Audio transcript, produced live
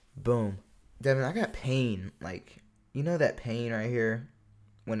Boom. Devin, I got pain. Like, you know that pain right here?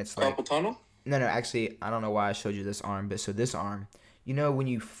 When it's like... Carpal tunnel? No, actually, I don't know why I showed you this arm, but so this arm, you know when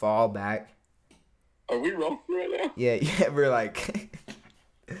you fall back? Are we rolling right now? Yeah, you ever like...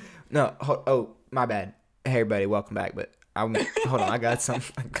 No, oh, my bad. Hey, everybody, welcome back, but hold on, I got some...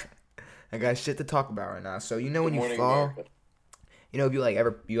 I got shit to talk about right now. So, you know Good when you morning, fall, America. you know if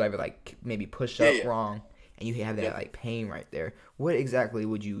you ever like maybe push Yeah, up yeah. wrong and you have that Yep. like pain right there, what exactly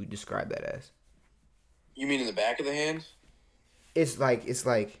would you describe that as? You mean in the back of the hand? It's like It's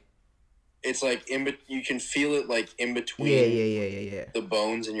like you can feel it like in yeah, between yeah, yeah, yeah, yeah. the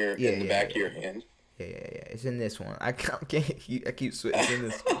bones in Yeah, the yeah, back of yeah. your hand. Yeah, yeah, yeah. It's in this one. I keep switching. It's in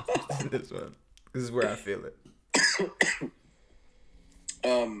this one. It's in this one. This is where I feel it.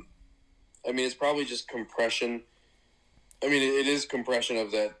 I mean, it's probably just compression. I mean, it is compression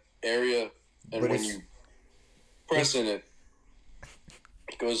of that area, and But when you press in it,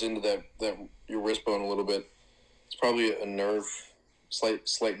 it goes into that your wrist bone a little bit. It's probably a nerve,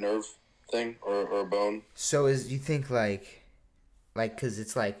 slight nerve thing or a bone. so is you think cause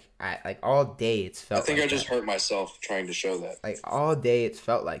it's I like all day it's I felt think I like just that. hurt myself trying to show that. Like all day it's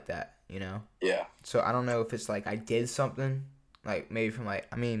felt like that. You know. Yeah. So I don't know if it's like I did something like maybe from like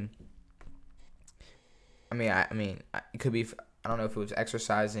it could be I don't know if it was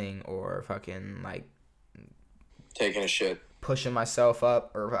exercising or fucking like Taking a shit. pushing myself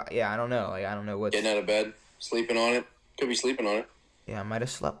up or yeah I don't know like I don't know what's Getting out of bed. Sleeping on it. Could be sleeping on it. yeah I might have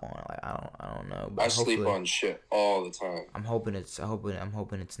slept on it like I don't know I but sleep hopefully on shit all the time. I'm hoping it's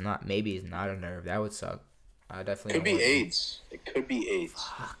not maybe it's not a nerve that would suck. I definitely Could don't be want to. AIDS. It could be AIDS.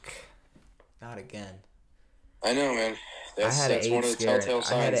 Fuck. Not again. I know, man. I had an That's one AIDS of the scare.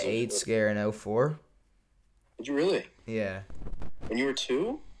 telltale I had an signs AIDS scare in '04. Did you really? Yeah. When you were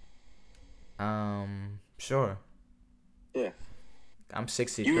 2? Sure. Yeah. I'm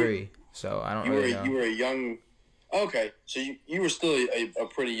 63, so I don't really know. You were a young. Okay, so you were still a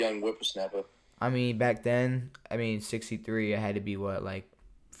pretty young whippersnapper. I mean, back then, 63, I had to be what, like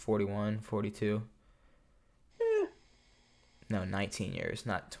 41, 42? Eh, No, 19 years,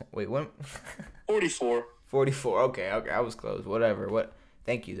 not wait, what? 44. 44. Okay, I was close. Whatever. What?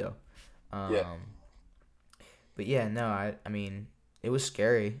 Thank you though. Yeah. But yeah, no, I mean, it was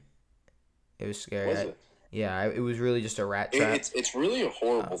scary. It was scary. Was it? Yeah, it was really just a rat trap. It's really a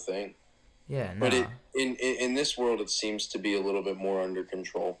horrible thing. Yeah, no. But in this world, it seems to be a little bit more under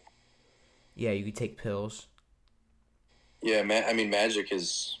control. Yeah, you could take pills. Yeah, I mean, Magic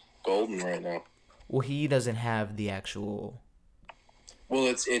is golden right now. Well, he doesn't have the actual. Well,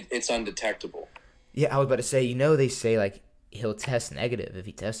 it's undetectable. Yeah, I was about to say. You know, they say like he'll test negative if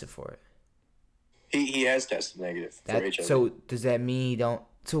he tested for it. He has tested negative for HIV. So does that mean he don't?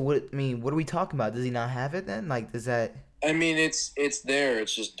 So what? I mean, what are we talking about? Does he not have it then? Like, does that? I mean, it's there.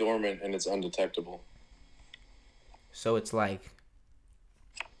 It's just dormant and it's undetectable. So it's like,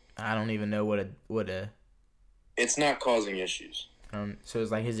 I don't even know what a. It's not causing issues. So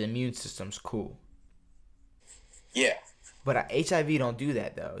it's like his immune system's cool. Yeah. But HIV don't do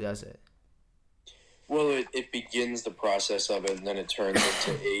that though, does it? Well, it begins the process of it, and then it turns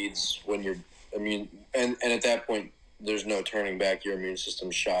into AIDS when you're immune, and at that point, there's no turning back. Your immune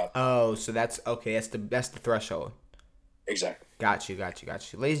system's shot. Oh, so that's okay. That's the threshold. Exactly. Got you.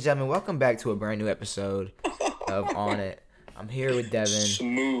 Ladies and gentlemen, welcome back to a brand new episode of On It. I'm here with Devin.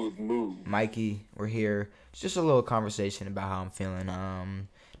 Smooth move. Mikey, we're here. It's just a little conversation about how I'm feeling.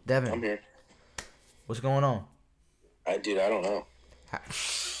 Devin. I'm here. What's going on? I don't know.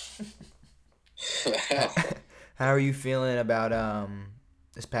 How are you feeling about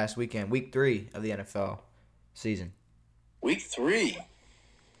this past weekend, week 3 of the NFL season? Week 3,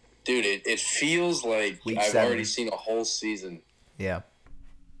 dude. It feels like Week I've 7. already seen a whole season. Yeah.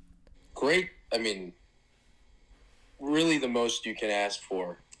 Great. I mean, really, the most you can ask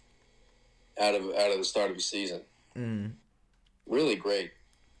for out of the start of a season. Really great.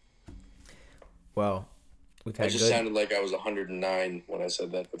 Well, we've had I just sounded like I was 109 when I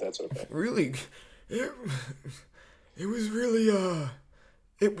said that, but that's okay. Really, it was really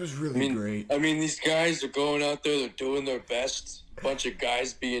great. I mean, these guys are going out there, they're doing their best. Bunch of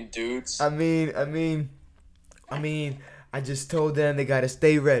guys being dudes. I just told them they gotta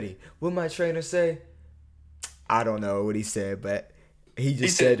stay ready. What my trainer say? I don't know what he said, but he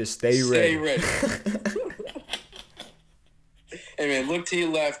said to stay ready. Stay ready. Hey man, look to your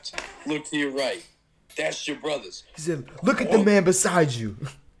left, look to your right. That's your brothers. He said, "Look at the man beside you.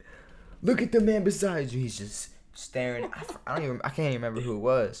 Look at the man beside you." He's just staring. I can't even remember who it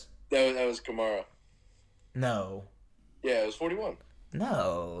was. That was Kamara. No. Yeah, it was 41.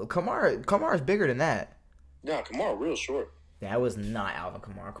 No, Kamara's bigger than that. No, Kamara real short. That was not Alvin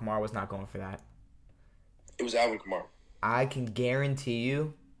Kamara. Kamara was not going for that. It was Alvin Kamara. I can guarantee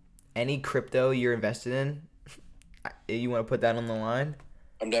you, any crypto you're invested in, you want to put that on the line?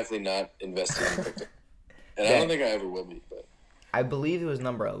 I'm definitely not invested in crypto. And Yeah. I don't think I ever will be, but I believe it was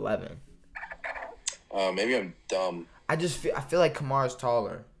number 11. maybe I'm dumb. I feel like Kamara's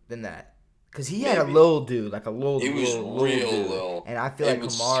taller than that. Because he had a Maybe. little dude, like a little He was little real dude. little. And I feel It like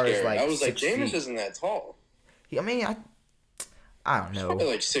was Kamara's scary. like I was like, 6 Jameis feet. isn't that tall. I don't know. Probably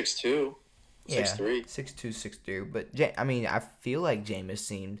like 6'2", Yeah, 6'3". 6'2", 6'3". But, I feel like Jameis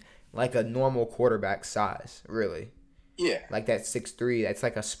seemed like a normal quarterback size, really. Yeah. Like that 6'3", that's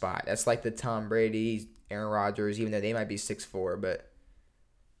like a spot. That's like the Tom Brady, Aaron Rodgers, even though they might be 6'4", but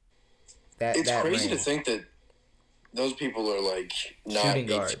It's that crazy to range. think that those people are like not Shooting 8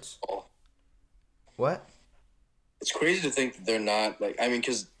 guards. feet tall. What? It's crazy to think that they're not like. I mean,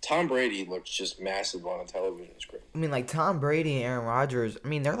 because Tom Brady looks just massive on a television screen. I mean, like Tom Brady and Aaron Rodgers,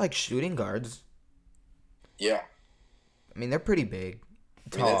 they're like shooting guards. Yeah. They're pretty big.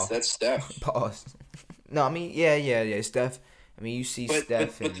 I mean, Tall. that's Steph. Pause. No, yeah. Steph. You see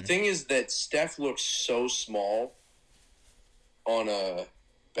Steph. But the thing is that Steph looks so small on a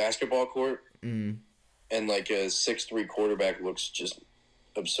basketball court, and like a 6'3" quarterback looks just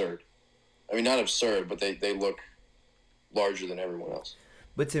absurd. I mean, not absurd, but they look larger than everyone else.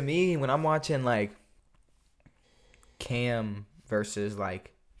 But to me, when I'm watching like Cam versus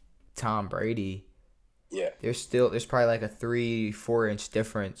like Tom Brady, Yeah. there's probably like a 3-4 inch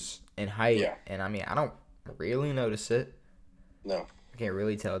difference in height. Yeah. And I don't really notice it. No. I can't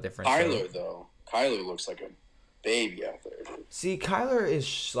really tell a difference. Kyler looks like a baby out there, dude. See, Kyler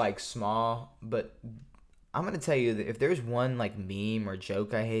is like small, but I'm gonna tell you that if there's one like meme or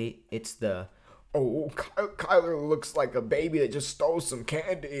joke I hate, it's the Kyler looks like a baby that just stole some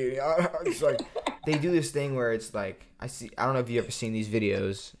candy. It's like they do this thing where it's like I don't know if you ever seen these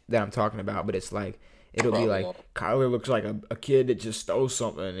videos that I'm talking about, but it's like it'll Probably be like not. Kyler looks like a kid that just stole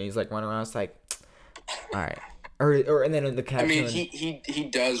something, and he's like running around. It's like, all right, or and then in the I caption, mean, he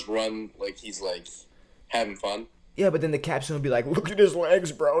does run like he's like having fun. yeah, but then the caption will be like, look at his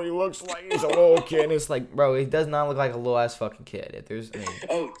legs, bro. He looks like he's a little kid. And it's like, bro, he does not look like a little ass fucking kid.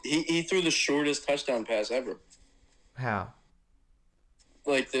 Oh, he threw the shortest touchdown pass ever. How?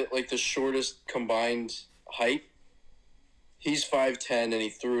 Like the shortest combined height. He's 5'10", and he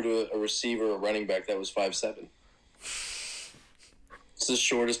threw to a receiver, a running back that was 5'7". It's the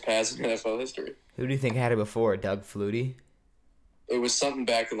shortest pass in NFL history. Who do you think had it before? Doug Flutie? It was something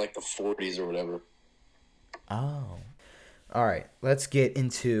back in like the 40s or whatever. Oh. All right, let's get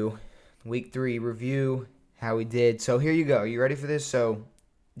into week 3 review, how we did. So here you go. You ready for this? So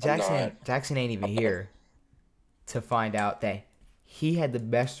Jackson ain't even here to find out that he had the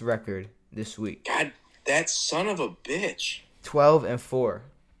best record this week. God, that son of a bitch. 12-4.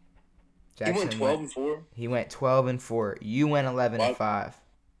 He went 12-4. He went 12-4. You went 11-5.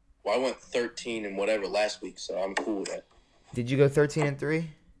 Well, I went 13 and whatever last week, so I'm cool with that. Did you go 13-3? I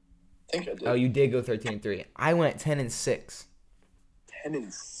think I did. Oh, you did go 13-3. I went 10-6.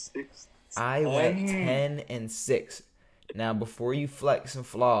 10-6. I went 10-6. Now, before you flex some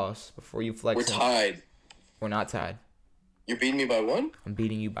flaws, We're tied. We're not tied. You're beating me by 1? I'm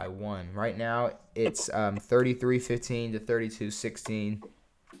beating you by 1. Right now, it's 33-15 to 32-16.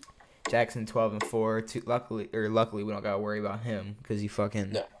 Jackson 12-4. Luckily, we don't gotta worry about him because he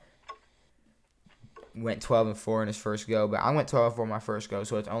fucking went 12-4 in his first go. But I went 12-4 my first go,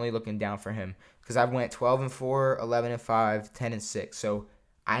 so it's only looking down for him because I went 12-4, 11-5, 10-6. So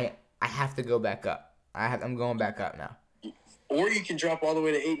I have to go back up. I'm going back up now. Or you can drop all the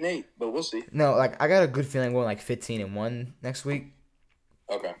way to 8-8, but we'll see. No, like I got a good feeling going like 15-1 next week.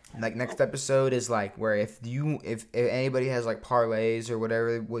 Okay. Like next episode is like where if anybody has like parlays or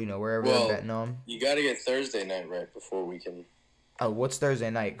whatever, wherever they're betting on. You got to get Thursday night right before we can. Oh, what's Thursday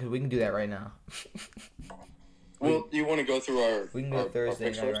night? Because we can do that right now. Well, you want to go through our? We can go Thursday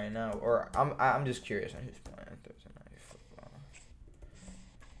picks night first? right now, or I'm just curious on who's playing Thursday night football.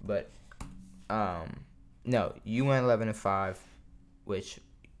 But no, you went 11-5, which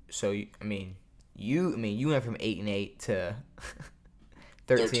you went from 8-8 to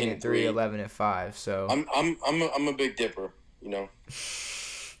 13-3, 11-5. So I'm a big dipper,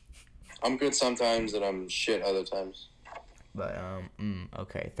 I'm good sometimes and I'm shit other times. But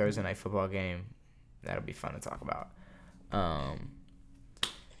okay, Thursday night football game, that'll be fun to talk about.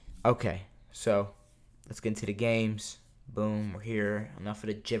 Okay, so let's get into the games. Boom, we're here. Enough of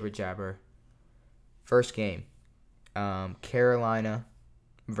the jibber jabber. First game, Carolina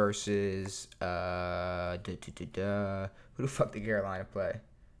versus who the fuck did Carolina play?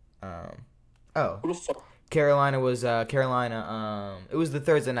 Who the fuck? Carolina was it was the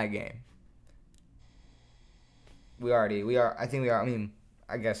Thursday night game.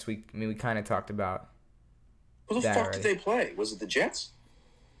 I guess we kind of talked about Who the that fuck already. did they play? Was it the Jets?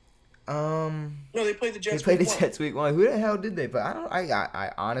 No, they played the Jets. They played the week one. Jets week 1. Who the hell did they play?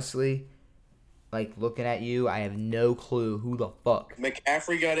 I honestly, like, looking at you, I have no clue who the fuck.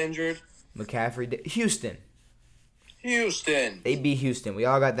 McCaffrey got injured. McCaffrey did. Houston. They beat Houston. We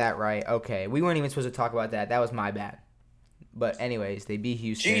all got that right. Okay, we weren't even supposed to talk about that. That was my bad. But anyways, they beat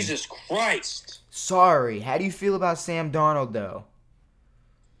Houston. Jesus Christ. Sorry. How do you feel about Sam Darnold, though?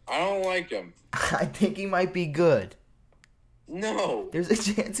 I don't like him. I think he might be good. No. There's a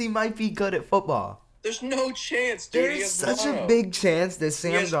chance he might be good at football. There's no chance, dude. There's such a big chance that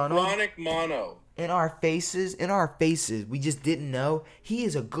Sam he has Darnold, chronic mono. in our faces, we just didn't know he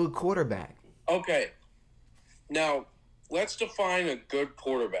is a good quarterback. Okay. Now, let's define a good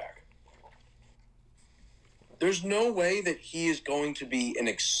quarterback. There's no way that he is going to be an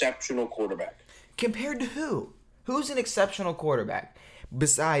exceptional quarterback. Compared to who? Who's an exceptional quarterback?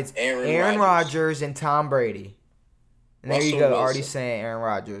 Besides Aaron Rodgers and Tom Brady. And there you Russell go, Wilson. already saying Aaron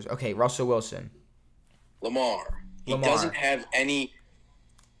Rodgers. Okay, Russell Wilson. Lamar. He doesn't have any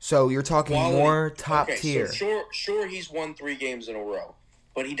So you're talking quality. more top Okay, tier. So sure he's won 3 games in a row.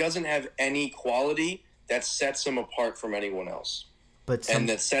 But he doesn't have any quality that sets him apart from anyone else. And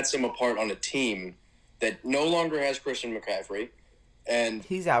that sets him apart on a team that no longer has Christian McCaffrey. And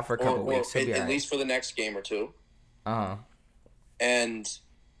he's out for a couple weeks. He'll be at all least for the next game or two. right. And,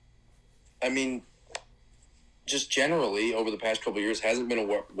 I mean, just generally, over the past couple of years, hasn't been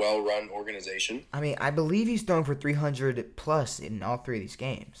a well-run organization. I mean, I believe he's thrown for 300 plus in all 3 of these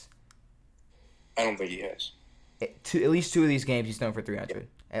games. I don't think he has. At least 2 of these games, he's thrown for 300.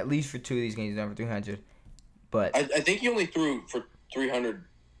 Yeah. At least for 2 of these games, he's thrown for 300. But I think he only threw for 300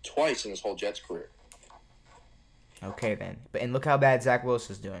 twice in his whole Jets career. Okay, then. And look how bad Zach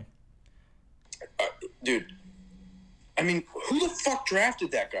Wilson's doing. Dude, I mean, who the fuck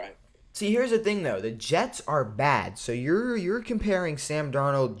drafted that guy? See, here's the thing, though. The Jets are bad. So you're comparing Sam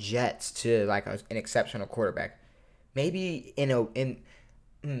Darnold Jets to, like, an exceptional quarterback. Maybe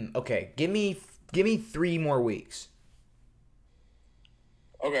okay, give me 3 more weeks.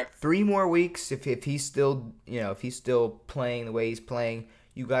 Okay. 3 more weeks. If he's still playing the way he's playing,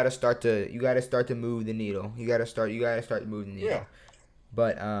 you gotta start to move the needle. You gotta start moving the needle. Yeah.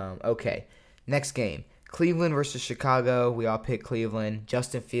 But okay, next game, Cleveland versus Chicago. We all picked Cleveland.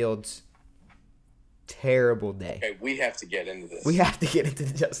 Justin Fields, terrible day. Okay, we have to get into this. We have to get into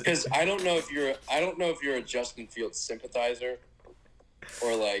the Justin. Because I don't know if you're a Justin Fields sympathizer,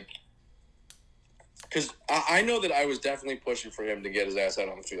 or like. Because I know that I was definitely pushing for him to get his ass out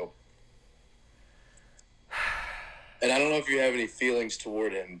on the field. And I don't know if you have any feelings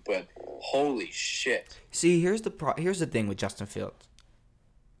toward him, but holy shit. See, here's the thing with Justin Fields.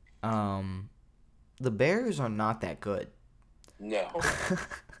 The Bears are not that good. No.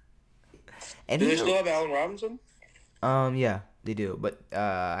 And Do they still have Allen Robinson? Yeah, they do, but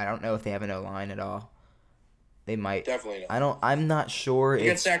I don't know if they have an O-line at all. They might. Definitely not. I'm not sure. He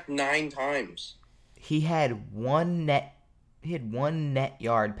got sacked 9 times. He had one net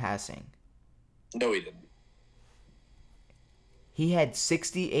yard passing. No, he didn't. He had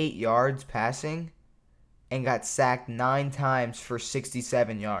 68 yards passing and got sacked 9 times for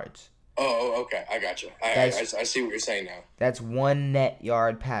 67 yards. Oh, okay. I got you. I see what you're saying now. That's 1 net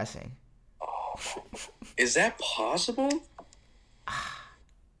yard passing. Oh, is that possible?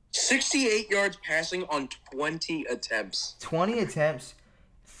 68 yards passing on 20 attempts. 20 attempts?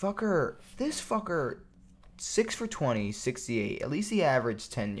 This fucker, 6 for 20, 68. At least he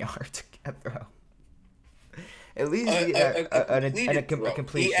averaged 10 yards a throw. At least a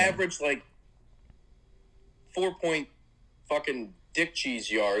completion. He averaged like 4 point fucking dick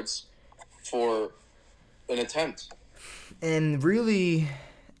cheese yards for an attempt. And really,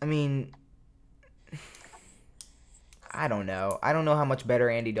 I mean, I don't know. I don't know how much better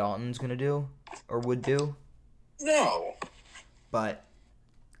Andy Dalton's gonna do or would do. No. But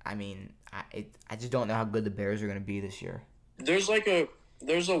I mean, I just don't know how good the Bears are gonna be this year. There's a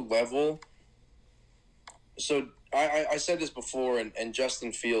level. So I said this before, and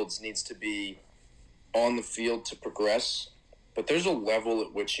Justin Fields needs to be on the field to progress, but there's a level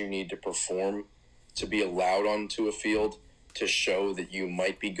at which you need to perform to be allowed onto a field to show that you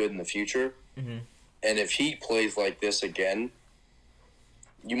might be good in the future. Mm-hmm. And if he plays like this again,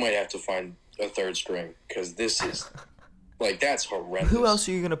 you might have to find a third string, because this is like, that's horrendous. Who else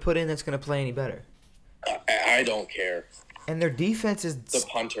are you gonna put in that's gonna play any better? I don't care. And their defense is The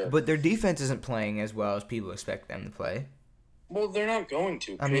punter. but their defense isn't playing as well as people expect them to play. Well, they're not going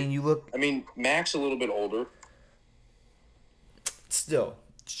to. I mean, you look. I mean, Mac's a little bit older. Still,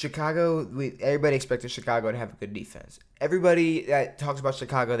 Chicago. Everybody expected Chicago to have a good defense. Everybody that talks about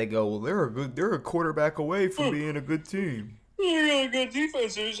Chicago, they go, "Well, they're a quarterback away from being a good team." They're a really good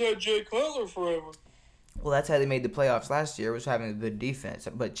defense. They just had Jay Cutler forever. Well, that's how they made the playoffs last year. Was having a good defense.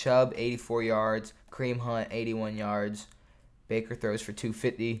 But Chubb, 84 yards. Kareem Hunt, 81 yards. Baker throws for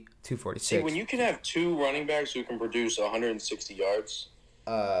 250, 246. See, when you can have two running backs who can produce 160 yards,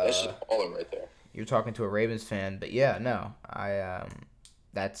 that's just baller right there. You're talking to a Ravens fan, but yeah, no,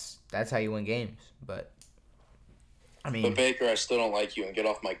 that's how you win games. But I mean, But Baker, I still don't like you, and get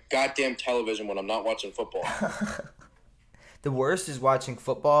off my goddamn television when I'm not watching football. the worst is watching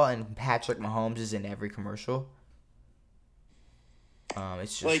football, and Patrick Mahomes is in every commercial.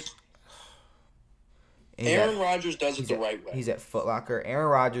 It's just Like, Aaron Rodgers does it the right way. He's at Foot Locker. Aaron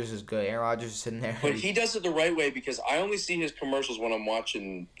Rodgers is good. Aaron Rodgers is sitting there. But he does it the right way because I only see his commercials when I'm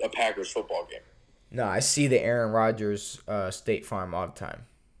watching a Packers football game. No, I see the Aaron Rodgers State Farm all the time.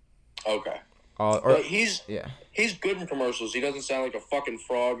 Okay. But he's good in commercials. He doesn't sound like a fucking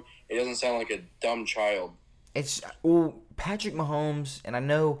frog. He doesn't sound like a dumb child. It's Patrick Mahomes, and I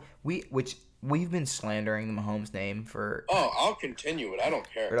know we've been slandering the Mahomes name for. Oh, I'll continue it. I don't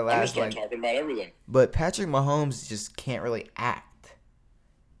care. For the I'm last, gonna start talking about everything. But Patrick Mahomes just can't really act.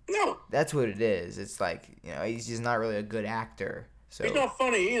 No. That's what it is. It's like, he's just not really a good actor. So He's not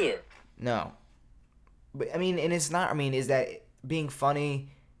funny either. No. But I mean, and it's not. I mean, is that being funny?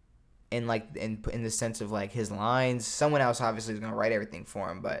 In the sense of like his lines, someone else obviously is gonna write everything for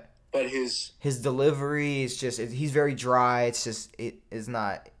him, but his delivery is just he's very dry. It's just it is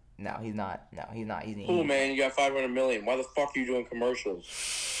not. No, he's not. No, he's not. Cool, man. You got $500 million. Why the fuck are you doing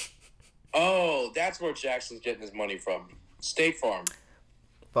commercials? Oh, that's where Jackson's getting his money from. State Farm.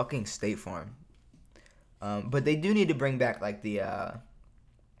 Fucking State Farm. But they do need to bring back like the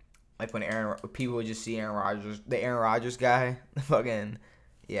like when people would just see Aaron Rodgers, the Aaron Rodgers guy, the fucking.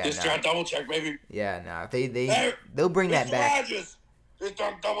 Yeah, just got double check, baby. Yeah, no. They'll bring that back. Rodgers. Just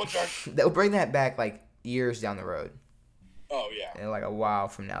double check. They'll bring that back like years down the road. Oh yeah. And like a while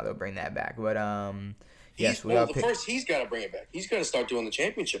from now, they'll bring that back. But yes, first he's got to bring it back. He's got to start doing the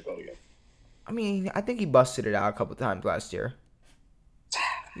championship again. I mean, I think he busted it out a couple times last year.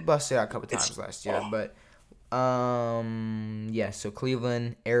 Last year, but yeah. So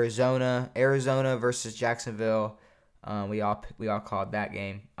Cleveland, Arizona versus Jacksonville. We all called that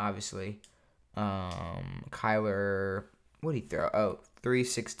game, obviously. Kyler, what did he throw?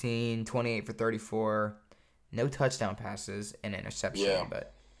 316, 28 for 34. No touchdown passes and interception, yeah.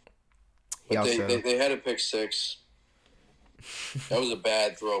 But they had a pick six. That was a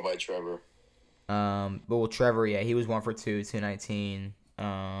bad throw by Trevor. But Trevor, yeah, he was 1 for 2, 219.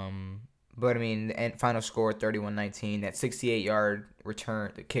 But I mean, and final score 31-19. That 68-yard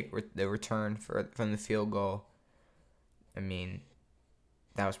return, the return from the field goal. I mean,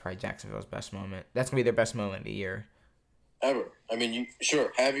 that was probably Jacksonville's best moment. That's gonna be their best moment of the year. Ever. I mean,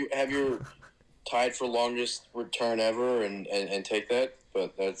 have your tied for longest return ever and take that,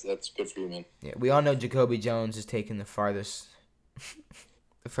 but that's good for you, man. Yeah, we all know Jacoby Jones is taking the farthest.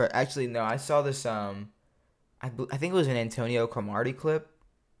 Actually, no, I saw this. I think it was an Antonio Cromartie clip,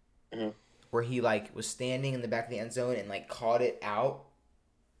 where he like was standing in the back of the end zone and like caught it out,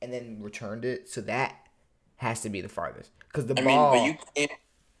 and then returned it. So that has to be the farthest. Because ball. I mean, but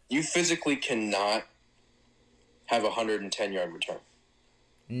you physically cannot have a 110-yard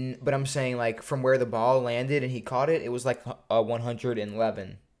return. But I'm saying, like, from where the ball landed and he caught it, it was like a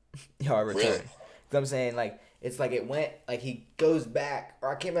 111-yard return. Really? So I'm saying, like, it's like it went, like, he goes back, or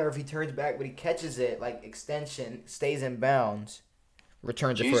I can't remember if he turns back, but he catches it, like, extension, stays in bounds,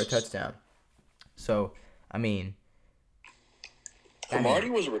 returns it for a touchdown. So, I mean. Cromartie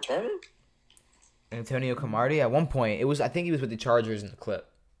was a returner? Antonio Cromartie, at one point, I think he was with the Chargers in the clip.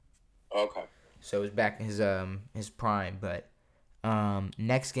 Okay. So it was back in his prime, but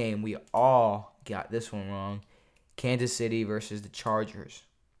next game we all got this one wrong. Kansas City versus the Chargers.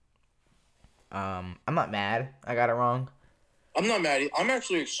 I'm not mad I got it wrong. I'm not mad. I'm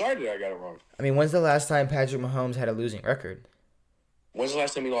actually excited I got it wrong. I mean, when's the last time Patrick Mahomes had a losing record? When's the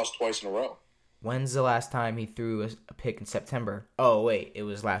last time he lost twice in a row? When's the last time he threw a pick in September? Oh wait, it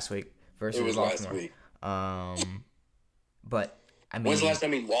was last week. It was last week. But I mean, when's the last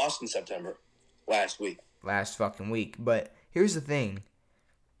time he lost in September? Last week. Last fucking week. But here's the thing.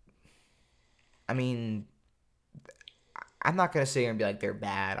 I mean, I'm not gonna sit here and be like they're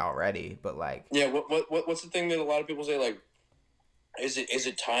bad already, but like. Yeah. What's the thing that a lot of people say? Like, is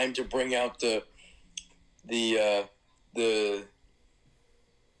it time to bring out the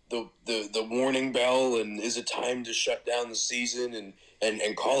the warning bell and is it time to shut down the season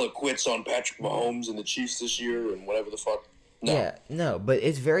and call it quits on Patrick Mahomes and the Chiefs this year and whatever the fuck. No. Yeah, no, but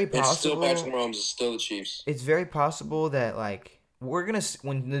it's very possible. It's still Patrick Mahomes. It's still the Chiefs. It's very possible that like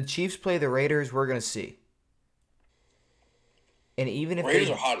when the Chiefs play the Raiders, we're gonna see. And even if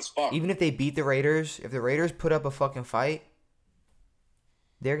Raiders are hot as fuck. Even if they beat the Raiders, if the Raiders put up a fucking fight,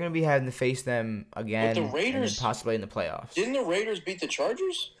 they're gonna be having to face them again. But the Raiders, and then possibly in the playoffs. Didn't the Raiders beat the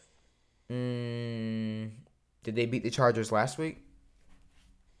Chargers? Did they beat the Chargers last week?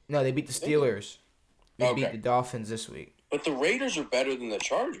 No, they beat the Steelers. They beat the Dolphins this week. But the Raiders are better than the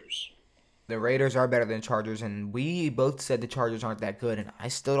Chargers. The Raiders are better than the Chargers, and we both said the Chargers aren't that good, and I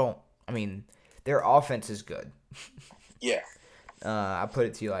still don't. I mean, their offense is good. Yeah. I put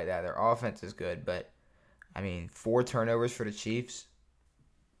it to you like that. Their offense is good, but, I mean, 4 turnovers for the Chiefs,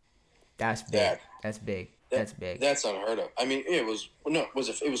 that's big. That's big. That's big. That's unheard of. I mean, it was 5.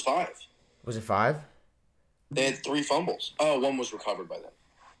 Was it 5? They had 3 fumbles. Oh, 1 was recovered by them.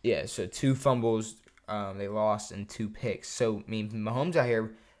 Yeah, so 2 fumbles they lost and 2 picks. So, I mean, Mahomes out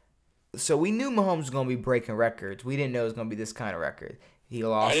here. So, we knew Mahomes was going to be breaking records. We didn't know it was going to be this kind of record. He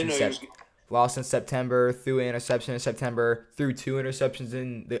lost lost in September, threw an interception in September, threw 2 interceptions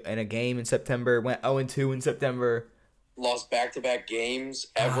in a game in September, went 0-2 in September. Lost back-to-back games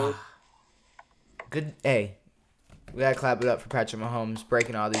ever. Good. Hey, we got to clap it up for Patrick Mahomes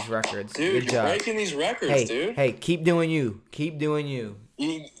breaking all these records. Dude, Good you're job. breaking these records, dude. Hey, keep doing you. Keep doing you.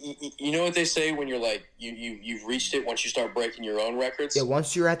 You know what they say when you're like, you've reached it once you start breaking your own records? Yeah,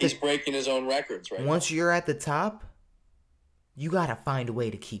 once you're at He's breaking his own records, right? Once you're at the top, you got to find a way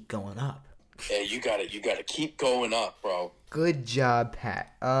to keep going up. Yeah, you gotta keep going up, bro. Good job,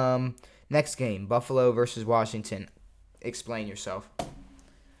 Pat. Next game, Buffalo versus Washington. Explain yourself.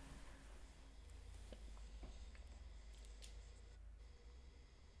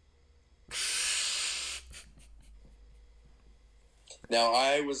 Now,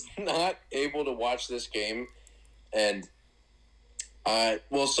 I was not able to watch this game, and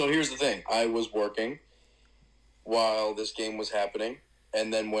so here's the thing. I was working while this game was happening,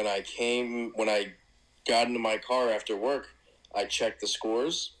 and then when I got into my car after work, I checked the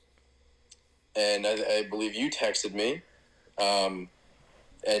scores, and I believe you texted me, and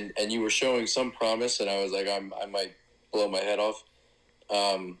you were showing some promise, and I was like, I might blow my head off.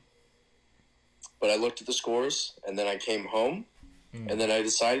 But I looked at the scores, and then I came home, and then I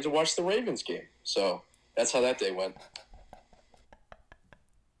decided to watch the Ravens game. So that's how that day went.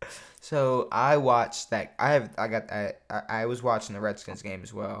 So I watched that. I was watching the Redskins game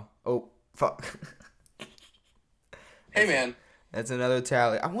as well. Oh fuck! Hey man, that's another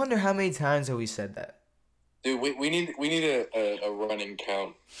tally. I wonder how many times have we said that. Dude, we need a running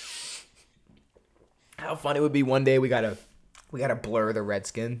count. How fun it would be one day we gotta blur the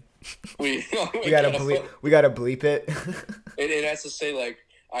Redskin. we gotta bleep it. It has to say like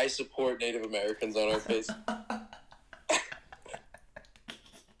I support Native Americans on our face.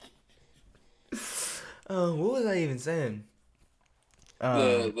 What was I even saying?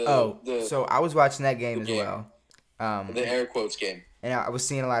 So I was watching that game as well. The air quotes game. And I was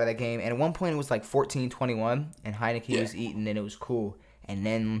seeing a lot of that game. And at one point it was like 14-21, and Heineke was eating, and it was cool. And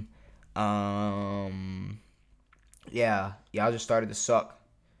then, y'all just started to suck.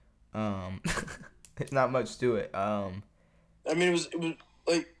 There's not much to it. I mean, it was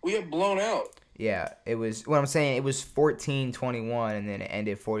like we got blown out. Yeah, it was. What I'm saying, it was 14-21, and then it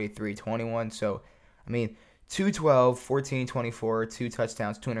ended 43-21. So, I mean, 2-12, 14-24, 2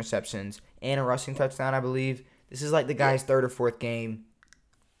 touchdowns, 2 interceptions, and a rushing touchdown, I believe. This is like the guy's 3rd or 4th game.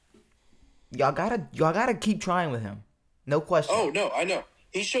 Y'all gotta keep trying with him. No question. Oh no, I know.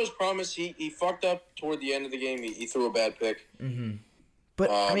 He shows promise. He fucked up toward the end of the game. He threw a bad pick. Mm-hmm. But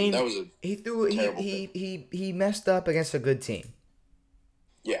I mean, that was he messed up against a good team.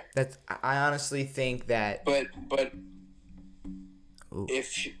 Yeah. I honestly think that. But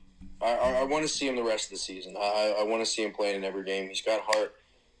if I want to see him the rest of the season. I want to see him playing in every game. He's got heart.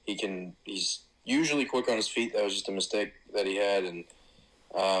 He's usually quick on his feet. That was just a mistake that he had, and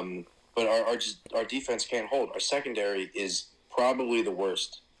but our defense can't hold. Our secondary is probably the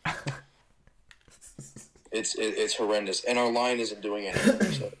worst. It's horrendous, and our line isn't doing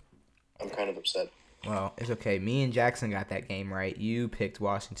anything. So I'm kind of upset. Well, it's okay. Me and Jackson got that game right. You picked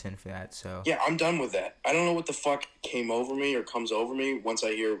Washington for that, so yeah, I'm done with that. I don't know what the fuck came over me or comes over me once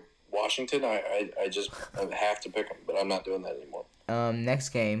I hear Washington. I have to pick them, but I'm not doing that anymore. Next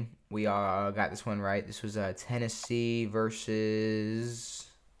game, we all got this one right. This was Tennessee versus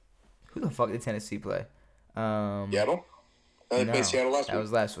who the fuck did Tennessee play? Seattle. They played Seattle last week. That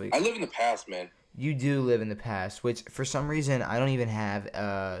was last week. I live in the past, man. You do live in the past, which for some reason I don't even have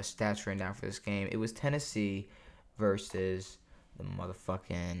stats written down for this game. It was Tennessee versus the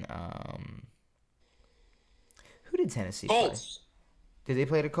motherfucking who did Tennessee play? Colts. Did they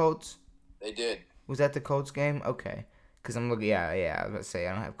play the Colts? They did. Was that the Colts game? Okay, because I'm looking. Yeah. I was about to say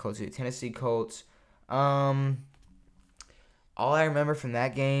I don't have Colts here. Tennessee Colts. All I remember from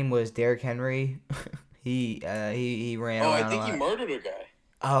that game was Derrick Henry. he ran Oh, I around think a he lot. murdered a guy.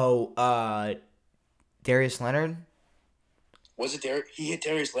 Oh, Darius Leonard. Was it Derek? He hit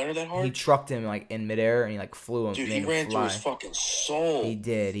Darius Leonard that He hard? trucked him like in midair and he like flew him, Dude, he made him ran through his fly. fucking soul. He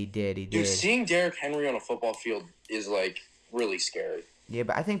did. Dude, seeing Derrick Henry on a football field is like really scary. Yeah,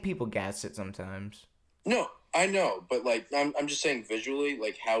 but I think people gas it sometimes. No, I know, but like I'm just saying visually,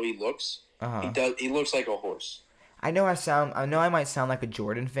 like how he looks. He looks like a horse. I know I might sound like a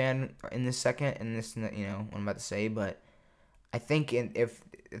Jordan fan in this second, and this, what I'm about to say, but I think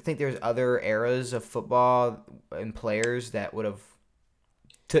there's other eras of football and players that would have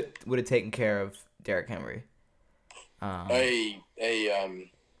taken care of Derrick Henry.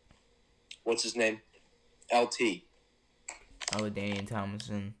 What's his name? LT. LaDainian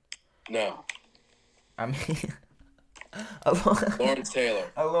Tomlinson. No, I mean, Lawrence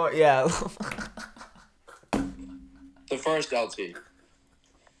Taylor. Yeah. The first LT.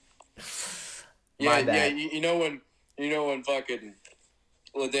 My Yeah, bad. you know when fucking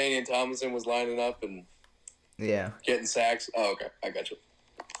LaDainian Tomlinson was lining up and Yeah. getting sacks. Oh, okay, I got you.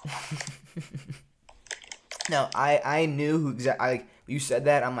 No, I knew who exactly. You said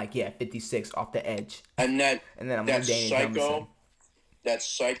that. I'm like, yeah, 56 off the edge. And then I'm that LaDainian psycho, that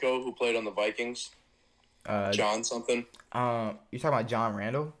psycho who played on the Vikings, Tomlinson. John something. You're talking about John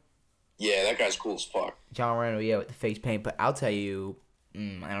Randall? Yeah, that guy's cool as fuck. John Randall, yeah, with the face paint. But I'll tell you,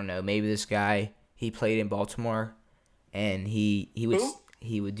 I don't know. Maybe this guy, he played in Baltimore, and he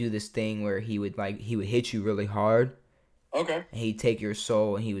would do this thing where he would hit you really hard, Okay. and he'd take your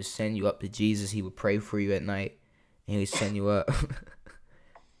soul and he would send you up to Jesus. He would pray for you at night, and he would send you up.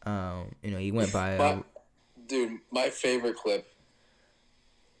 He went by. Dude, my favorite clip.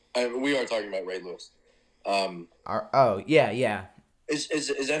 We are talking about Ray Lewis. Yeah. Is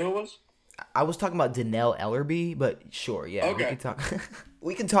that who it was? I was talking about Donnell Ellerby, but sure, yeah, Okay. we can talk.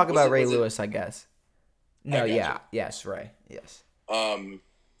 We can talk Was about it- Ray was it- Lewis, I guess. No, gotcha. yeah, yes, Ray, yes.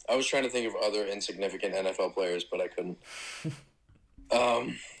 I was trying to think of other insignificant NFL players, but I couldn't.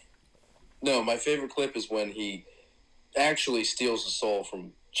 No, my favorite clip is when he actually steals the soul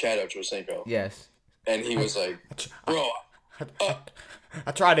from Chad Ochocinco, Yes. and he was like, "Bro,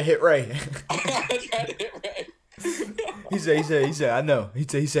 I tried to hit Ray. I tried to hit Ray." he said, I know.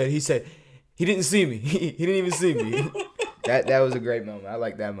 He said, he didn't see me. He didn't even see me. that was a great moment. I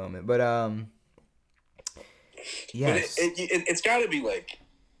like that moment. But yes. But it's got to be like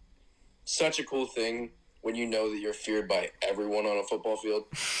such a cool thing when you know that you're feared by everyone on a football field.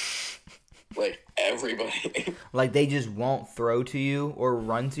 Like everybody. Like they just won't throw to you or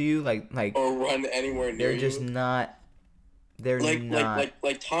run to you. Like Or run anywhere near they're you. just not. They're not.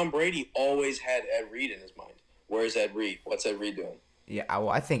 Like Tom Brady always had Ed Reed in his mind. Where's Ed Reed? What's Ed Reed doing? Yeah,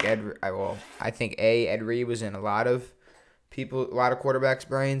 I think Ed Reed was in a lot of quarterbacks'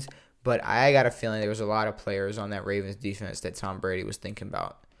 brains, but I got a feeling there was a lot of players on that Ravens defense that Tom Brady was thinking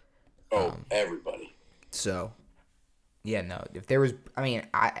about. Oh, everybody. So, yeah, no.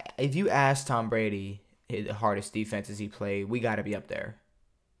 If you ask Tom Brady the hardest defenses he played, we got to be up there.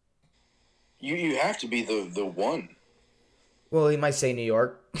 You have to be the one. Well, he might say New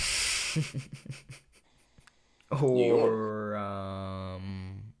York. Or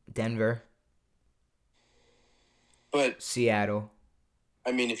Denver, But Seattle.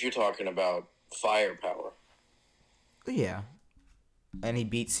 I mean, if you're talking about firepower, Yeah, and he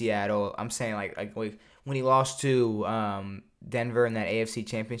beat Seattle. I'm saying like when he lost to Denver in that AFC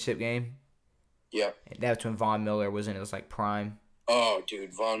Championship game. yeah. That's when Von Miller was in his prime. Oh,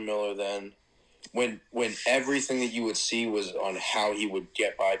 dude, Von Miller. Then when everything that you would see was on how he would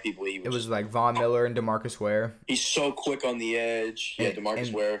get by people, It was like Von Miller and DeMarcus Ware. he's so quick on the edge. Yeah, DeMarcus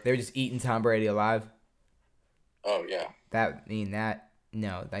and Ware. They were just eating Tom Brady alive. Oh yeah.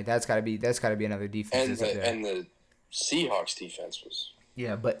 That's gotta be another defense. And the Seahawks defense was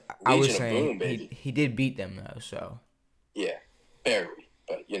Yeah, but I was Legion of saying Boom, baby. he did beat them though. So yeah, barely,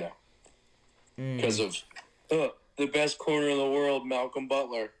 but because of the best corner in the world, Malcolm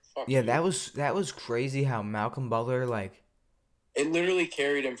Butler. Fuck yeah, you. that was crazy how Malcolm Butler It literally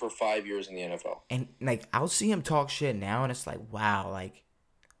carried him for 5 years in the NFL. and I'll see him talk shit now and it's like wow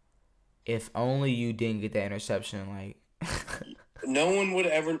if only you didn't get that interception No one would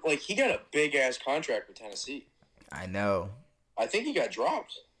ever he got a big ass contract with Tennessee. I know. I think he got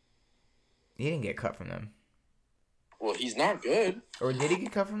dropped. He didn't get cut from them. Well, he's not good. Or did he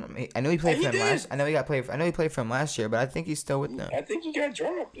get cut from them? I know he played for them last. I know he played for them last year, but I think he's still with them. I think he got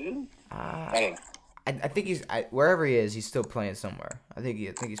dropped, dude. I don't know. I think he's wherever he is, he's still playing somewhere. I think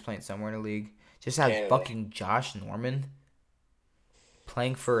he's playing somewhere in the league. Just has fucking Josh Norman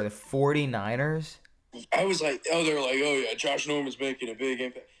playing for the 49ers. I was like, they're like, oh yeah, Josh Norman's making a big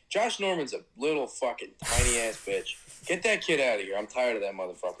impact. Josh Norman's a little fucking tiny ass bitch. Get that kid out of here. I'm tired of that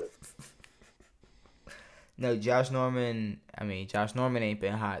motherfucker. No, Josh Norman ain't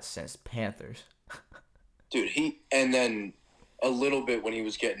been hot since Panthers. Dude, and then a little bit when he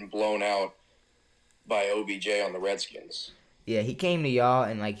was getting blown out by OBJ on the Redskins. Yeah, he came to y'all,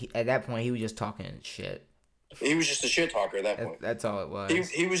 and at that point, he was just talking shit. He was just a shit talker at that point. That's all it was.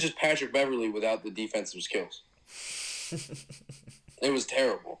 He was just Patrick Beverly without the defensive skills. It was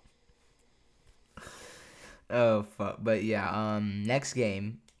terrible. Oh fuck! But yeah, next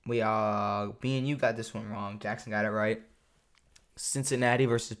game me and you got this one wrong. Jackson got it right. Cincinnati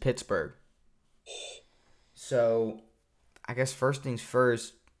versus Pittsburgh. So, I guess first things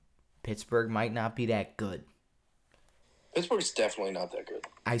first, Pittsburgh might not be that good. Pittsburgh's definitely not that good.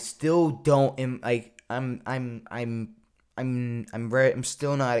 I still don't I'm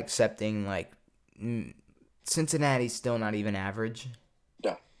still not accepting Cincinnati's still not even average.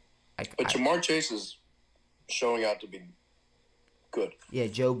 No. But Jamar Chase is showing out to be good. Yeah,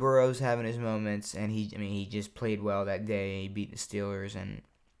 Joe Burrow's having his moments, and he just played well that day. He beat the Steelers, and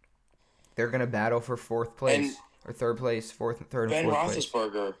they're gonna battle for fourth place or third place, third and fourth place. Ben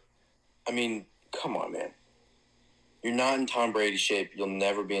Roethlisberger, I mean, come on, man. You're not in Tom Brady shape. You'll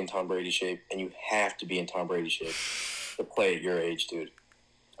never be in Tom Brady shape, and you have to be in Tom Brady shape to play at your age, dude.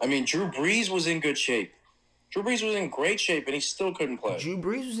 I mean, Drew Brees was in good shape. Drew Brees was in great shape, and he still couldn't play. Drew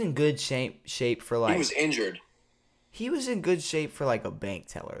Brees was in good shape for He was injured. He was in good shape for a bank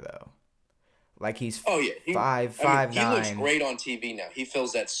teller though. He's 5'9". He looks great on TV now. He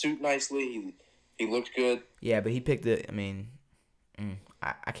fills that suit nicely. He looked good. Yeah, but he picked it. I mean,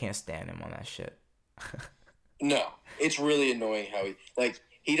 I can't stand him on that shit. No, it's really annoying how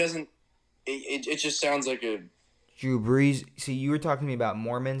he doesn't. It just sounds like a. Drew Brees. See, you were talking to me about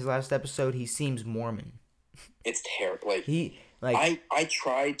Mormons last episode. He seems Mormon. It's terrible. I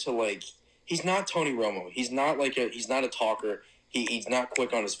tried to He's not Tony Romo. He's not he's not a talker. He's not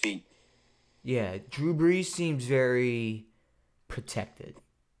quick on his feet. Yeah, Drew Brees seems very protected.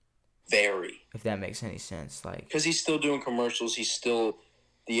 Very. If that makes any sense, because he's still doing commercials. He's still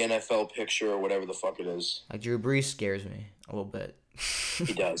the NFL picture or whatever the fuck it is. Drew Brees scares me a little bit.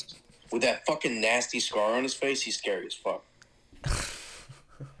 He does. With that fucking nasty scar on his face, he's scary as fuck.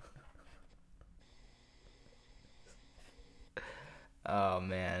 Oh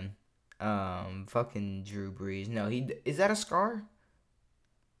man. Fucking Drew Brees. No, is that a scar?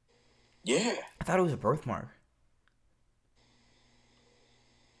 Yeah. I thought it was a birthmark.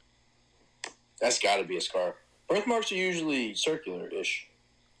 That's got to be a scar. Birthmarks are usually circular-ish.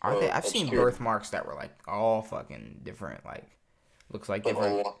 Are they? I've seen birthmarks that were all fucking different. Looks like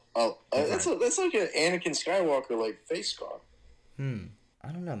different. That's like an Anakin Skywalker face scar.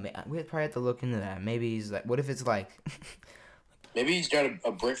 I don't know. We'd probably have to look into that. Maybe he's what if it's Maybe he's got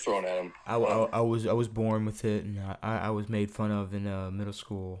a brick thrown at him. I was born with it, and I was made fun of in middle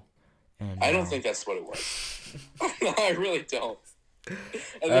school. And I don't think that's what it was. No, I really don't. I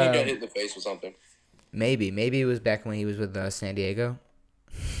think he got hit in the face with something. Maybe it was back when he was with San Diego.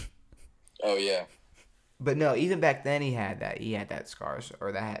 Oh yeah. But no, even back then he had that scars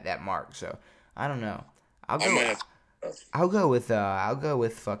or that mark. So I don't know. I'll go with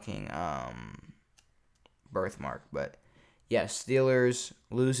fucking birthmark. But yeah, Steelers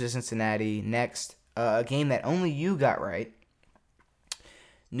lose to Cincinnati. Next, a game that only you got right.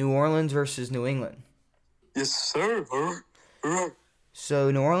 New Orleans versus New England. Yes, sir.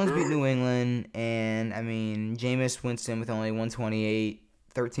 So New Orleans beat New England, and Jameis Winston with only 128,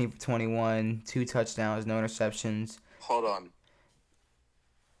 13 for 21, 2 touchdowns, no interceptions. Hold on.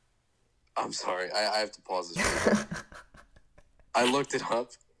 I'm sorry. I have to pause this for a minute. I looked it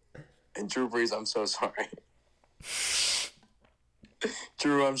up, and Drew Brees, I'm so sorry.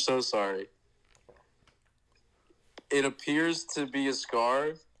 Drew, I'm so sorry. It appears to be a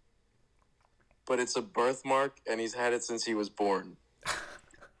scar, but it's a birthmark, and he's had it since he was born.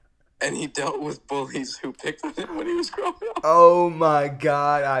 And he dealt with bullies who picked on him when he was growing up. Oh my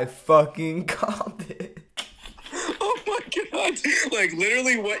god, I fucking called it. Oh my god.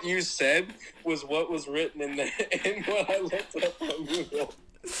 Literally what you said was what was written in what I looked up on Google.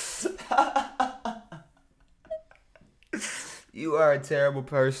 You are a terrible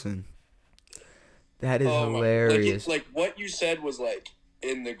person. That is hilarious. What you said was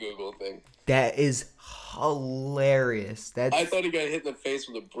in the Google thing. That is hilarious. I thought he got hit in the face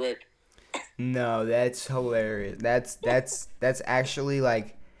with a brick. No, that's hilarious. That's actually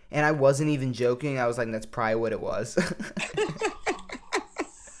like, and I wasn't even joking. I was like, that's probably what it was.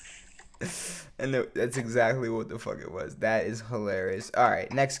 And that's exactly what the fuck it was. That is hilarious. All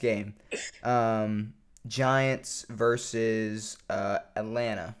right, next game. Giants versus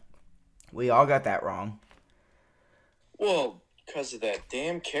Atlanta. We all got that wrong. Well, because of that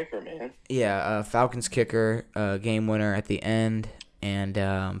damn kicker, man. Yeah, Falcons kicker, game winner at the end.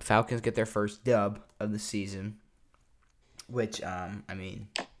 And Falcons get their first dub of the season. Which, I mean...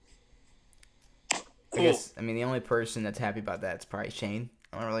 Cool. The only person that's happy about that is probably Shane.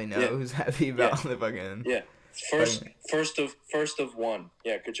 I don't really know who's happy about the fucking... Yeah. First of one.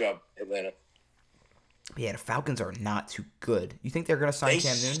 Yeah, good job, Atlanta. Yeah, the Falcons are not too good. You think they're going to sign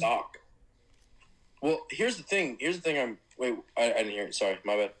Cam Newton? They suck. Well, here's the thing. Wait, I didn't hear it. Sorry,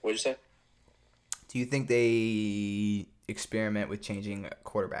 my bad. What'd you say? Do you think they experiment with changing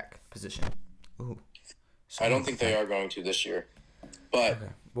quarterback position? Ooh. I don't think they are going to this year. But...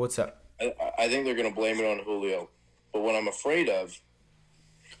 Okay. What's up? I think they're going to blame it on Julio. But what I'm afraid of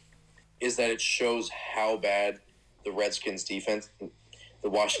is that it shows how bad the Redskins defense, the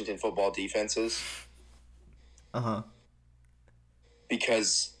Washington football defense is. Uh-huh.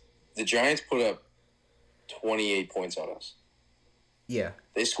 Because the Giants put up 28 points on us. Yeah.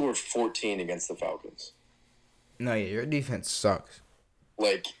 They scored 14 against the Falcons. No, yeah, your defense sucks.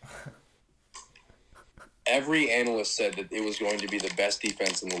 Like, every analyst said that it was going to be the best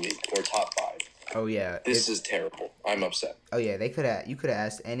defense in the league, or top 5. Oh yeah, this is terrible. I'm upset. Oh yeah, you could have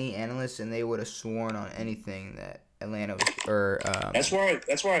asked any analyst, and they would have sworn on anything that Atlanta was, or. That's why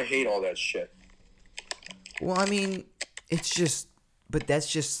I hate all that shit. Well, I mean, but that's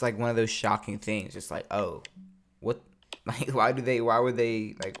just like one of those shocking things. It's like, oh, what? Like, why would they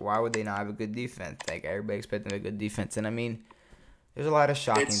not have a good defense? Like, everybody expecting a good defense, and I mean, there's a lot of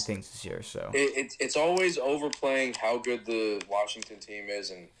shocking things this year. So it's always overplaying how good the Washington team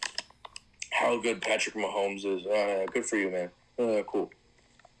is and how good Patrick Mahomes is. Good for you, man. Cool.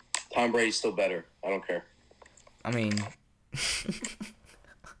 Tom Brady's still better. I don't care. I mean,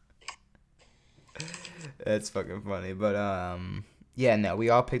 that's fucking funny. But yeah, no, we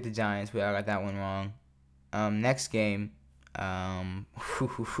all picked the Giants. We all got that one wrong. Next game, I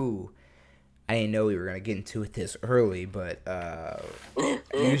didn't know we were gonna get into it this early, but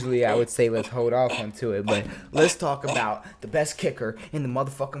usually I would say let's hold off onto it. But let's talk about the best kicker in the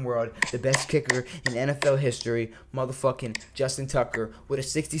motherfucking world, the best kicker in NFL history, motherfucking Justin Tucker with a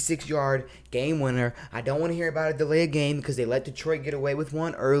 66-yard game winner. I don't want to hear about a delayed game because they let Detroit get away with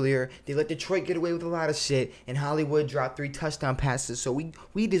one earlier. They let Detroit get away with a lot of shit, and Hollywood dropped 3 touchdown passes. So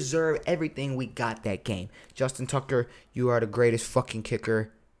we deserve everything we got that game. Justin Tucker, you are the greatest fucking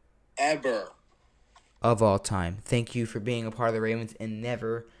kicker ever. Of all time. Thank you for being a part of the Ravens and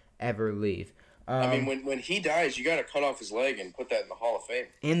never, ever leave. I mean, when he dies, you got to cut off his leg and put that in the Hall of Fame.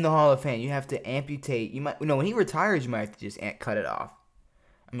 In the Hall of Fame, you have to amputate. When he retires, you might have to just cut it off.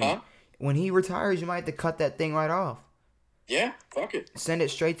 I mean, when he retires, you might have to cut that thing right off. Yeah, fuck it. Send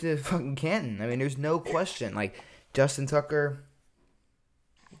it straight to fucking Canton. I mean, there's no question. Like, Justin Tucker,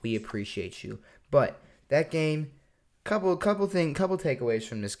 we appreciate you. But that game, couple takeaways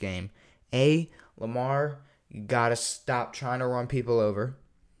from this game. Lamar, you gotta stop trying to run people over.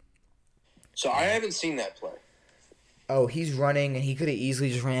 So I haven't seen that play. Oh, he's running, and he could have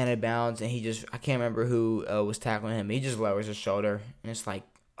easily just ran out of bounds, and I can't remember who was tackling him. He just lowers his shoulder, and it's like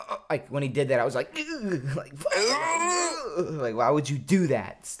when he did that, I was like, like, why would you do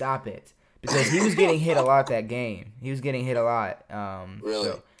that? Stop it. Because he was getting hit a lot that game. He was getting hit a lot. Really?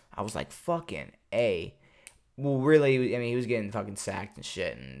 So I was like, fucking A. Well, really, I mean, he was getting fucking sacked and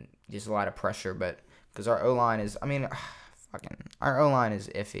shit, and just a lot of pressure, but because our O-line is, our O-line is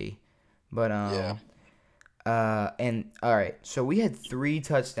iffy, but and all right, so we had 3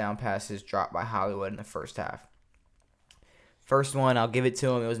 touchdown passes dropped by Hollywood in the first half. First one, I'll give it to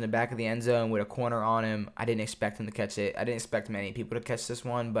him. It was in the back of the end zone with a corner on him. I didn't expect him to catch it. I didn't expect many people to catch this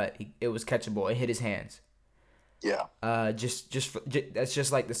one, but it was catchable. It hit his hands. Yeah. That's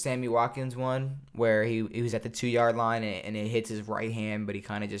just like the Sammy Watkins one where he was at the 2-yard line and it hits his right hand, but he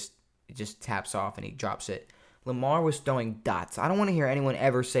kind of just taps off and he drops it. Lamar was throwing dots. I don't want to hear anyone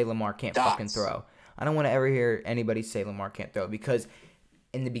ever say Lamar can't fucking throw. I don't want to ever hear anybody say Lamar can't throw because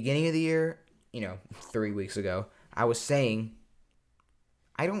in the beginning of the year, 3 weeks ago, I was saying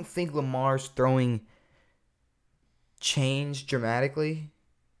I don't think Lamar's throwing changed dramatically.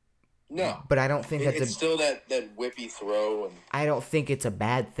 No, but I don't think it's still that whippy throw, and I don't think it's a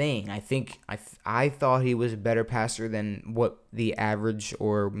bad thing. I thought he was a better passer than what the average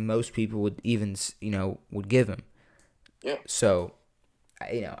or most people would even would give him. yeah. So,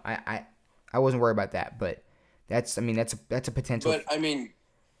 I wasn't worried about that, but that's a potential. But I mean,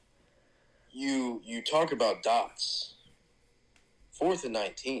 you talk about dots. 4th and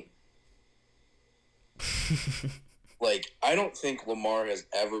 19. Like, I don't think Lamar has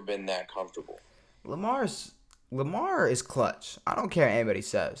ever been that comfortable. Lamar is clutch. I don't care what anybody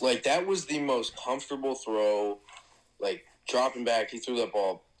says. Like, that was the most comfortable throw. Like, dropping back, he threw that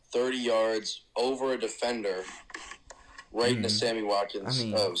ball 30 yards over a defender, right into Sammy Watkins.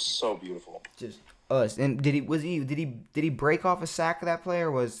 It was so beautiful. Just us. And did he break off a sack of that play,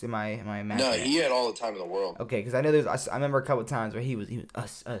 or am I imagining? No, he had all the time in the world. Okay, because I know I remember a couple times where he was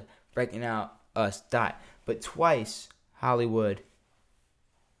us breaking out dot, but twice Hollywood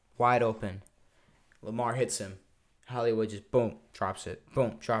wide open, Lamar hits him, Hollywood just boom drops it,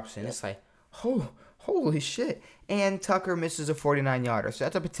 and it's like holy shit, and Tucker misses a 49-yarder, so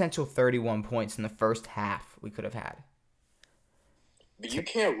that's a potential 31 points in the first half we could have had. But you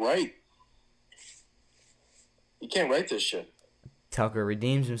can't write this shit. Tucker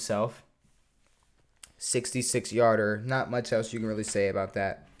redeems himself. 66-yarder. Not much else you can really say about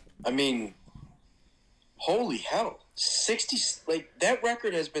that. I mean, holy hell. 60, like, that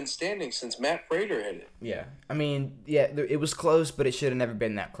record has been standing since Matt Prater hit it. Yeah. I mean, yeah, it was close, but it should have never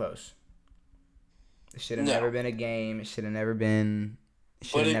been that close. It should have never been a game. It should have never been...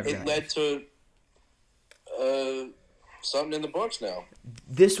 But it led to something in the books now.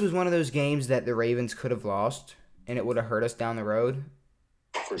 This was one of those games that the Ravens could have lost, and it would have hurt us down the road.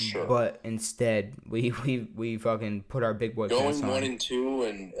 For sure. But instead, we fucking put our big boy pants on. Going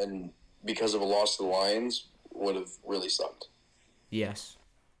 1-2 and because of a loss to the Lions would have really sucked. Yes.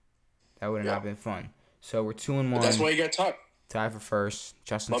 That would have not been fun. So we're 2-1. But that's why you got Tuck. Tie for first.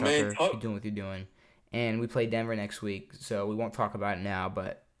 Justin Tucker, you're doing what you're doing. And we play Denver next week, so we won't talk about it now,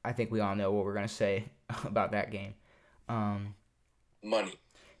 but I think we all know what we're going to say about that game. Money.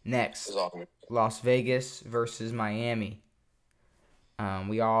 Next, Las Vegas versus Miami.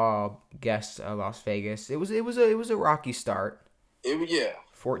 We all guessed Las Vegas. It was a rocky start.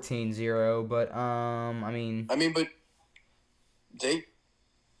 14-0, but but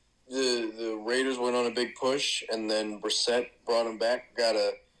the Raiders went on a big push, and then Brissett brought them back, got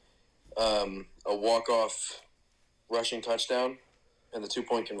a walk-off rushing touchdown, and the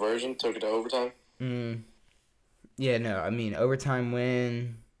 2-point conversion took it to overtime. Yeah, no, overtime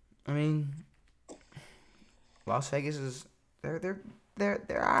win. Las Vegas is they're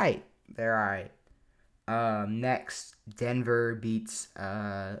all right. They're all right. Next, Denver beats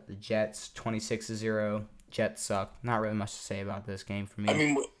the Jets 26-0. Jets suck. Not really much to say about this game for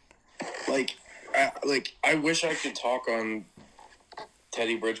me. I wish I could talk on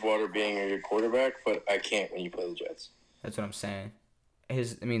Teddy Bridgewater being your quarterback, but I can't when you play the Jets. That's what I'm saying.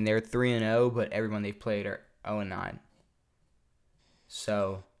 They're 3-0, but everyone they've played are 0-9.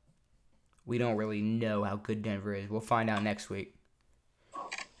 So we don't really know how good Denver is. We'll find out next week.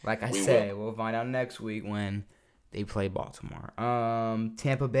 Like I said, we'll find out next week when they play Baltimore.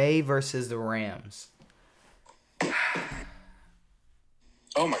 Tampa Bay versus the Rams.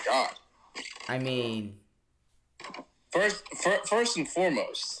 Oh my God. First and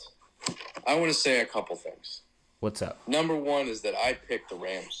foremost, I want to say a couple things. What's up? Number one is that I picked the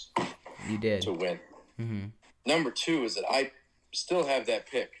Rams. You did. To win. Mm-hmm. Number two is that I still have that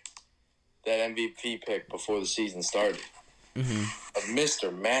pick, that MVP pick before the season started, of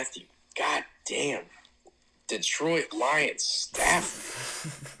Mr. Matthew. God damn. Detroit Lions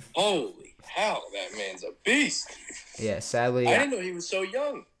staff. Holy hell, that man's a beast. Yeah, sadly. I didn't know he was so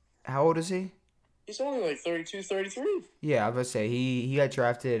young. How old is he? He's only like 32, 33. Yeah, I was going to say, he got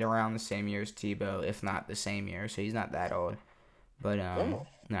drafted around the same year as Tebow, if not the same year, so he's not that old. But,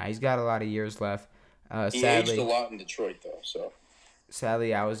 he's got a lot of years left. He sadly, aged a lot in Detroit, though, so.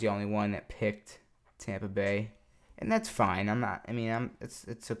 Sadly, I was the only one that picked Tampa Bay, and that's fine.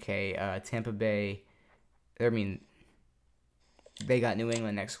 It's okay. Tampa Bay, they got New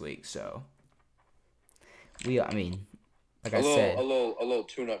England next week, so. Like I said. A little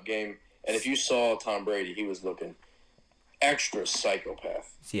tune-up game. And if you saw Tom Brady, he was looking extra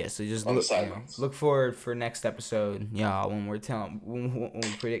psychopath. Yeah, so just look forward for next episode, y'all, when we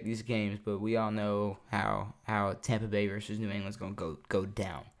predict these games. But we all know how Tampa Bay versus New England's gonna go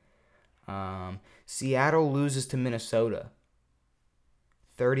down. Seattle loses to Minnesota,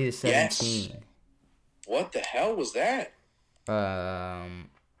 30-17. Yes. What the hell was that? I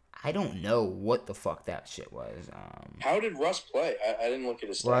I don't know what the fuck that shit was. How did Russ play? I didn't look at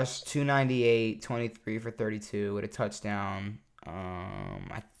his Rush stats. 298, 23 for 32 with a touchdown.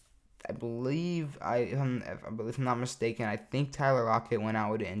 I believe if I'm not mistaken, I think Tyler Lockett went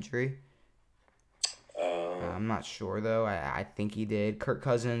out with an injury. I'm not sure though. I think he did. Kirk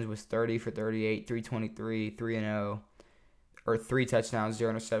Cousins was 30 for 38, 323, 3-0, or 3 touchdowns,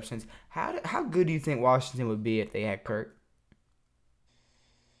 0 interceptions. How good do you think Washington would be if they had Kirk?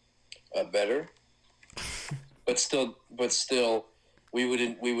 Better, but still, we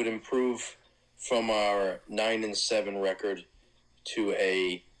would improve from our 9-7 record to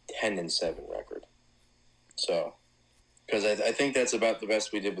a 10-7 record. So, because I think that's about the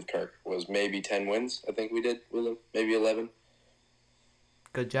best we did with Kirk was maybe 10 wins. I think we did with him, maybe 11.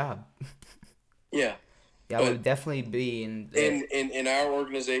 Good job. Yeah. Yeah, I would definitely be in our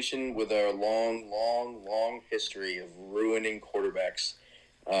organization with our long history of ruining quarterbacks.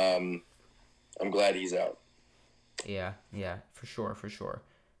 I'm glad he's out. Yeah, for sure.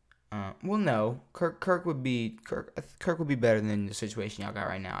 Well, no, Kirk would be better than the situation y'all got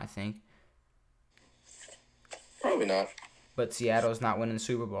right now, I think. Probably not. But Seattle's not winning the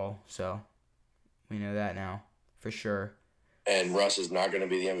Super Bowl, so we know that now for sure. And Russ is not going to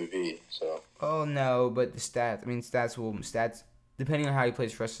be the MVP, so. Oh no, but the stats. Depending on how he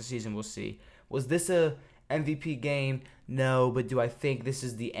plays for the rest of the season, we'll see. Was this a MVP game? No, but do I think this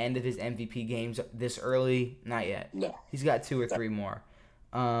is the end of his MVP games this early? Not yet. No. He's got 2 or 3 more.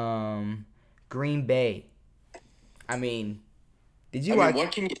 Green Bay. I mean,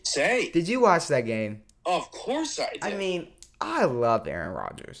 what can you say? Did you watch that game? Of course I did. I mean, I love Aaron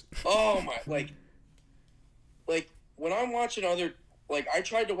Rodgers. Oh my, like when I'm watching I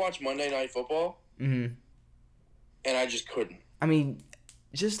tried to watch Monday Night Football, and I just couldn't. I mean,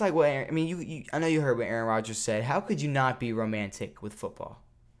 just like what you I know you heard what Aaron Rodgers said. How could you not be romantic with football?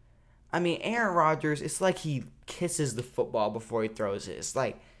 I mean, Aaron Rodgers, it's like he kisses the football before he throws it. It's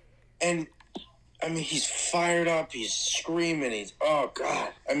like, and I mean, he's fired up. He's screaming. He's God.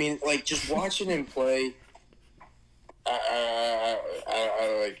 I mean, like just watching him play. I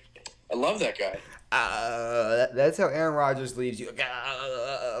love that guy. That's how Aaron Rodgers leaves you.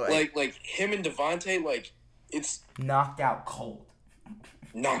 Like him and Devontae, like it's knocked out cold.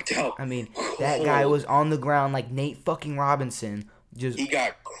 Knocked out. I mean, cold. That guy was on the ground like Nate fucking Robinson. He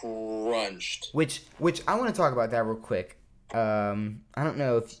got crunched. Which I want to talk about that real quick. I don't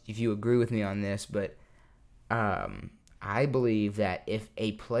know if you agree with me on this, but I believe that if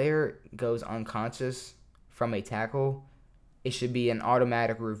a player goes unconscious from a tackle, it should be an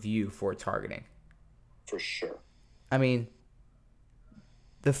automatic review for targeting. For sure. I mean,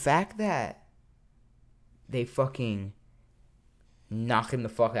 the fact that they fucking knock him the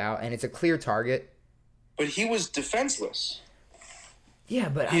fuck out and it's a clear target. But he was defenseless. Yeah,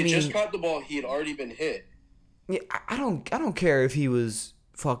 but he had just caught the ball. He had already been hit. Yeah, I don't care if he was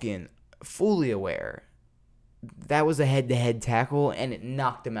fucking fully aware. That was a head-to-head tackle, and it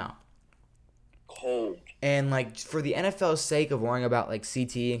knocked him out. Cold. And, like, for the NFL's sake of worrying about, like,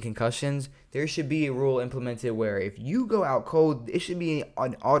 CTE and concussions, there should be a rule implemented where if you go out cold, it should be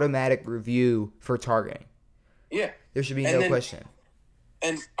an automatic review for targeting. Yeah. There should be no question.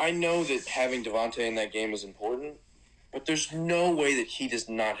 And I know that having Devontae in that game is important, but there's no way that he does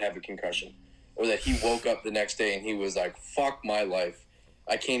not have a concussion. Or that he woke up the next day and he was like, fuck my life.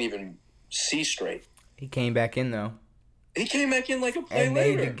 I can't even see straight. He came back in, though. He came back in like a play and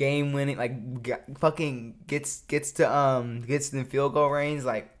later. Made the game winning, fucking gets to the field goal range,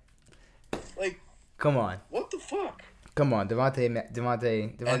 like, come on. What the fuck? Come on, Devontae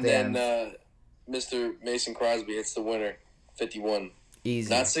and then Adams. Mr. Mason Crosby hits the winner, 51.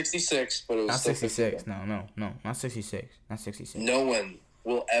 Easy. Not 66, but it was not still 66. No, not 66. Not 66. No one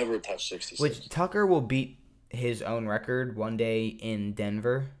will ever touch 66. Which Tucker will beat his own record one day in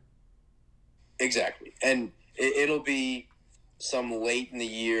Denver. Exactly. And it'll be some late in the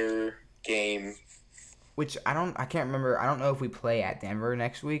year game. Which I can't remember. I don't know if we play at Denver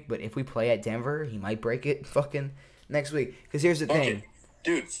next week, but if we play at Denver, he might break it fucking next week. Because here's the thing.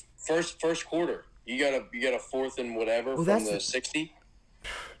 Dude, first quarter. You got a fourth and whatever from the 60.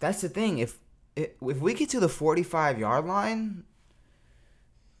 That's the thing. If we get to the 45-yard line,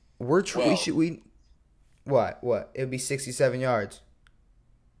 what? It would be 67 yards.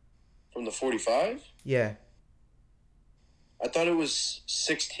 From the 45? Yeah. I thought it was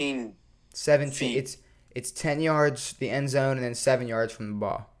 17 feet. It's 10 yards the end zone and then 7 yards from the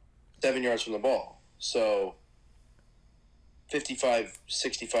ball. 7 yards from the ball. So 55,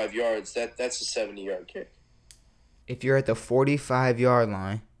 65 yards, that's a 70-yard kick. If you're at the 45-yard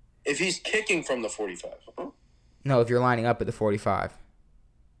line. If he's kicking from the 45. No, if you're lining up at the 45.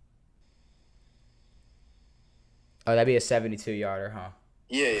 Oh, that'd be a 72-yarder, huh?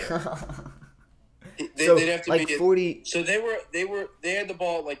 Yeah, yeah. So They'd have to like be. 40. So they had the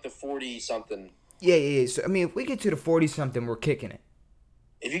ball at like the 40 something. Yeah, yeah, yeah. So I mean, if we get to the 40 something, we're kicking it.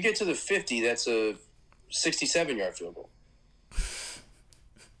 If you get to the 50, that's a 67-yard field goal.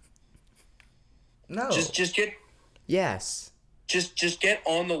 No. Just get Yes. just get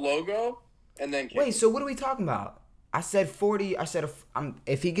on the logo and then kick Wait. it. So what are we talking about? I said 40. I said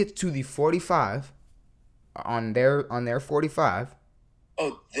if he gets to the 45 on their 45.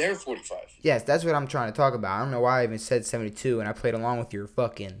 Oh, they're 45. Yes, that's what I'm trying to talk about. I don't know why I even said 72 and I played along with your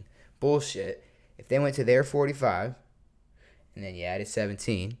fucking bullshit. If they went to their 45 and then you added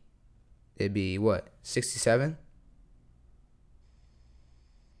 17, it'd be what? 67?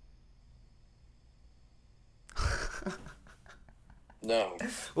 No.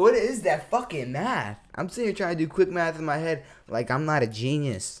 What is that fucking math? I'm sitting here trying to do quick math in my head like I'm not a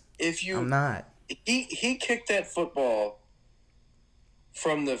genius. If you I'm not. he kicked that football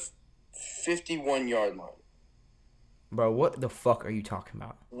from the 51-yard line. Bro, what the fuck are you talking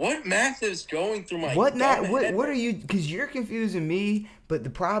about? What math is going through my What not? dumb What head? what are you? Because you're confusing me. But the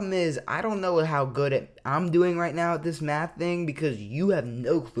problem is, I don't know how good I'm doing right now at this math thing because you have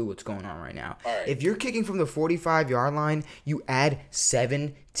no clue what's going on right now. All right. If you're kicking from the 45-yard line, you add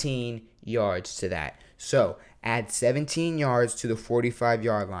 17 yards to that. So add 17 yards to the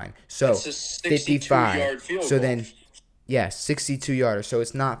 45-yard line. So That's a 55. 62-yard field So goal. then. Yes, 62 yarder. So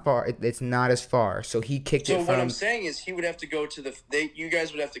it's not far. It's not as far. So he kicked So it what from. I'm saying is he would have to go to the you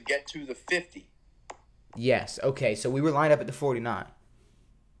guys would have to get to the 50. Yes. Okay. So we were lined up at the 49.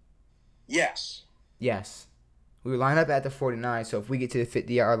 Yes. Yes. We were lined up at the 49. So if we get to the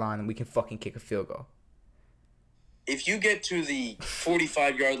 50-yard line, then we can fucking kick a field goal. If you get to the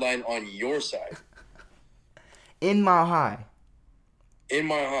 45-yard line on your side, In Mile High, in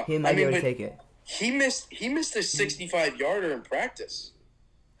my heart, he might be able to but take it. he missed a 65-yarder in practice.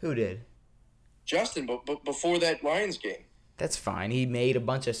 Who did? Justin, but before that Lions game. That's fine. He made a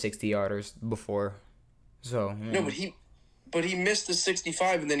bunch of 60-yarders before. So. No, but he missed the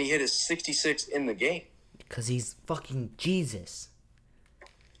 65 and then he hit a 66 in the game. Because he's fucking Jesus.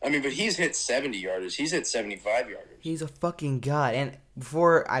 I mean, but he's hit 70-yarders. He's hit 75-yarders. He's a fucking god. And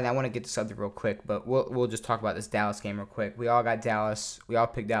before I want to get to something real quick, but we'll just talk about this Dallas game real quick. We all got Dallas. We all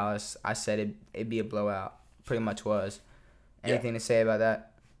picked Dallas. I said it'd be a blowout. Pretty much was. Anything to say about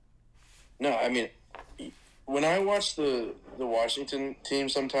that? No, I mean, when I watch the Washington team,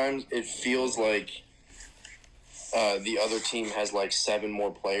 sometimes it feels like the other team has like 7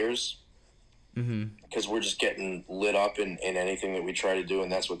 more players. Because we're just getting lit up in anything that we try to do,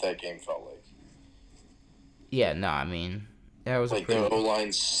 and that's what that game felt like. Yeah, no, I mean, that was Like, their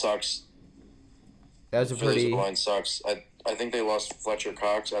O-line sucks. That was a pretty. O-line sucks. I think they lost Fletcher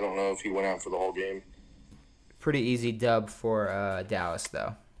Cox. I don't know if he went out for the whole game. Pretty easy dub for Dallas,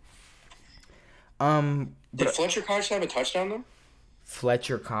 though. Did Fletcher Cox have a touchdown, though?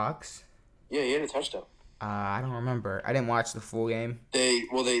 Fletcher Cox? Yeah, he had a touchdown. I don't remember. I didn't watch the full game.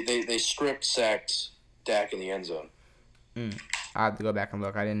 They strip sacked Dak in the end zone. I have to go back and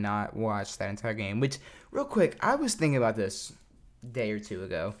look. I did not watch that entire game. Which, real quick, I was thinking about this a day or two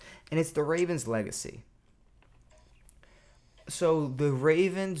ago, and it's the Ravens' legacy. So the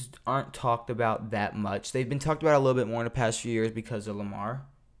Ravens aren't talked about that much. They've been talked about a little bit more in the past few years because of Lamar.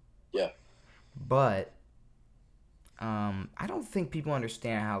 Yeah. But I don't think people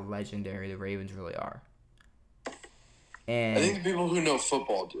understand how legendary the Ravens really are. And I think the people who know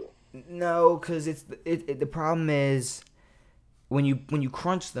football do. no, because the problem is when you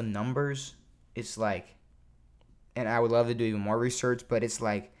crunch the numbers, it's like, and I would love to do even more research, but it's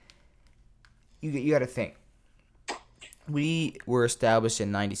like you got to think. We were established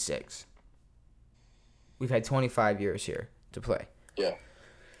in '96. We've had 25 years here to play. Yeah.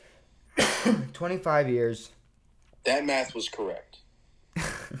 25 years. That math was correct.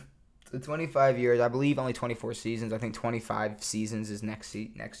 So 25 years, I believe only 24 seasons. I think 25 seasons is next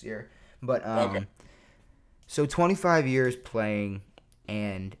year. But Okay. So 25 years playing,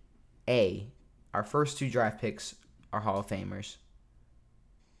 and our first 2 draft picks are Hall of Famers.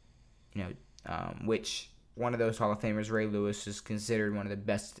 You know, which one of those Hall of Famers, Ray Lewis, is considered one of the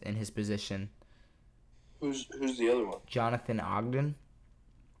best in his position. Who's the other one? Jonathan Ogden.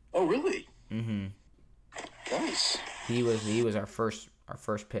 Oh, really? Mm-hmm. Nice. He was our first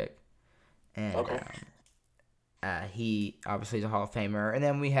pick, and Okay. he obviously is a Hall of Famer. And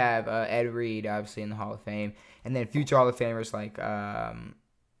then we have Ed Reed, obviously in the Hall of Fame, and then future Hall of Famers like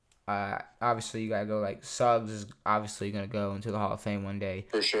obviously you gotta go like Suggs is obviously gonna go into the Hall of Fame one day.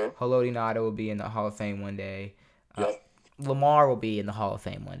 For sure. Haloti Ngata will be in the Hall of Fame one day. Yep. Lamar will be in the Hall of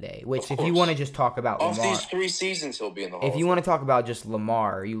Fame one day. Which, Of if you course. want to just talk about Off Lamar, these 3 seasons, he'll be in the Hall if of you Fame. want to talk about just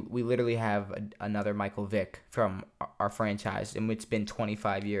Lamar, we literally have another Michael Vick from our franchise, and it's been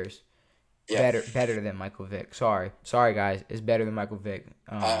 25 years. Yeah. Better than Michael Vick. Sorry, guys. It's better than Michael Vick.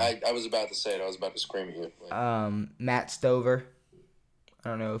 I was about to say it. I was about to scream at you. Matt Stover. I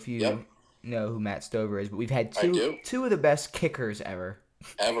don't know if you know who Matt Stover is, but we've had two of the best kickers ever.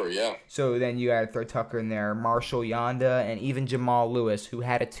 Ever, yeah. So then you got to throw Tucker in there, Marshall Yanda, and even Jamal Lewis, who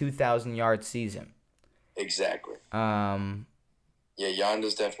had a 2,000-yard season. Exactly. Yeah,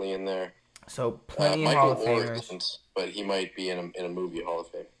 Yonda's definitely in there. So plenty of Hall of Famers. Isn't, but he might be in a movie Hall of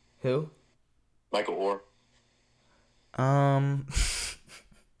Fame. Who? Michael Orr.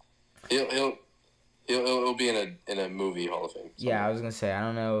 He'll be in a movie Hall of Fame. Yeah, I was gonna say I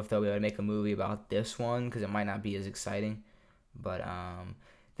don't know if they'll be able to make a movie about this one because it might not be as exciting. But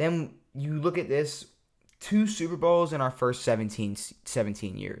then you look at this, 2 Super Bowls in our first 17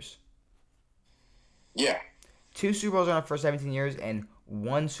 years. Yeah. 2 Super Bowls in our first 17 years and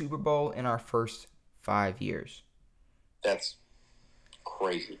 1 Super Bowl in our first 5 years. That's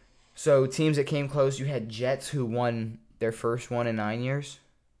crazy. So teams that came close, you had Jets who won their first one in 9 years.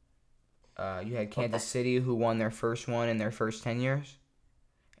 You had Kansas City who won their first one in their first 10 years.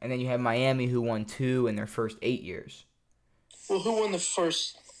 And then you had Miami who won 2 in their first 8 years. Well, who won the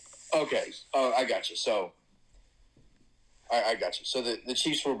first? Okay, I got you. So, I got you. So the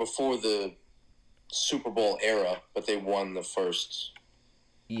Chiefs were before the Super Bowl era, but they won the first.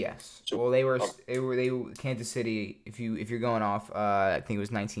 Yes. Well, they were Kansas City. If you're going off, I think it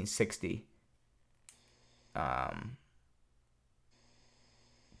was 1960.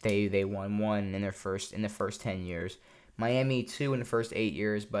 They won 1 in the first 10 years. Miami 2 in the first 8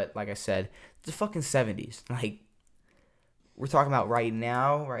 years, but like I said, it's the fucking 70s. Like, we're talking about right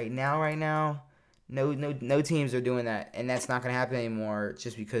now. No teams are doing that, and that's not gonna happen anymore.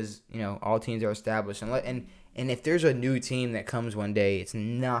 Just because all teams are established, and if there's a new team that comes one day, it's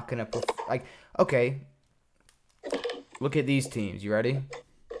not gonna okay. Look at these teams. You ready?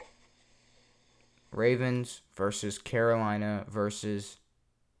 Ravens versus Carolina versus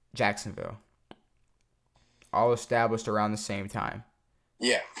Jacksonville. All established around the same time.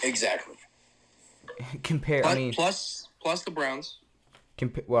 Yeah, exactly. Plus the Browns.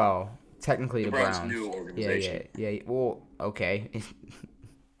 Technically the Browns. New organization. Yeah. Well, okay.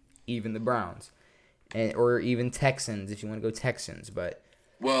 Even the Browns, or even Texans if you want to go Texans, but.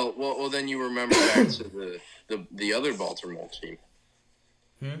 Well. Then you remember back to the other Baltimore team.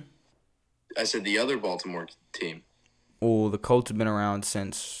 I said the other Baltimore team. Well, the Colts have been around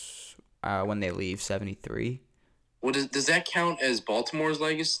since when they leave 73. Well, does that count as Baltimore's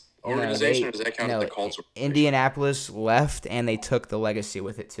legacy organization, or does that count as the Colts? Indianapolis left, and they took the legacy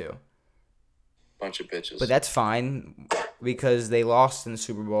with it too. Bunch of bitches. But that's fine because they lost in the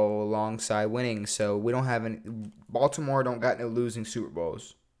Super Bowl alongside winning. So we don't have any. Baltimore don't got no losing Super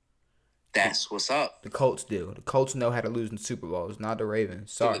Bowls. That's what's up. The Colts do. The Colts know how to lose in Super Bowls, not the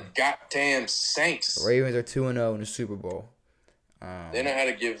Ravens. Sorry. The goddamn Saints. The Ravens are 2-0 in the Super Bowl. They know how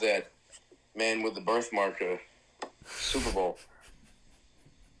to give that man with the birthmark a Super Bowl.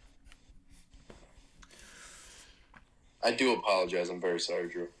 I do apologize. I'm very sorry,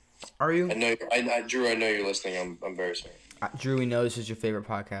 Drew. Are you? I know, Drew. I know you're listening. I'm very sorry. Drew, we know this is your favorite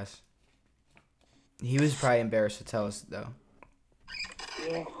podcast. He was probably embarrassed to tell us though.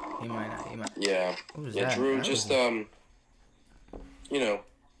 Yeah. He might not. Yeah. What was yeah, that? Drew. Just be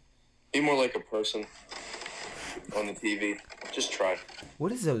more like a person on the TV. Just try.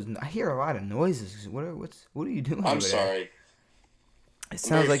 What is those? I hear a lot of noises. What are you doing? I'm sorry. It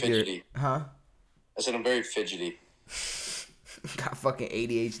sounds like fidgety. you're. Huh? I said I'm very fidgety. Got fucking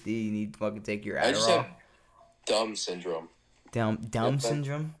ADHD. You need to fucking take your Adderall. I just have dumb syndrome. Dumb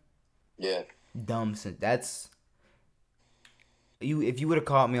syndrome? Yeah. Dumb syndrome. That's. If you would have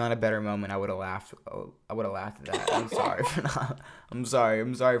caught me on a better moment, I would have laughed. I would have laughed at that. I'm sorry for not. I'm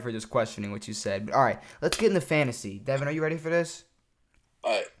sorry for just questioning what you said. But all right, let's get into fantasy. Devin, are you ready for this?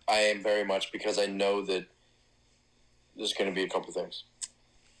 I am very much, because I know that there's going to be a couple things.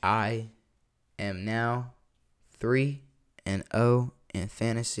 I am now 3-0 in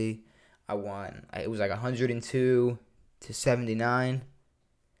fantasy. I won. It was like 102-79.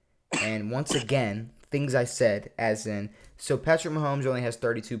 And once again, things I said, as in, so Patrick Mahomes only has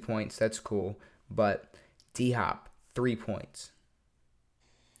 32 points. That's cool. But D-Hop, 3 points.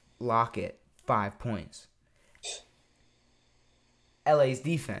 Lockett, 5 points. LA's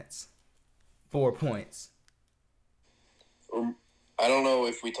defense, 4 points. I don't know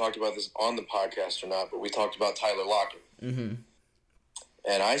if we talked about this on the podcast or not, but we talked about Tyler Lockett. Mm-hmm.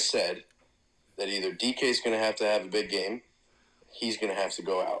 And I said that either DK's going to have a big game, he's going to have to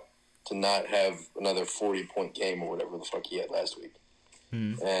go out to not have another 40-point game or whatever the fuck he had last week.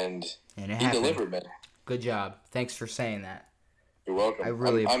 And he happened. delivered, man. Good job. Thanks for saying that. You're welcome. I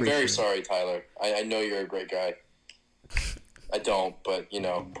really appreciate it. I'm very sorry, Tyler. I know you're a great guy. I don't, but,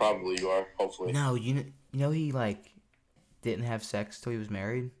 probably you are, hopefully. No, you know he, didn't have sex till he was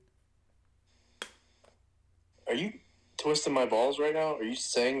married? Are you twisting my balls right now? Are you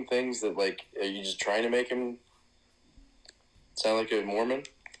saying things that, are you just trying to make him sound like a Mormon?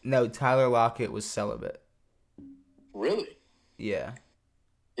 No, Tyler Lockett was celibate. Really? Yeah.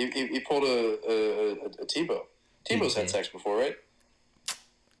 He pulled a Tebow. Tebow's had sex before, right?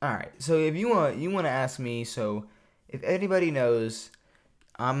 All right. So if you want to ask me, so if anybody knows,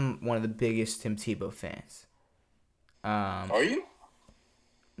 I'm one of the biggest Tim Tebow fans. Are you?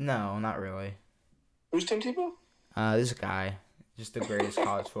 No, not really. Who's Tim Tebow? This guy, just the greatest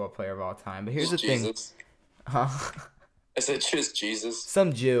college football player of all time. But here's the thing. Huh? I said just Jesus.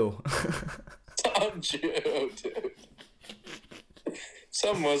 Some Jew. Some Jew, dude.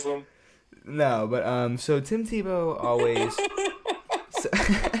 Some Muslim. No, but so Tim Tebow always.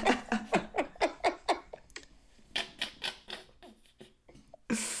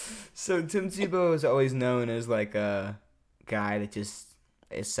 So Tim Tebow is always known as a guy that just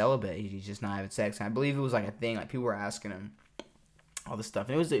is celibate. He's just not having sex. And I believe it was a thing. People were asking him all this stuff,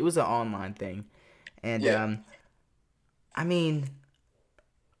 and it was an online thing. And yeah. I mean,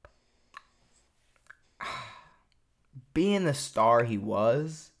 being the star he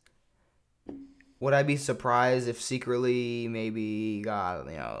was, would I be surprised if secretly maybe he got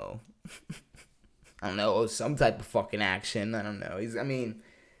I don't know, some type of fucking action? I don't know.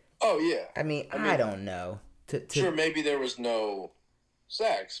 Oh, yeah. I don't know. Sure, maybe there was no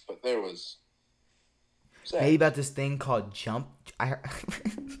sex, but there was sex. Maybe about this thing called jump.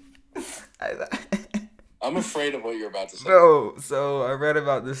 I'm afraid of what you're about to say. No, so I read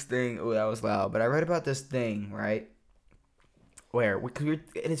about this thing. Oh, that was loud. But I read about this thing, right? And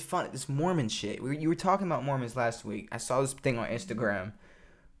it's fun. This Mormon shit. You were talking about Mormons last week. I saw this thing on Instagram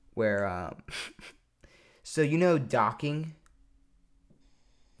where, so docking?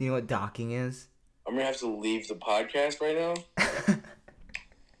 You know what docking is? I'm going to have to leave the podcast right now.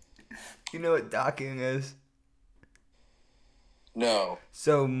 You know what docking is? No.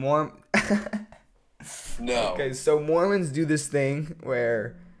 So No. Okay, so Mormons do this thing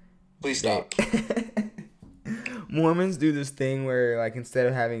where... Please stop. Mormons do this thing where, instead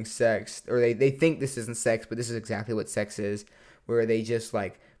of having sex, or they think this isn't sex, but this is exactly what sex is, where they just,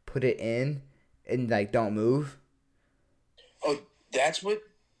 put it in and, don't move. Oh, that's what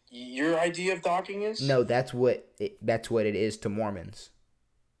your idea of docking is? No, that's what it is to Mormons.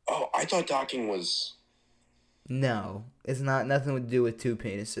 Oh, I thought docking was... No, it's nothing to do with two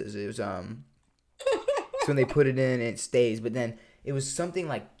penises. It was, it's when they put it in and it stays, but then it was something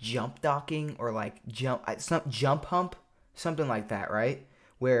like jump docking or jump hump, something like that, right?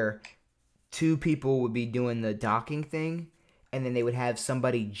 Where two people would be doing the docking thing, and then they would have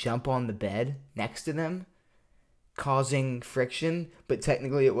somebody jump on the bed next to them, causing friction, but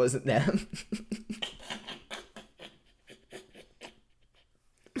technically it wasn't them.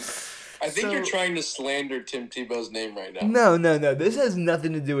 I think you're trying to slander Tim Tebow's name right now. No. This has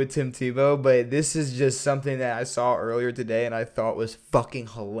nothing to do with Tim Tebow, but this is just something that I saw earlier today and I thought was fucking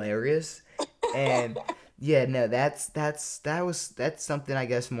hilarious. And yeah, no, that's something I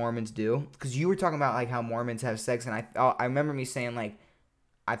guess Mormons do. Because you were talking about how Mormons have sex, and I remember me saying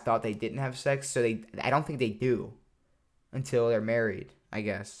I thought they didn't have sex, so I don't think they do until they're married, I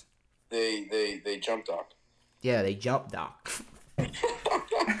guess. They jump dock. Yeah, they jump dock.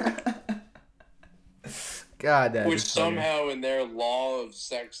 God, which somehow in their law of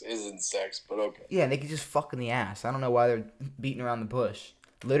sex isn't sex, but okay. Yeah, and they can just fuck in the ass. I don't know why they're beating around the bush.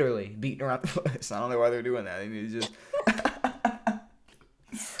 Literally, beating around the bush. I don't know why they're doing that. They need to just...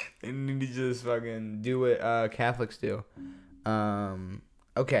 they need to just fucking do what Catholics do.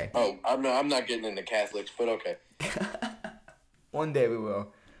 Okay. Oh, I'm not getting into Catholics, but okay. One day we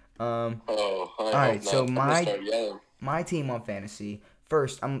will. I all right, hope so not. my team on fantasy...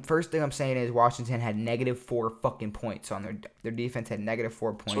 First thing I'm saying is Washington had -4 fucking points on their defense had -4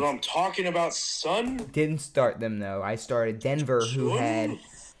 points. That's what I'm talking about, son. Didn't start them though. I started Denver, who had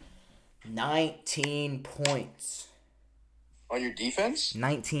 19 points. On your defense?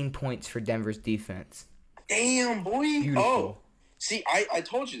 19 points for Denver's defense. Damn, boy. Beautiful. Oh, see, I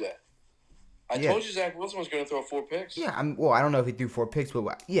told you that. I told you Zach Wilson was going to throw 4 picks. Yeah, I don't know if he threw 4 picks,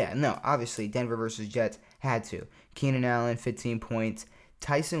 but yeah, no, obviously Denver versus Jets had to. Keenan Allen, 15 points.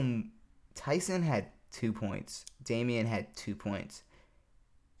 Tyson had 2 points. Damian had 2 points.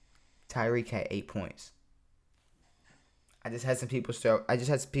 Tyreek had 8 points. I just had some people show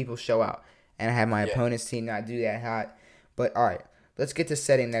out, and I had my opponent's team not do that hot. But all right, let's get to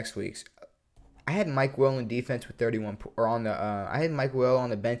setting next week's. I had Mike Will in defense with 31, or on the I had Mike Will on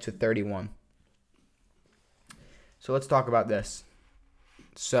the bench with 31. So let's talk about this.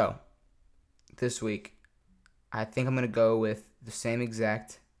 So this week, I think I'm gonna go with the same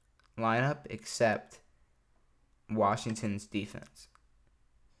exact lineup except Washington's defense.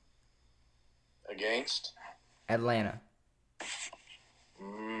 Against Atlanta.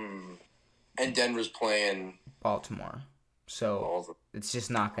 And Denver's playing Baltimore. So it's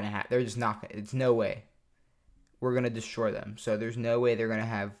just not going to happen. They're just not going to. It's no way. We're going to destroy them. So there's no way they're going to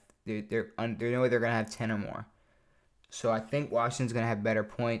have. There's no way they're going to have 10 or more. So I think Washington's going to have better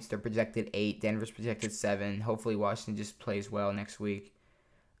points. They're projected 8. Denver's projected 7. Hopefully Washington just plays well next week.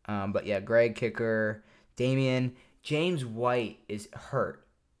 But yeah, Greg, kicker. Damian. James White is hurt.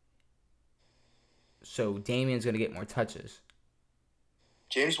 So Damian's going to get more touches.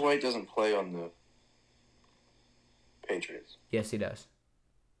 James White doesn't play on the Patriots. Yes, he does.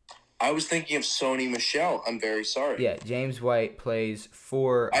 I was thinking of Sony Michel. I'm very sorry. Yeah, James White plays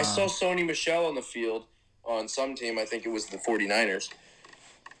for... I saw Sony Michel on the field on some team. I think it was the 49ers.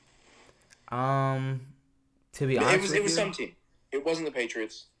 To be honest it was some team. It wasn't the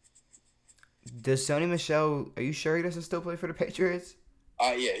Patriots. Does Sony Michel... Are you sure he doesn't still play for the Patriots?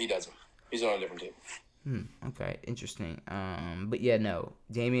 Yeah, he doesn't. He's on a different team. Okay, interesting. But yeah, no.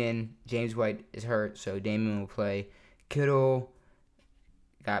 James White is hurt, so Damian will play. Kittle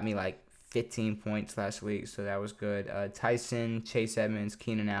got me like 15 points last week, so that was good. Tyson, Chase Edmonds,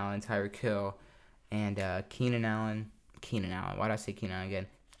 Keenan Allen, Tyreek Hill, and Keenan Allen. Why did I say Keenan Allen again?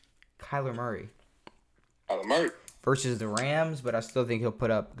 Kyler Murray. Kyler Murray. Versus the Rams, but I still think he'll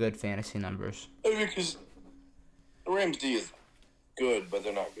put up good fantasy numbers. Because the Rams D is good, but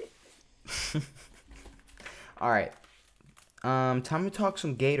they're not good. All right. Time to talk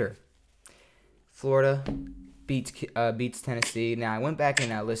some Gator. Florida beats Tennessee. Now I went back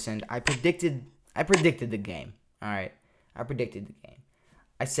and I listened. I predicted the game. All right. I predicted the game.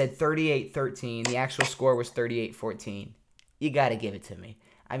 I said 38-13. The actual score was 38-14. You got to give it to me.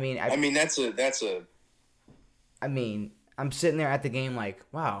 I mean that's a I mean, I'm sitting there at the game like,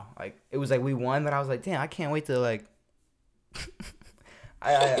 wow, like it was like we won, but I was like, damn, I can't wait to like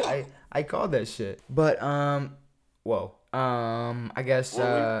I called that shit. But I guess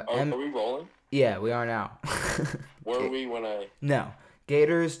are we rolling? Yeah, we are now. Were we when I No.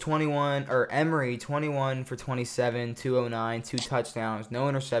 Gators 21 or Emory 21 for 27, 209, 2 touchdowns, no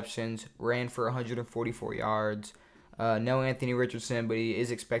interceptions, ran for 144 yards. No Anthony Richardson, but he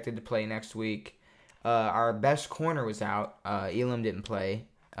is expected to play next week. Our best corner was out. Elam didn't play,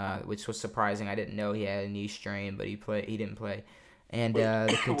 which was surprising. I didn't know he had a knee strain, but he didn't play. And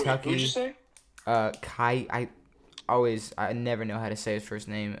the Kentucky. Who'd you say? I never know how to say his first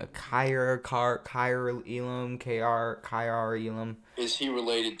name. Kyr Elam, Kyr Elam. Is he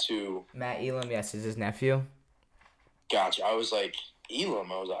related to Matt Elam? Yes, is his nephew. Gotcha. I was like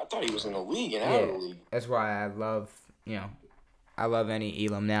Elam. I thought he was in the league and out of the league. That's why I love any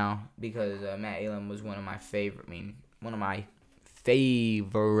Elam now because Matt Elam was one of my favorites, one of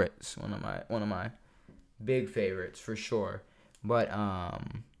my big favorites for sure. But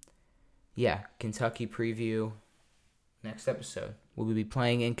yeah, Kentucky preview next episode. We'll be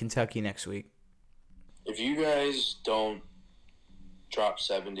playing in Kentucky next week. If you guys don't drop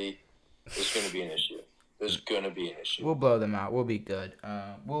 70, there's going to be an issue. We'll blow them out. We'll be good.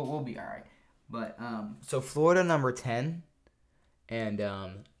 We'll be all right. But so Florida number 10, and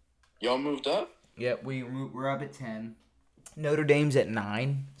y'all moved up? Yep, we're up at 10. Notre Dame's at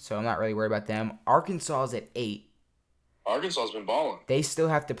 9, so I'm not really worried about them. Arkansas is at 8. Arkansas's been balling. They still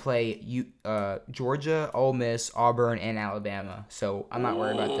have to play Georgia, Ole Miss, Auburn, and Alabama, so I'm not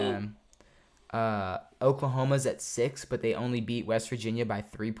worried about them. Oklahoma's at 6, but they only beat West Virginia by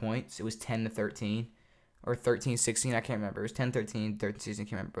 3 points. It was 10-13 or 13-16. I can't remember. It was 10-13, 13-16. I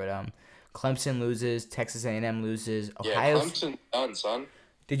can't remember. But Clemson loses. Texas A&M loses. Clemson done, son.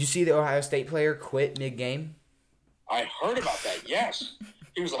 Did you see the Ohio State player quit mid-game? I heard about that. Yes.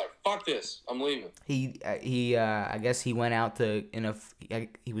 He was like, "Fuck this, I'm leaving." I guess he went out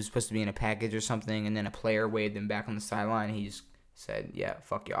he was supposed to be in a package or something, and then a player waved him back on the sideline. He just said, "Yeah,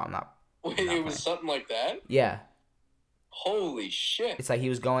 fuck y'all, I'm not." Wait, it was something like that? Yeah. Holy shit! It's like he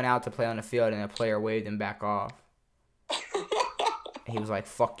was going out to play on the field, and a player waved him back off. He was like,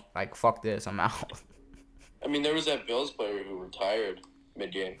 "Fuck this, I'm out." I mean, there was that Bills player who retired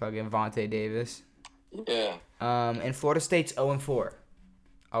mid-game. Fucking Vontae Davis. Yeah. And Florida State's 0-4.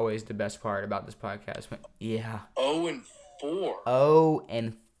 Always the best part about this podcast. Yeah. 0-4.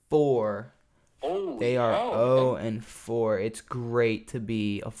 0-4 Holy They are hell, 0-4. It's great to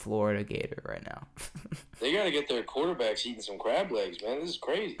be a Florida Gator right now. They got to get their quarterbacks eating some crab legs, man. This is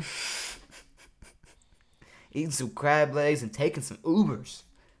crazy. Eating some crab legs and taking some Ubers.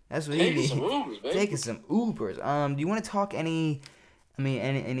 That's what he Taking needs. some Ubers, baby. Taking some Ubers. Do you want to talk any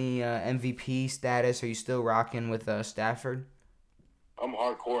MVP status? Are you still rocking with Stafford? I'm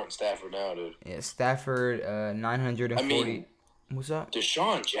hardcore on Stafford now, dude. Yeah, Stafford, 940. I mean, what's up?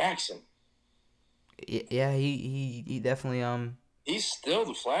 Deshaun Jackson. Yeah, he definitely He's still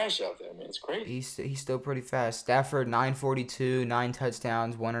the Flash out there, man. It's crazy. he's still pretty fast. Stafford 942, 9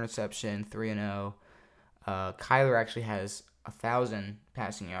 touchdowns, 1 interception, 3-0. Kyler actually has 1,000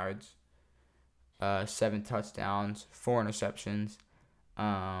 passing yards, 7 touchdowns, 4 interceptions.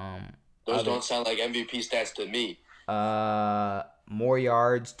 Those don't sound like MVP stats to me. More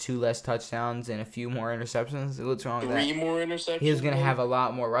yards, 2 less touchdowns, and a few more interceptions. What's wrong with that? 3 more interceptions. He's gonna have a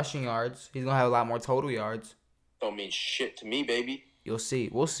lot more rushing yards. He's gonna have a lot more total yards. Don't mean shit to me, baby. You'll see.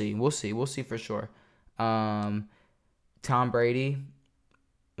 We'll see for sure. Tom Brady,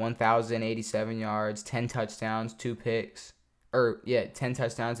 1,087 yards, 10 touchdowns, 2 picks. 10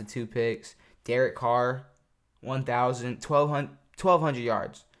 touchdowns and 2 picks. Derek Carr, 1,200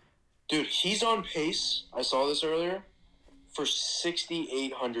 yards. Dude, he's on pace. I saw this earlier for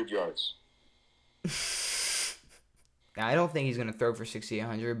 6,800 yards. Now, I don't think he's gonna throw for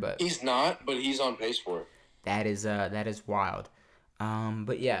 6,800, but he's not. But he's on pace for it. That is wild.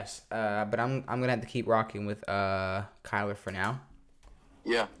 But yes. But I'm gonna have to keep rocking with Kyler for now.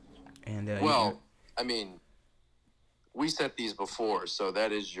 Yeah. And I mean, we set these before, so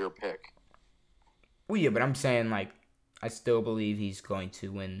that is your pick. Well, yeah, but I'm saying like I still believe he's going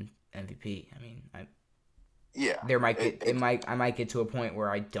to win MVP. I mean, I might get to a point where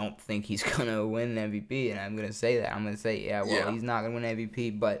I don't think he's gonna win MVP, and I'm gonna say that. I'm gonna say, he's not gonna win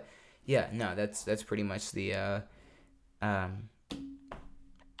MVP, but yeah, no, that's pretty much the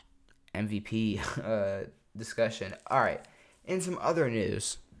MVP discussion. All right, in some other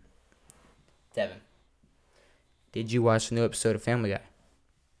news, Devin, did you watch the new episode of Family Guy?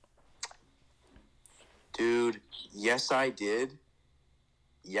 Dude, yes, I did.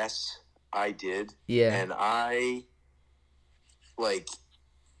 Yes, I did. Yeah. And I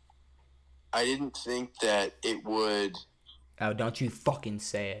didn't think that it would. Oh, don't you fucking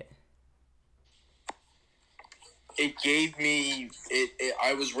say it. It gave me.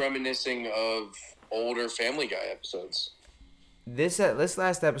 I was reminiscing of older Family Guy episodes. This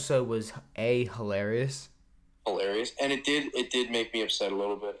last episode was hilarious. Hilarious. And it did make me upset a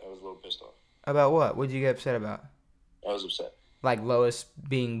little bit. I was a little pissed off. About what? What did you get upset about? I was upset. Like Lois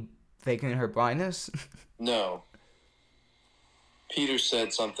being faking her blindness? No. Peter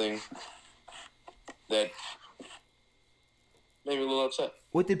said something that made me a little upset.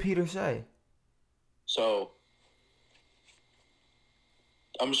 What did Peter say? So,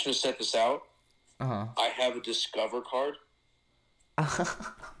 I'm just going to set this out. Uh-huh. I have a Discover card.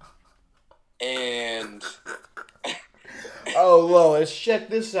 And... Oh, Lois, check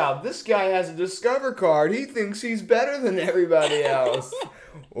this out. This guy has a Discover card. He thinks he's better than everybody else.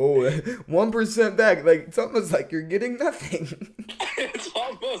 1% back. Like, it's almost like you're getting nothing. It's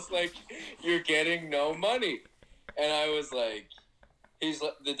almost like you're getting no money. And I was like,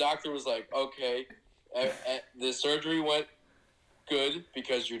 the doctor was like, okay, the surgery went good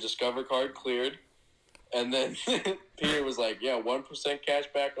because your Discover card cleared. And then Peter was like, yeah, 1% cash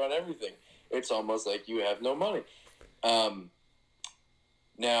back on everything. It's almost like you have no money.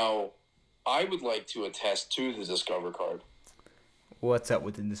 Now, I would like to attest to the Discover card. What's up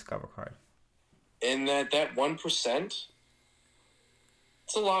with the Discover card? In that 1%,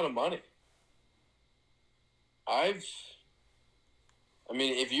 it's a lot of money. I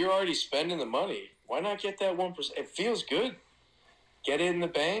mean, if you're already spending the money, why not get that 1%? It feels good. Get it in the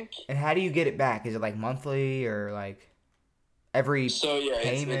bank. And how do you get it back? Is it like monthly or like every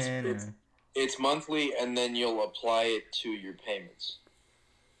payment? It's monthly, and then you'll apply it to your payments.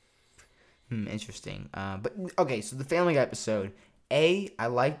 Interesting. But okay, so the Family Guy episode. I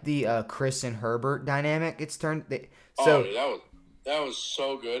like the Chris and Herbert dynamic. It's turned. That was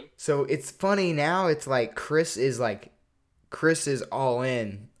so good. So it's funny now. It's like Chris is all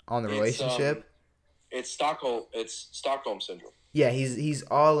in on the relationship. It's Stockholm syndrome. Yeah, he's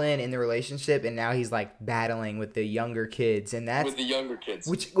all in the relationship, and now he's like battling with the younger kids, and that's with the younger kids.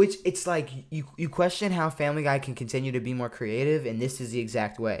 Which it's like you question how Family Guy can continue to be more creative, and this is the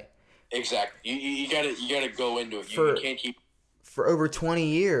exact way. Exactly. You gotta go into it. You can't keep. For over 20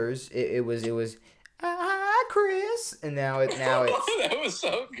 years, it was hi Chris, and now it's that was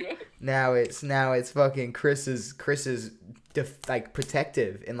so good. Now it's fucking Chris's like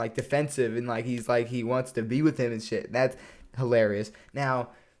protective and like defensive and like he's like he wants to be with him and shit. That's hilarious. Now,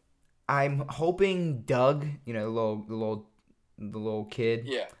 I'm hoping Doug, the little kid.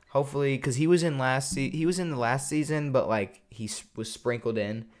 Yeah. Hopefully, because he was in the last season, but like was sprinkled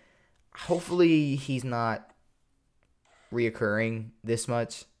in. Hopefully, he's not reoccurring this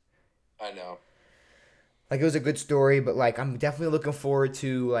much. I know. Like it was a good story, but like I'm definitely looking forward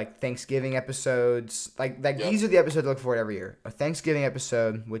to like Thanksgiving episodes. Like Yep. These are the episodes I look forward to every year. A Thanksgiving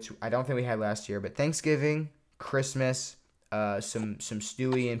episode, which I don't think we had last year, but Thanksgiving, Christmas, some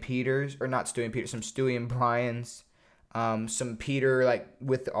Stewie and Peters, or not Stewie and Peters, some Stewie and Brian's, some Peter like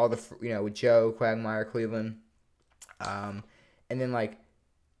with all the with Joe Quagmire Cleveland, and then like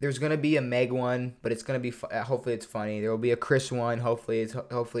there's gonna be a Meg one, but it's gonna be hopefully it's funny. There will be a Chris one. Hopefully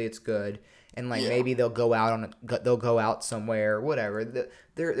it's good. And like maybe they'll go out somewhere, whatever.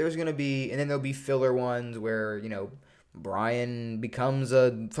 There's gonna be, and then there'll be filler ones where Brian becomes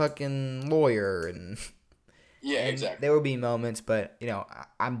a fucking lawyer and exactly. There will be moments, but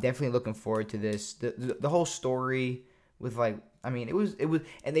I'm definitely looking forward to this. The whole story with like it was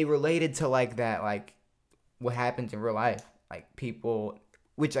and they related to like that like what happens in real life, like people,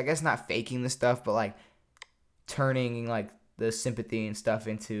 which I guess not faking the stuff, but like turning like the sympathy and stuff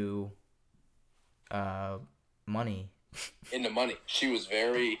into money. Into money. She was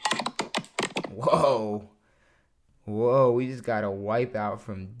very. Whoa, we just got a wipeout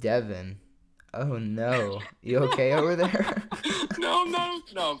from Devin. Oh no, you okay over there? No, I'm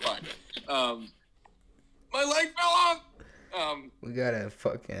fine. My leg fell off. We got a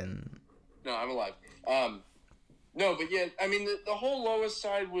fucking. No, I'm alive. No, but yeah, the whole Lois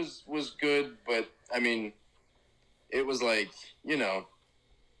side was good, but it was like it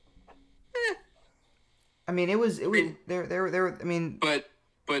was there.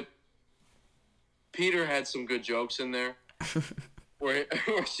 But Peter had some good jokes in there, where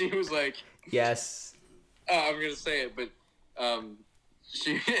she was like, yes. I'm gonna say it, but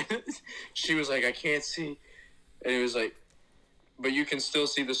she was like, I can't see, and he was like, but you can still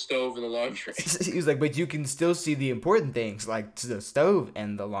see the stove and the laundry. He was like, but you can still see the important things like the stove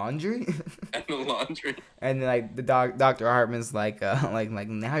and the laundry. And the laundry. And like the Dr. Hartman's like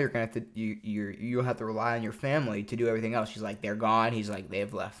now you're gonna have to you'll have to rely on your family to do everything else. She's like, they're gone. He's like,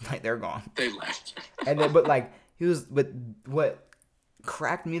 they've left. Like they're gone. They left. And then but what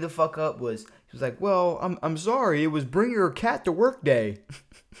cracked me the fuck up was he was like, well, I'm sorry, it was bring your cat to work day.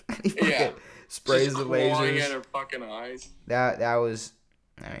 And he sprays just the lasers at her fucking eyes. That was,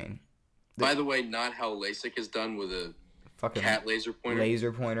 by the way, not how LASIK is done with a fucking cat laser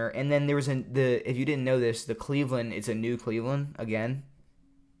pointer. And then there was if you didn't know this, the Cleveland, it's a new Cleveland again.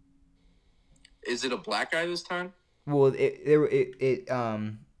 Is it a black guy this time? Well, they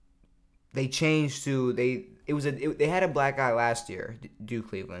changed to they had a black guy last year, do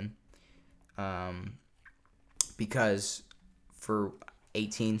Cleveland, because for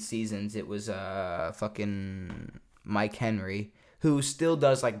 18 seasons it was fucking Mike Henry, who still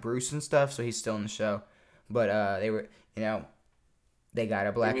does like Bruce and stuff, so he's still in the show, but they were they got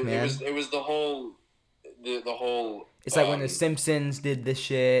a black man. It was the whole it's like when the Simpsons did this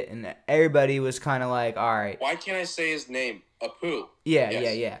shit and everybody was kind of like, all right, why can't I say his name? Apu.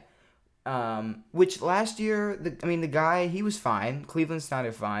 Yeah. Which last year, the guy, he was fine. Cleveland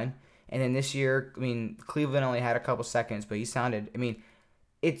sounded fine. And then this year, Cleveland only had a couple seconds, but he sounded,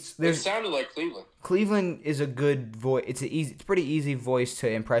 it sounded like Cleveland. Cleveland is a good voice. It's a pretty easy voice to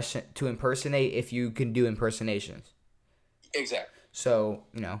impersonate if you can do impersonations. Exactly. So,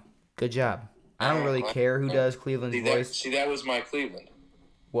 good job. I don't really care who does Cleveland's voice. That was my Cleveland.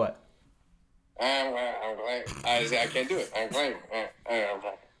 What? I can't do it.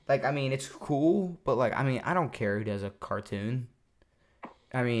 Like, it's cool, but like, I don't care who does a cartoon.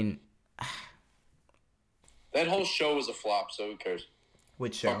 That whole show was a flop, so who cares?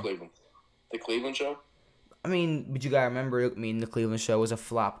 Which show? Fuck Cleveland. The Cleveland show? But you gotta remember, the Cleveland show was a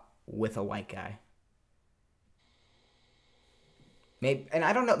flop with a white guy. Maybe, and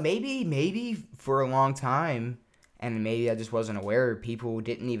I don't know, maybe for a long time, and maybe I just wasn't aware, people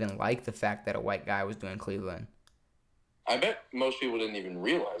didn't even like the fact that a white guy was doing Cleveland. I bet most people didn't even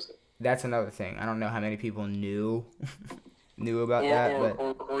realize it. That's another thing. I don't know how many people knew about that,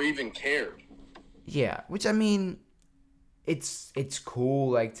 or even cared. Yeah, which it's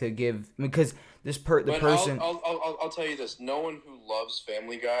cool, like to give, because person. I'll tell you this: no one who loves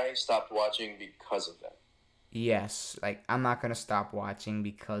Family Guy stopped watching because of that. Yes, like I'm not gonna stop watching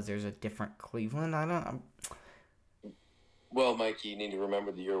because there's a different Cleveland. Well, Mikey, you need to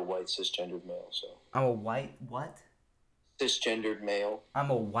remember that you're a white cisgendered male. So I'm a white what? Cisgendered male. I'm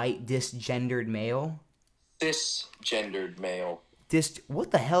a white disgendered male. cisgendered male.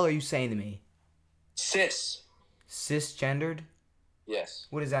 What the hell are you saying to me? Cis. Cisgendered? Yes.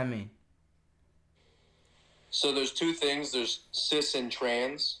 What does that mean? So there's two things. There's cis and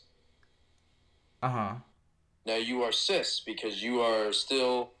trans. Uh-huh. Now you are cis because you are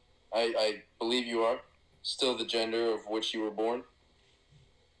still, I believe you are, still the gender of which you were born.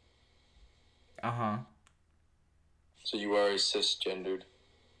 Uh-huh. So you are a cisgendered.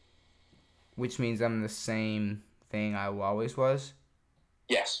 Which means I'm the same thing I always was?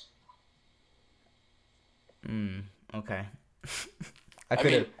 Yes. Okay. I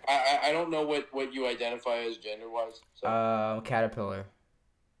mean, I don't know what you identify as gender-wise. So. Caterpillar.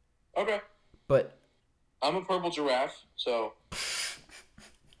 Okay. But I'm a purple giraffe, so.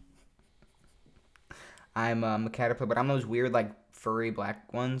 I'm a caterpillar, but I'm those weird, like, furry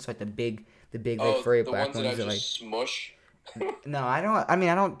black ones, like the big, like, Oh, furry the black ones that I like... just smush? No, I don't. I mean,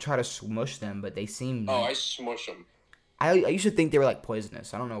 I don't try to smush them, but they seem... Oh, I smush them. I used to think they were, like,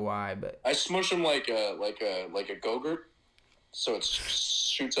 poisonous. I don't know why, but... I smush them like a Go-Gurt, so it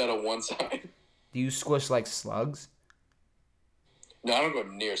shoots out of one side. Do you squish, like, slugs? No, I don't go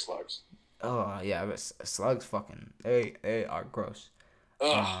near slugs. Oh, yeah, but slugs fucking... They are gross.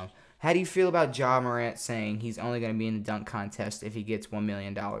 Ugh. How do you feel about Ja Morant saying he's only going to be in the dunk contest if he gets $1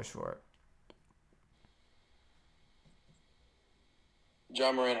 million for it?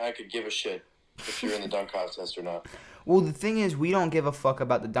 Ja Morant, I could give a shit if you're in the dunk contest or not. Well, the thing is, we don't give a fuck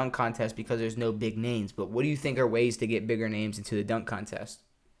about the dunk contest because there's no big names. But what do you think are ways to get bigger names into the dunk contest?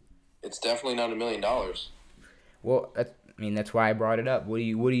 It's definitely not $1 million. Well, that's why I brought it up. What do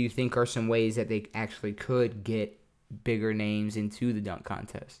you think are some ways that they actually could get bigger names into the dunk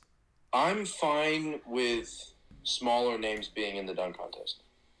contest? I'm fine with smaller names being in the dunk contest.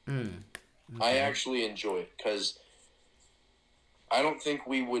 Okay. I actually enjoy it because I don't think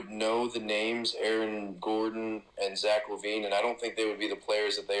we would know the names Aaron Gordon and Zach LaVine, and I don't think they would be the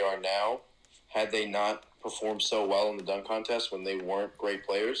players that they are now had they not performed so well in the dunk contest when they weren't great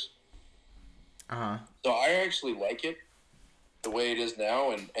players. Uh-huh. So I actually like it the way it is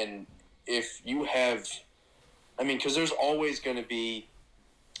now, and if you have, I mean, because there's always going to be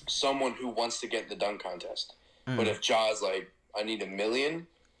someone who wants to get in the dunk contest. But if Ja's like, I need $1 million,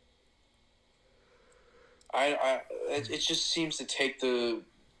 it just seems to take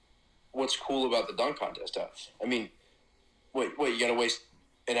what's cool about the dunk contest out. I mean, wait, you gotta waste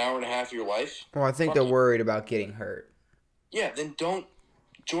an hour and a half of your life? Well, I think they're worried about getting hurt. Yeah, then don't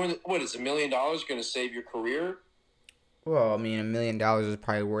join. What is $1 million going to save your career? Well, I mean, $1 million is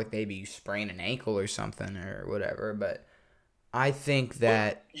probably worth maybe you sprain an ankle or something or whatever. But I think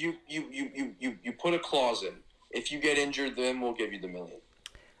that you put a clause in. If you get injured, then we'll give you the $1 million.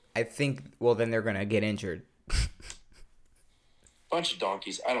 I think, well, then they're gonna get injured. Bunch of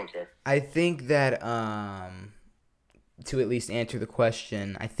donkeys. I don't care. I think that to at least answer the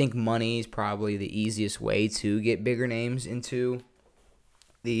question, I think money is probably the easiest way to get bigger names into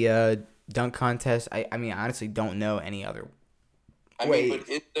the dunk contest. I mean, I honestly don't know any other way. But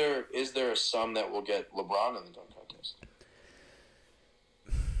is there a sum that will get LeBron in the dunk contest?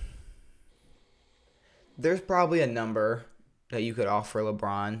 There's probably a number that you could offer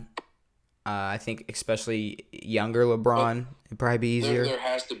LeBron. I think especially younger LeBron, it'd probably be easier. There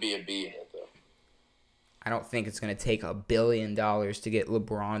has to be a B in it, though. I don't think it's going to take $1 billion to get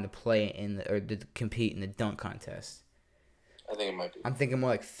LeBron to play or to compete in the dunk contest. I think it might be. I'm thinking more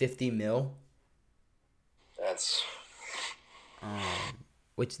like 50 mil. That's...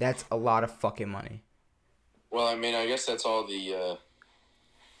 that's a lot of fucking money. Well, I mean, I guess that's all the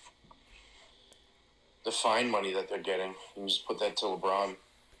fine money that they're getting. You can just put that to LeBron.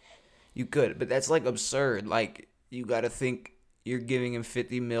 You could, but that's like absurd. Like, you got to think you're giving him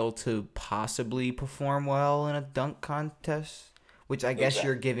 50 mil to possibly perform well in a dunk contest, which I guess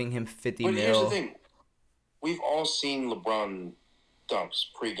you're giving him 50 mil. But here's the thing. We've all seen LeBron dunks,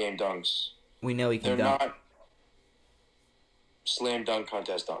 pregame dunks. We know he can They're dunk. not slam dunk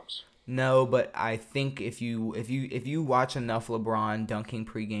contest dunks. No, but I think if you watch enough LeBron dunking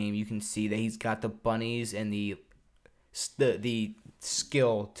pregame, you can see that he's got the bunnies and the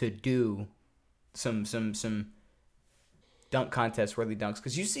skill to do some dunk contest worthy dunks.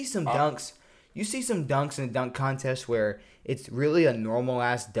 Because you see some dunks in a dunk contest where it's really a normal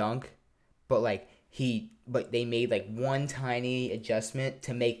ass dunk, but they made like one tiny adjustment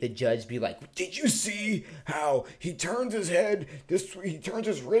to make the judge be like, did you see how he turns his head he turns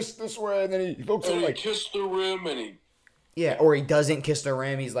his wrist this way, and then he looks and like he kissed the rim, and he... Yeah, or he doesn't kiss the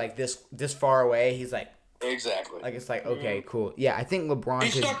rim. He's like this far away. He's like... Exactly. Like, it's like, okay, cool. Yeah, I think LeBron...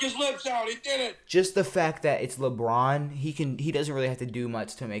 He stuck his lips out. He did it. Just the fact that it's LeBron, he doesn't really have to do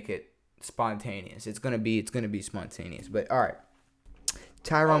much to make it spontaneous. It's gonna be spontaneous. But all right,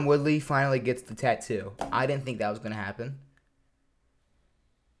 Tyron Woodley finally gets the tattoo. I didn't think that was gonna happen.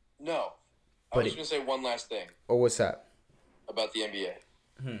 No. I But was going to say one last thing Oh, what's up? about the NBA.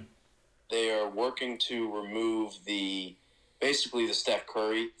 They are working to remove basically the Steph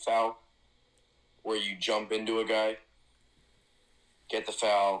Curry foul, where you jump into a guy, get the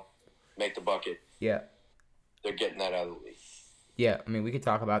foul, make the bucket. Yeah. They're getting that out of the league. Yeah, I mean, we could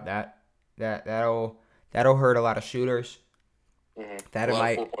talk about that. That'll hurt a lot of shooters. A lot of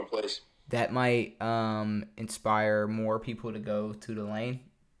 4-point plays. That might inspire more people to go to the lane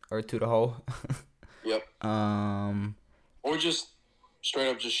or to the hole. Yep. Or just straight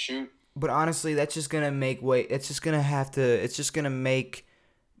up just shoot. But honestly, that's just gonna make way. It's just gonna make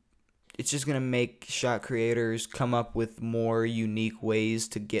shot creators come up with more unique ways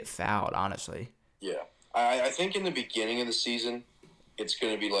to get fouled. Honestly. Yeah, I think in the beginning of the season, it's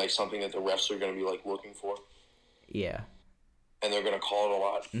gonna be like something that the refs are gonna be like looking for. Yeah. And they're gonna call it a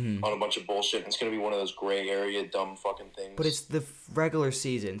lot on a bunch of bullshit. And it's gonna be one of those gray area dumb fucking things. But it's the regular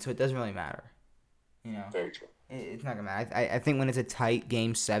season, so it doesn't really matter. Very true. It's not gonna matter. I think when it's a tight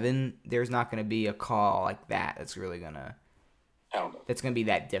Game 7, there's not gonna be a call like that. That's really gonna. Hell no. That's gonna be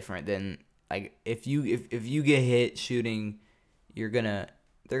that different than like if you get hit shooting, they're gonna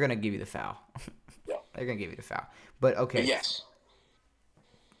give you the foul. Yeah. They're gonna give you the foul. But okay. But yes.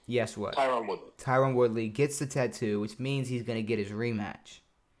 Yes, what? Tyron Woodley gets the tattoo, which means he's gonna get his rematch.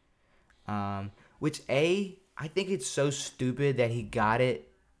 Which I think it's so stupid that he got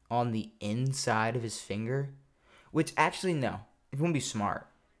it on the inside of his finger. Which actually no, it wouldn't be smart.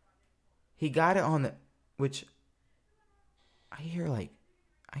 He got it on the, which I hear like,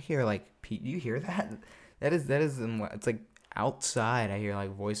 do you hear that? That is it's like outside. I hear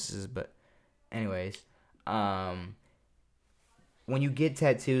like voices, but anyways, when you get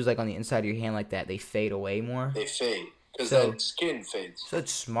tattoos like on the inside of your hand like that, they fade away more. They fade because the skin fades. So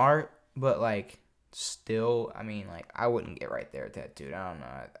it's smart, but like still, I mean, like I wouldn't get right there tattooed. I don't know.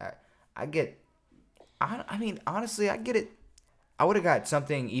 I mean, honestly, I get it. I would have got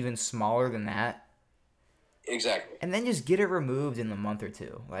something even smaller than that. Exactly. And then just get it removed in a month or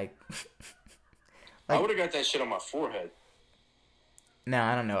two. Like I would have got that shit on my forehead. No,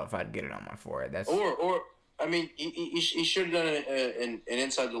 I don't know if I'd get it on my forehead. That's or I mean, he should have done an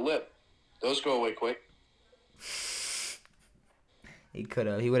inside the lip. Those go away quick. He could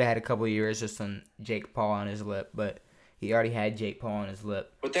have. He would have had a couple of years just on Jake Paul on his lip, but he already had Jake Paul on his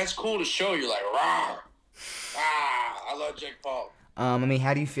lip. But that's cool to show. You're like, rah, I love Jake Paul. I mean,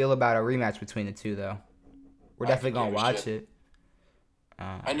 how do you feel about a rematch between the two, though? We're definitely gonna watch it.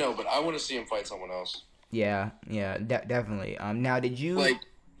 I know, but I want to see him fight someone else. Yeah, definitely. Now, did you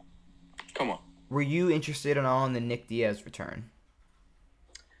come on? Were you interested at all in the Nick Diaz return?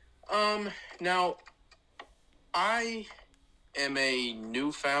 Now, I am a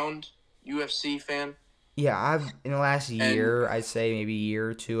newfound UFC fan. Yeah, I've in the last year, I'd say maybe a year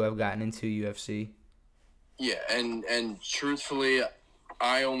or two, I've gotten into UFC. Yeah, and truthfully,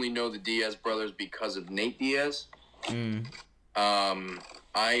 I only know the Diaz brothers because of Nate Diaz.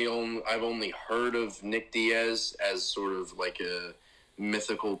 I've only heard of Nick Diaz as sort of like a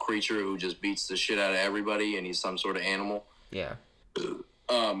mythical creature who just beats the shit out of everybody, and he's some sort of animal. Yeah.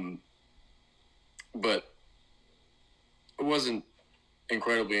 But I wasn't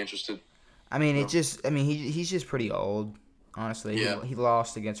incredibly interested. I mean, he's just pretty old, honestly. Yeah. He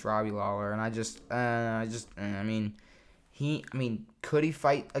lost against Robbie Lawler, and could he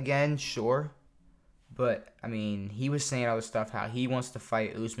fight again? Sure. But I mean, he was saying all this stuff how he wants to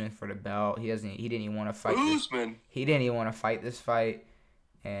fight Usman for the belt. He didn't even want to fight Usman. He didn't even want to fight this fight,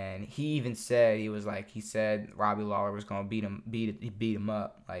 and he even said he said Robbie Lawler was gonna beat him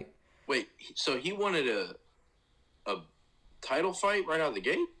up. Like, wait, so he wanted a title fight right out of the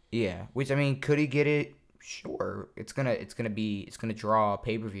gate? Yeah, which I mean, could he get it? Sure, it's gonna draw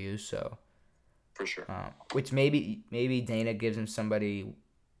pay-per-view, so for sure. Which maybe Dana gives him somebody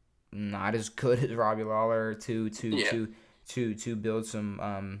not as good as Robbie Lawler to build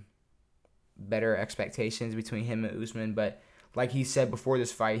some better expectations between him and Usman. But like he said before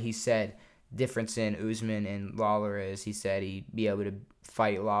this fight, he said difference in Usman and Lawler is he said he'd be able to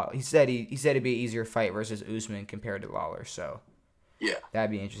fight Lawler. He said it'd be an easier fight versus Usman compared to Lawler. So yeah, that'd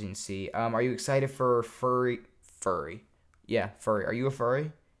be interesting to see. Are you excited for furry? Yeah, furry. Are you a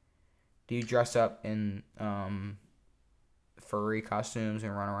furry? Do you dress up in furry costumes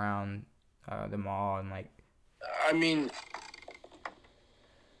and run around the mall and like? I mean,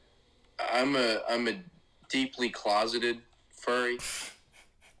 I'm a deeply closeted furry.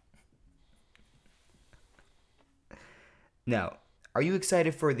 No. Are you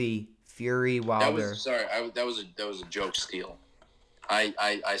excited for the Fury Wilder. That was a joke steal.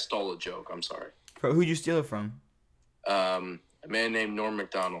 I stole a joke. I'm sorry. Who'd you steal it from? A man named Norm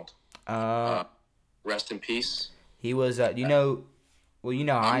Macdonald. Rest in peace. He was. You know. Well, you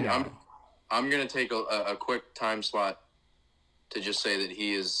know I know. I'm gonna take a quick time slot to just say that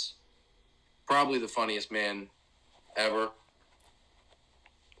he is probably the funniest man ever.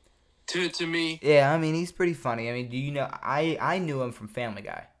 To me. Yeah, I mean he's pretty funny. I mean, do you know? I knew him from Family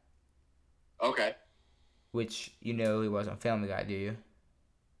Guy. Okay. Which you know he was on Family Guy, do you?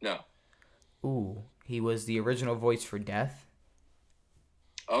 No. Ooh, he was the original voice for Death.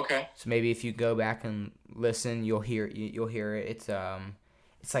 Okay. So maybe if you go back and listen, you'll hear it.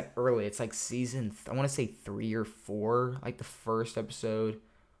 It's like early. It's like season. I want to say 3 or 4, like the first episode.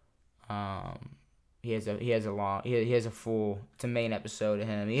 He has a full. It's a main episode of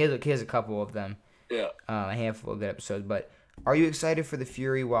him. He has a couple of them. Yeah. A handful of good episodes. But are you excited for the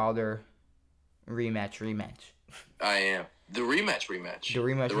Fury Wilder rematch? I am. The rematch. The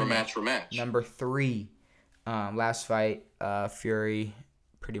rematch. Number 3. Last fight, Fury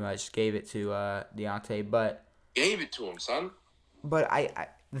pretty much gave it to Deontay, but gave it to him, son. But I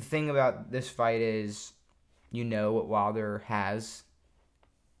the thing about this fight is, you know what Wilder has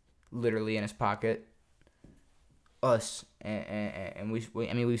literally in his pocket. Us and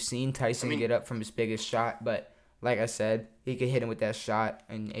we've seen Tyson get up from his biggest shot, but like I said, he could hit him with that shot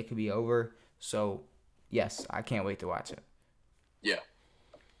and it could be over. So yes, I can't wait to watch it. Yeah.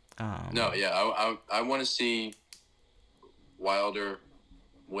 I want to see Wilder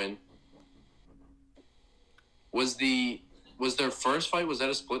win. Was their first fight, was that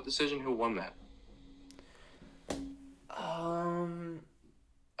a split decision? Who won that?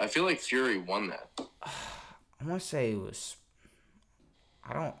 I feel like Fury won that. I want to say it was.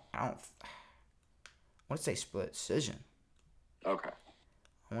 I want to say split decision. Okay.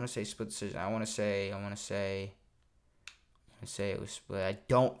 I want to say split decision. I want to say it was split. I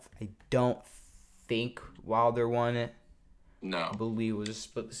don't think Wilder won it. No. I believe it was a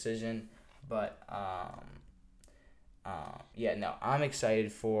split decision, but yeah, no. I'm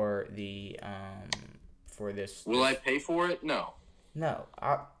excited for the for this. Will I pay for it? No. No.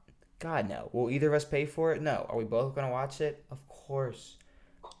 God, no. Will either of us pay for it? No. Are we both gonna watch it? Of course.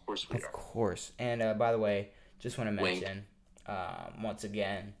 Of course we are. Of course. And by the way, just want to mention once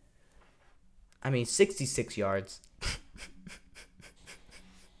again. I mean, 66 yards.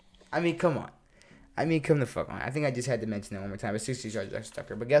 I mean, come on. Come the fuck on. I think I just had to mention that one more time. But 66 yards, Jack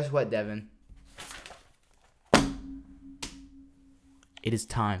Tucker. But guess what, Devin? It is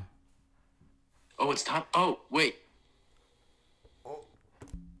time. Oh, it's time. Oh, wait.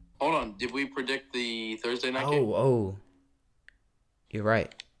 Hold on. Did we predict the Thursday night game? Oh. You're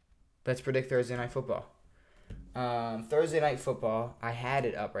right. Let's predict Thursday night football. Thursday night football. I had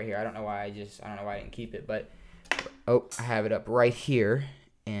it up right here. I don't know why I didn't keep it, but I have it up right here.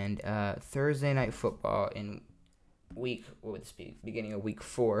 And Thursday night football in beginning of week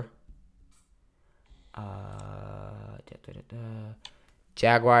 4.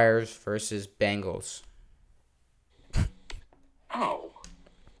 Jaguars versus Bengals. Oh.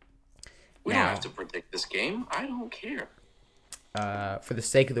 We don't have to predict this game. I don't care. For the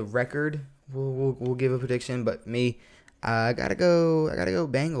sake of the record, we'll give a prediction. But me, I gotta go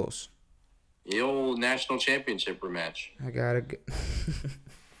Bengals. The old national championship rematch. I gotta go.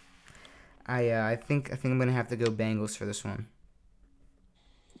 I think I'm gonna have to go Bengals for this one.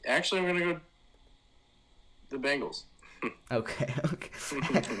 Actually, I'm gonna go the Bengals. Okay.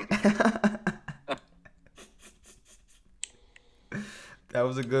 That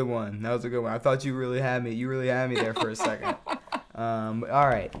was a good one. I thought you really had me. You really had me there for a second. All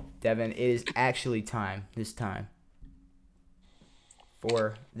right, Devin. It is actually time this time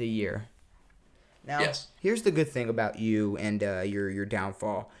for the year. Now, yes. Here's the good thing about you and your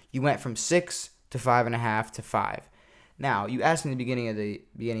downfall. You went from 6 to 5.5 to 5. Now, you asked me in the beginning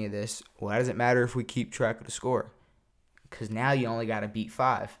of this, why does it matter if we keep track of the score? Because now you only got to beat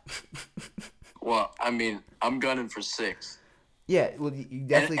 5. Well, I mean, I'm gunning for 6. Yeah, well, you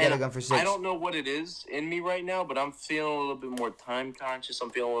definitely got to gun for 6. I don't know what it is in me right now, but I'm feeling a little bit more time conscious. I'm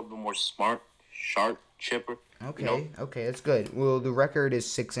feeling a little bit more smart, sharp, chipper. Okay, that's good. Well, the record is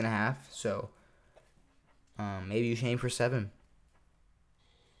 6.5, so maybe you should aim for 7.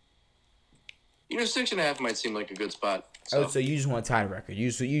 6.5 might seem like a good spot. So. Oh, so you just want to tie the record?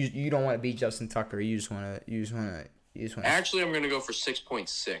 You don't want to beat Justin Tucker. You just want to. Actually, I'm gonna go for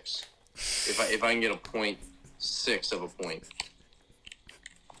 6.6. If I can get a 0.6 of a point.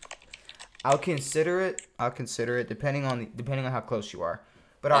 I'll consider it depending on how close you are.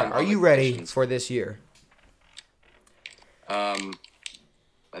 But all right, are you ready for this year? I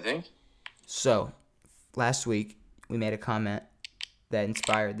think. So, last week we made a comment that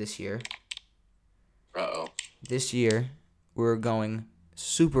inspired this year. Uh-oh. This year we're going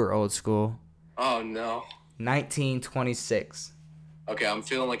super old school. Oh, no. 1926. Okay, I'm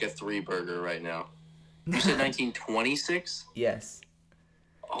feeling like a three-burger right now. You said 1926? Yes.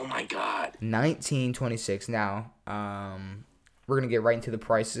 Oh, my God. 1926. Now, we're going to get right into the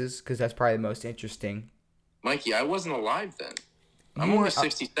prices because that's probably the most interesting. Mikey, I wasn't alive then. I'm You only weren't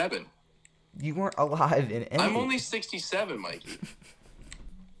 67. You weren't alive in any. I'm only 67, Mikey.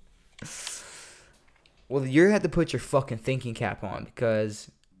 Well, you had to put your fucking thinking cap on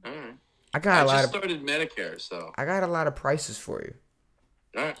because All right. I got I just started Medicare, so. I got a lot of prices for you.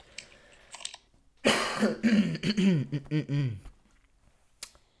 All right.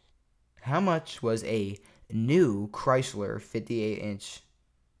 How much was a new Chrysler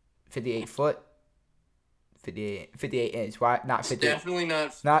 58 foot, 58 inch? Why not 58? Definitely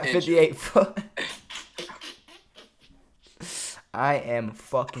not. Not 58 foot. I am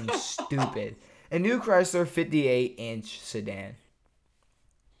fucking stupid. A new Chrysler 58 inch sedan.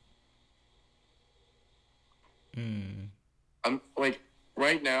 I'm like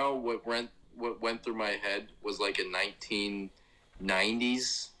right now. What went through my head was like a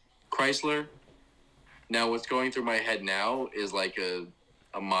 1990s Chrysler. Now what's going through my head now is like a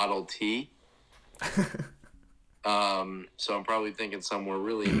Model T. So I'm probably thinking somewhere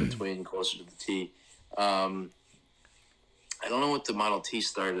really in between, closer to the T. I don't know what the Model T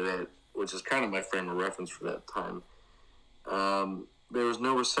started at, which is kind of my frame of reference for that time. There was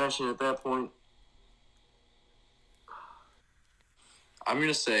no recession at that point. I'm going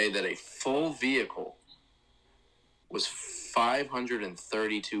to say that a full vehicle was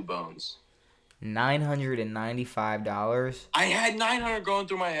 532 bones. $995 I had 900 going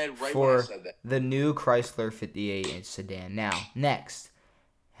through my head right when I for said that. the new Chrysler 58 inch sedan. Now, next,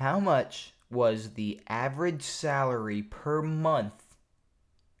 how much was the average salary per month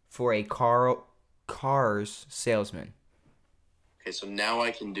for a cars salesman? Okay, so now I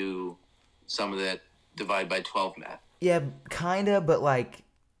can do some of that divide by 12 math. Yeah, kinda, but like,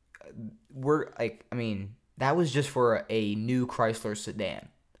 that was just for a new Chrysler sedan.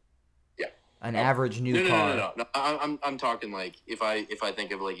 Yeah. An average new car. No. I'm talking like if I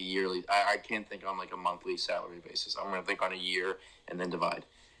think of like a yearly, I can't think on like a monthly salary basis. I'm gonna think on a year and then divide.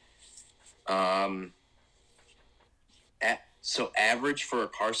 So average for a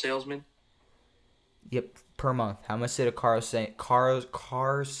car salesman. Yep, per month. How much did a car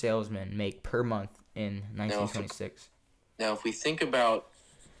salesman make per month in 1926? Now, if we think about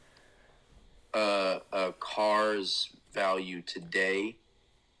a car's value today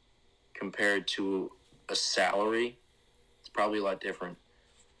compared to a salary, it's probably a lot different.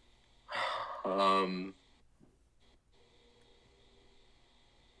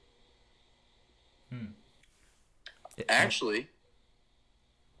 Actually,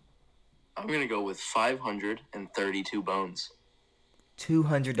 I'm going to go with 532 bones.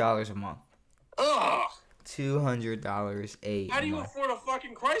 $200 a month. Ugh! $200 a How do you month. afford a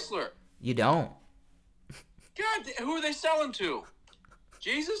fucking Chrysler? You don't. God, who are they selling to?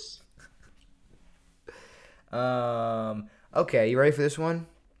 Jesus? Okay, you ready for this one?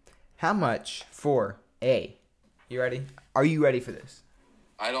 How much for a... You ready? Are you ready for this?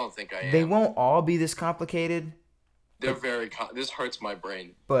 I don't think I am. They won't all be this complicated. They're very... this hurts my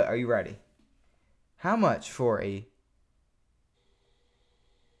brain. But are you ready? How much for a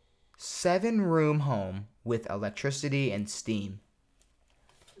 7-room home with electricity and steam?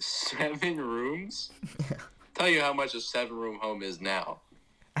 7 rooms? Tell you how much a 7-room home is now.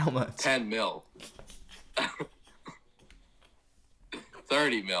 How much? 10 mil.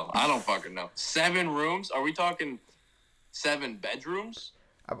 30 mil. I don't fucking know. 7 rooms? Are we talking 7 bedrooms?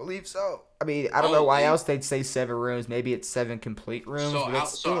 I believe so. I mean, I don't know why else they'd say 7 rooms. Maybe it's 7 complete rooms. So, but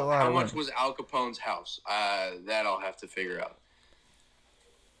it's still a lot how of much rooms. was Al Capone's house? That I'll have to figure out.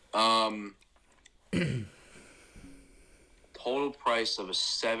 Total price of a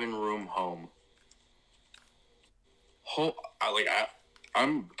 7-room home.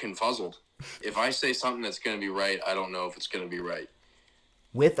 I'm confuzzled. If I say something that's going to be right, I don't know if it's going to be right.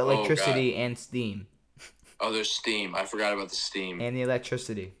 With electricity and steam. Oh, there's steam. I forgot about the steam. And the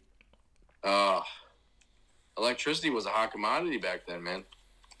electricity. Electricity was a hot commodity back then, man.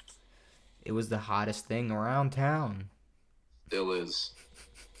 It was the hottest thing around town. Still is.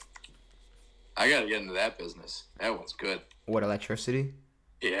 I got to get into that business. That one's good. What, electricity?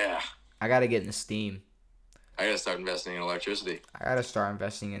 Yeah. I got to get into steam. I got to start investing in electricity. I got to start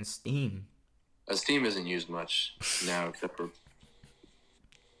investing in steam. Steam isn't used much now except for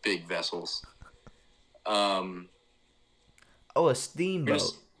big vessels. Oh, a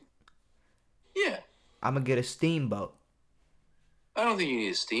steamboat. Yeah. I'm gonna get a steamboat. I don't think you need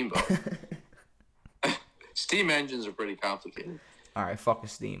a steamboat. Steam engines are pretty complicated. All right, fuck a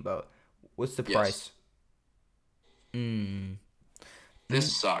steamboat. What's the Yes. price?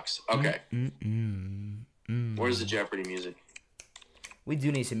 This sucks. Okay. Where's the Jeopardy music? We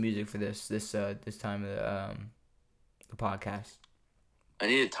do need some music for this time of the podcast. I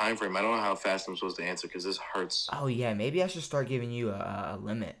need a time frame. I don't know how fast I'm supposed to answer because this hurts. Oh yeah, maybe I should start giving you a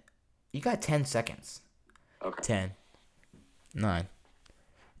limit. You got 10 seconds. Okay. 10, 9,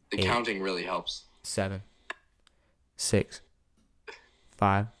 The 8, counting really helps. 7, 6,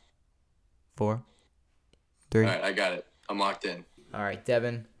 5, 4, 3. All right, I got it. I'm locked in. All right,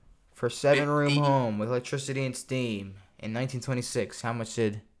 Devin. For 7-room home with electricity and steam in 1926, how much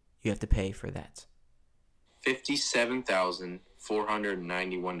did you have to pay for that?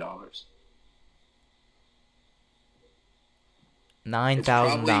 $57,491.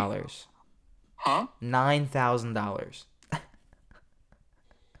 $9,000. Huh? $9,000.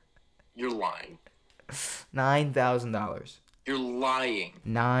 You're lying. $9,000. You're lying.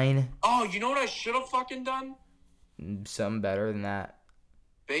 9. Oh, you know what I should have fucking done? Something better than that.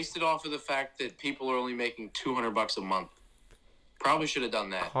 Based it off of the fact that people are only making $200 a month. Probably should have done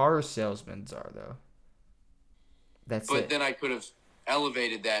that. Car salesmen are though. That's But it. then I could have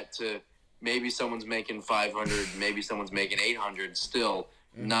elevated that to maybe someone's making 500, maybe someone's making 800. Still,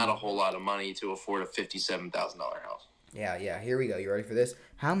 not a whole lot of money to afford a $57,000 house. Yeah. Here we go. You ready for this?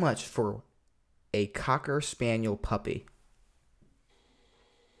 How much for a Cocker Spaniel puppy?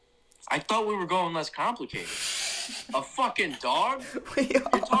 I thought we were going less complicated. A fucking dog? You're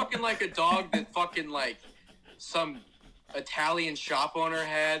talking like a dog that fucking like some Italian shop owner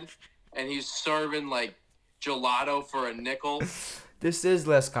had, and he's serving like gelato for a nickel. This is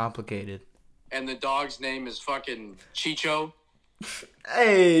less complicated. And the dog's name is fucking Chicho.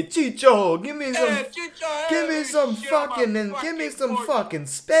 Hey, Chicho, give me some. Hey, Chicho, Give me hey, some shit, fucking my and give me fucking some porch. fucking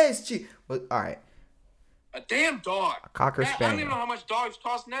space, Chi. Well, all right. A damn dog. A Cocker I don't Spaniel. even know how much dogs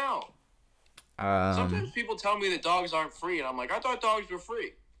cost now. Sometimes people tell me that dogs aren't free, and I'm like, I thought dogs were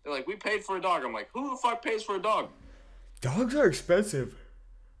free. They're like, we paid for a dog. I'm like, who the fuck pays for a dog? Dogs are expensive.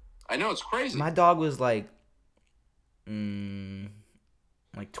 I know, it's crazy. My dog was like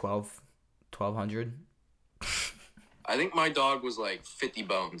 1,200. I think my dog was like 50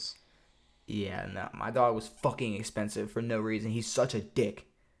 bones. Yeah, no, my dog was fucking expensive for no reason. He's such a dick.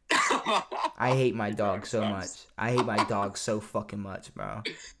 I hate my dog so much. I hate my dog so fucking much, bro.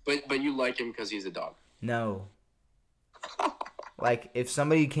 But you like him because he's a dog. No. Like, if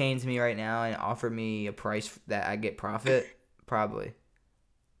somebody came to me right now and offered me a price that I get profit, probably.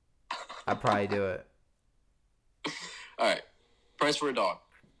 I'd probably do it. All right. Price for a dog.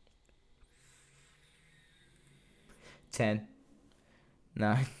 10,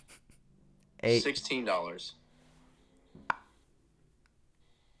 9, 8. $16.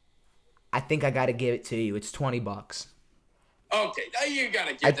 I think I gotta give it to you. It's $20. Okay, now you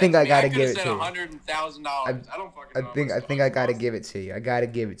gotta give I that think to I me. gotta could've give it said to you. $100,000. I don't fucking know. I think I gotta give it to you. I gotta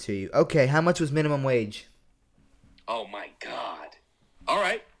give it to you. Okay, how much was minimum wage? Oh my god. All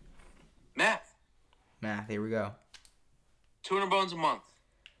right. Math. Here we go. 200 bones a month.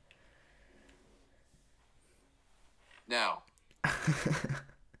 Now,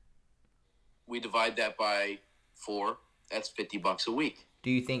 we divide that by 4. That's $50 a week. Do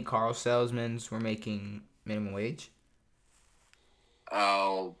you think car salesmen were making minimum wage?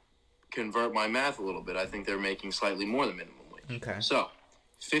 I'll convert my math a little bit. I think they're making slightly more than minimum wage. Okay. So,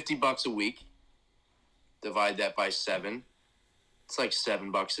 $50 a week. Divide that by 7. It's like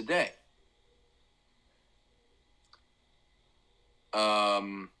 $7 a day.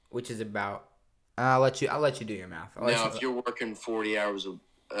 Which is about. I'll let you do your math. Now, if you're working 40 hours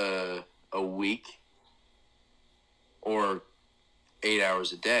a week or 8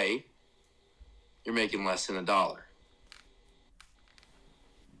 hours a day, you're making less than $1.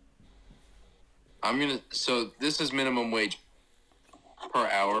 So this is minimum wage per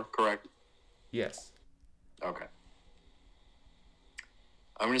hour, correct? Yes. Okay.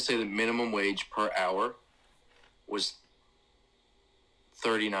 I'm going to say the minimum wage per hour was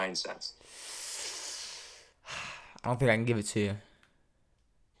 39 cents. I don't think I can give it to you. It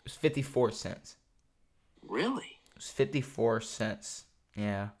was 54 cents. Really? It was 54 cents.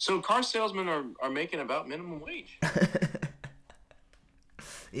 Yeah. So car salesmen are making about minimum wage.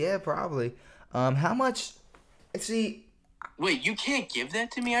 Yeah, probably. How much? See, Wait, you can't give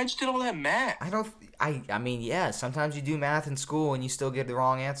that to me? I just did all that math. I mean, yeah, sometimes you do math in school and you still get the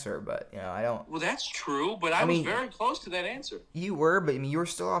wrong answer, but, I don't. Well, that's true, but I was very close to that answer. You were, but, you were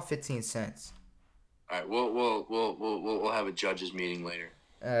still off 15 cents. All right, we'll have a judges meeting later.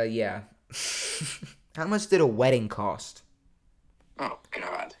 Yeah. How much did a wedding cost? Oh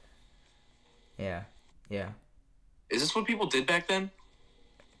God. Yeah. Yeah. Is this what people did back then?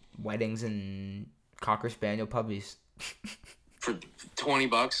 Weddings and Cocker Spaniel puppies. For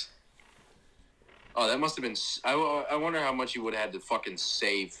 $20? Oh, that must have been. I wonder how much you would have had to fucking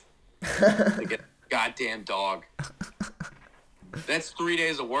save to get a goddamn dog. That's 3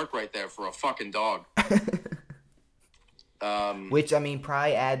 days of work right there for a fucking dog. Which, I mean,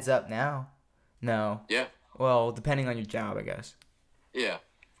 probably adds up now. No. Yeah. Well, depending on your job, I guess. Yeah.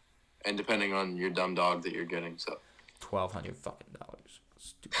 And depending on your dumb dog that you're getting, so. $1,200 fucking dollars.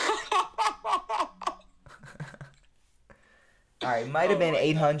 Stupid. All right, might have been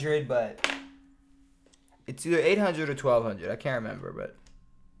 800, but it's either 800 or 1,200. I can't remember, but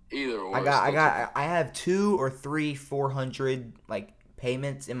Either or. I have 2 or 3 400 like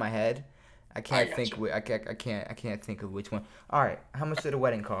payments in my head. I can't think. I can't think of which one. All right, how much did a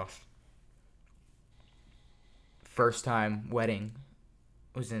wedding cost? First time wedding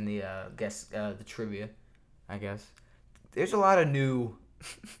was in the the trivia, I guess. There's a lot of new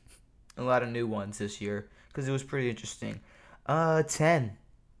ones this year because it was pretty interesting. 10,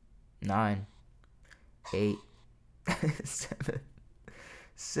 9, 8, 7,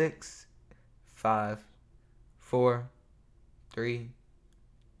 6, 5, 4, 3,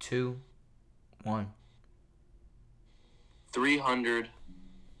 2, 1. $337.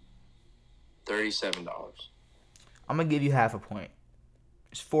 I'm gonna give you half a point.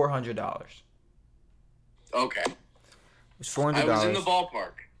 It's $400. Okay. It's $400. I was in the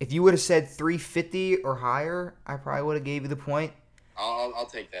ballpark. If you would have said 350 or higher, I probably would have gave you the point. I'll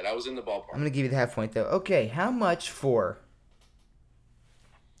take that. I was in the ballpark. I'm gonna give you the half point though. Okay, how much for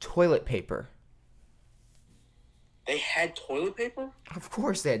toilet paper? They had toilet paper? Of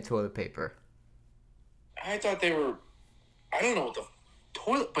course they had toilet paper. I thought they were. I don't know what the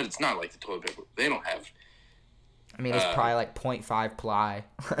toilet, but it's not like the toilet paper. They don't have. I mean, it's probably like 0.5 ply.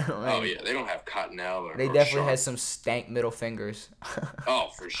 Oh yeah, they don't have Cottonelle. They definitely had some stank middle fingers.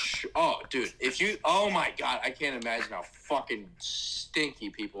 Oh, for sure. Oh, dude, if you. Oh my God, I can't imagine how fucking stinky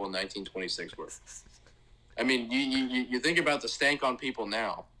people in 1926 were. I mean, you think about the stank on people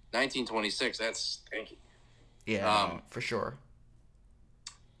now. 1926, that's stinky. Yeah, for sure.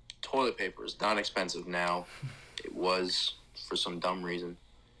 Toilet paper is not expensive now. It was for some dumb reason.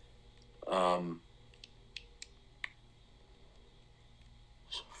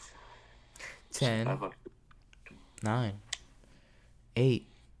 10, 9, 8,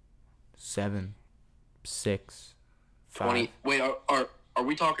 7, 6, 5. 20. Wait, are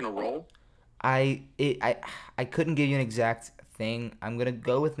we talking a roll? I couldn't give you an exact thing. I'm gonna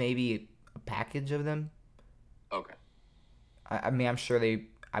go with maybe a package of them. Okay. I mean,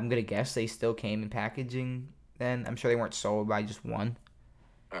 I'm gonna guess they still came in packaging then. I'm sure they weren't sold by just one.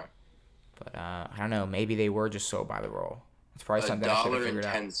 Alright. But I don't know. Maybe they were just sold by the roll. It's probably something I should have figured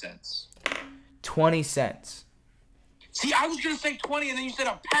out. $1.10. 20 cents. See, I was gonna say 20, and then you said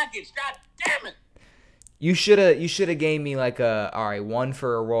a package. God damn it! You shoulda gave me like one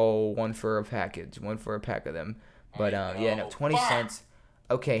for a roll, one for a package, one for a pack of them. But yeah, no, 20 cents.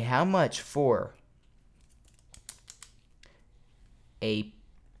 Okay, how much for a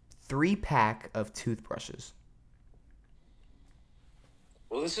 3-pack of toothbrushes?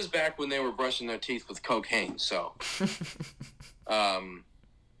 Well, this is back when they were brushing their teeth with cocaine, so.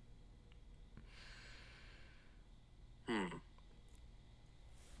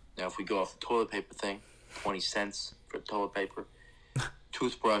 Now, if we go off the toilet paper thing, 20 cents for toilet paper.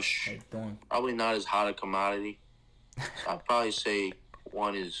 Toothbrush, probably not as hot a commodity. I'd probably say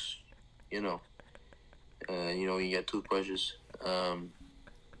one is, you get toothbrushes. I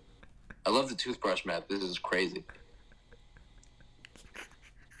love the toothbrush math. This is crazy.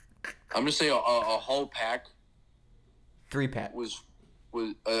 I'm gonna say a whole pack. 3-pack was a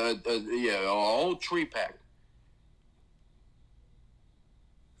whole 3-pack.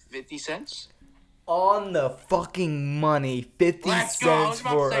 50 cents. On the fucking money. 50 Let's go. cents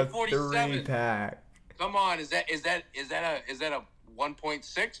for a 47. 3-pack. Come on, is that a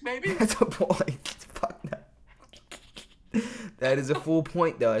 1.6 maybe? That's a point. Fuck no. That is a full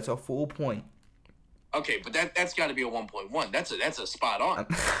point though. It's a full point. Okay, but that's got to be a 1.1. That's a spot on.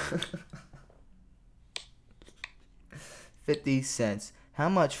 50 cents. How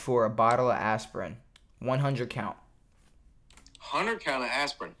much for a bottle of aspirin? 100 count. 100 count of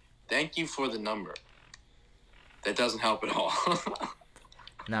aspirin. Thank you for the number. That doesn't help at all.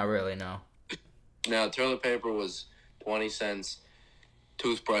 Not really, no. Now, toilet paper was 20 cents.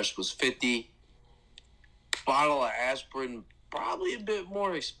 Toothbrush was 50. Bottle of aspirin, probably a bit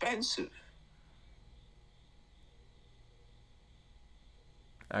more expensive.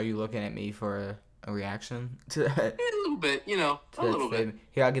 Are you looking at me for a reaction to that? A little bit, you know, To a that little bit. statement?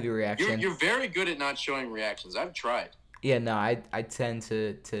 Here, I'll give you a reaction. You're very good at not showing reactions. I've tried. Yeah, no, I tend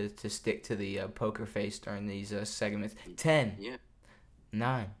to stick to the poker face during these segments. 10, Yeah.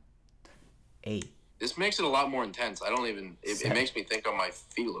 9, 8, This makes it a lot more intense. I don't even. It makes me think on my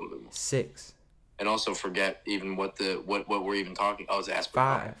feet a little bit more, 6, and also forget even what we're even talking. Oh, it's Aspen.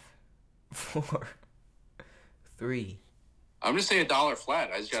 5, 4, 3. I'm gonna say $1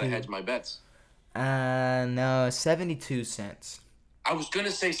 flat. I just gotta 2. hedge my bets. No, 72 cents. I was gonna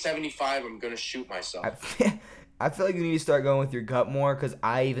say 75. I'm gonna shoot myself. I feel like you need to start going with your gut more because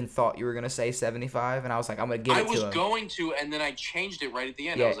I even thought you were going to say 75, and I was like, I'm going to give it to him. I was going to, and then I changed it right at the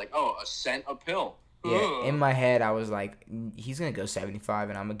end. Yeah. I was like, oh, a cent a pill. Yeah, Ugh. in my head, I was like, he's going to go 75,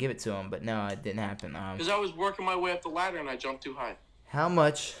 and I'm going to give it to him. But no, it didn't happen. Because I was working my way up the ladder, and I jumped too high. How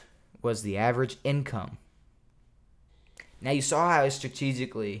much was the average income? Now, you saw how I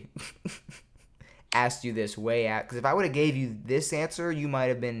strategically asked you this way out. Because if I would have gave you this answer, you might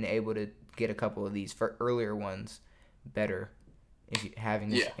have been able to get a couple of these for earlier ones better if you having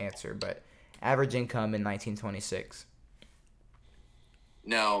this answer. But average income in 1926.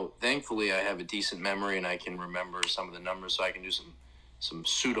 Now, thankfully, I have a decent memory, and I can remember some of the numbers, so I can do some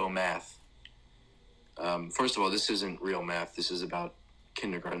pseudo math. First of all, this isn't real math. This is about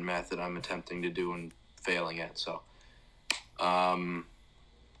kindergarten math that I'm attempting to do and failing at. So,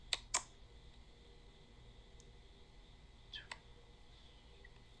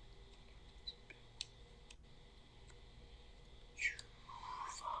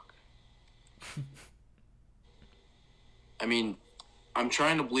 I mean, I'm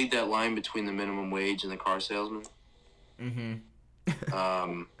trying to bleed that line between the minimum wage and the car salesman.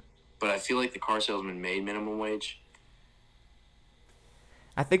 Mm-hmm. But I feel like the car salesman made minimum wage.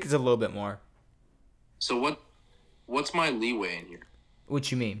 I think it's a little bit more. So what's my leeway in here?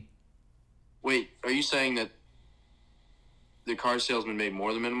 What you mean? Wait, are you saying that the car salesman made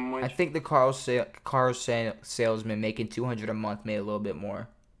more than minimum wage? I think the salesman making $200 a month made a little bit more.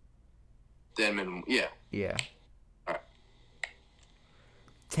 Than minimum, yeah. Yeah. All right.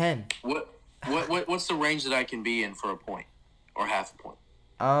 10. What's the range that I can be in for a point or half a point?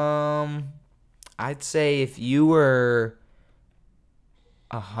 I'd say if you were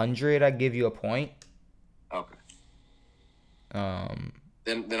 100, I'd give you a point. Okay. Um.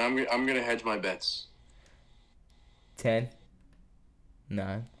 Then I'm gonna hedge my bets. 10,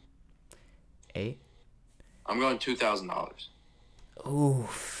 9, 8. I'm going $2,000.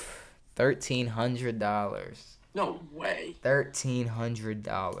 Oof. $1,300. No way.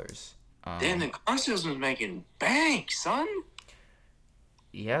 $1,300. Damn, the car salesman's making bank, son.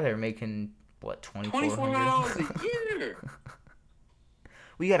 Yeah, they're making what, $2,400 $2,400 a year.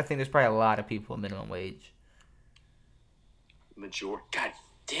 We got to think there's probably a lot of people at minimum wage. God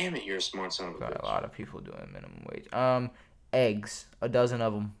damn it, you're a smart son of a Got bitch. a lot of people doing minimum wage. Eggs, a dozen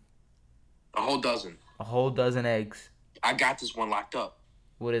of them. A whole dozen. A whole dozen eggs. I got this one locked up.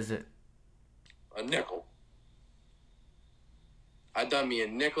 What is it? A nickel. I done me a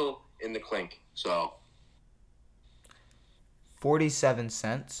nickel in the clink. So 47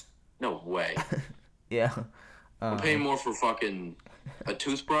 cents. no way. Yeah. I'm paying more for fucking a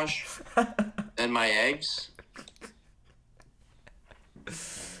toothbrush than my eggs.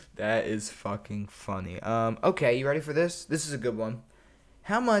 That is fucking funny. Okay, you ready for this? This is a good one.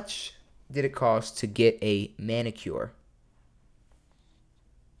 How much did it cost to get a manicure?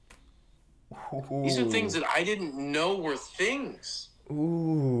 These are things that I didn't know were things.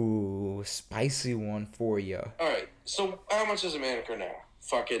 Ooh, spicy one for you. All right, so how much is a manicure now?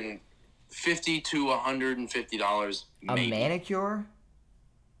 Fucking $50 to $150. Maybe. A manicure?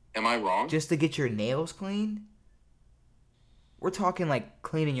 Am I wrong? Just to get your nails cleaned? We're talking like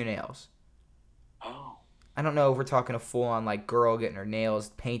cleaning your nails. Oh. I don't know if we're talking a full-on like girl getting her nails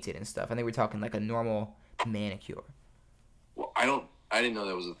painted and stuff. I think we're talking like a normal manicure. Well, I didn't know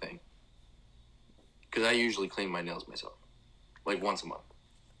that was a thing. Because I usually clean my nails myself. Like once a month.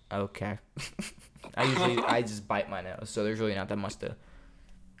 Okay. I just bite my nails, so there's really not that much to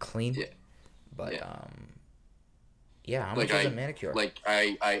clean. Yeah. But yeah. How much is a manicure? Like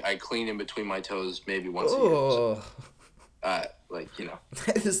I clean in between my toes maybe once a year. Oh. So, like, you know.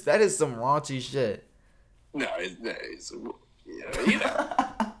 That is some raunchy shit. No, it's you know.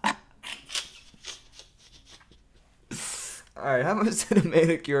 All right, how much did a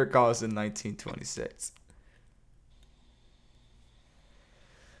manicure cost in 1926?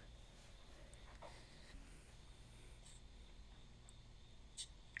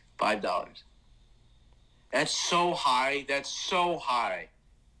 $5. That's so high. That's so high.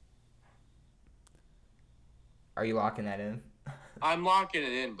 Are you locking that in? I'm locking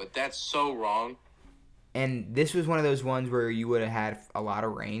it in, but that's so wrong. And this was one of those ones where you would have had a lot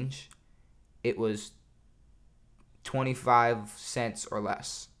of range. It was 25 cents or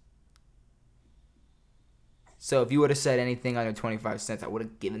less. So if you would have said anything under 25 cents, I would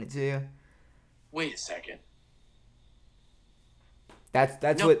have given it to you. Wait a second.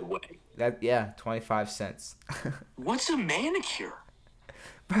 That's No what way. that yeah, 25 cents. What's a manicure?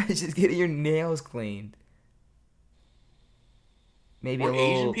 Bro, it's just getting your nails cleaned. Maybe Were a little.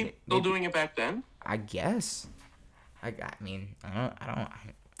 Asian people still Maybe, doing it back then? I guess. I mean, I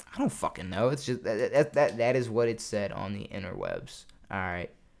don't fucking know. It's just that is what it said on the interwebs. All right.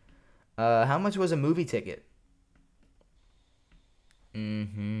 How much was a movie ticket?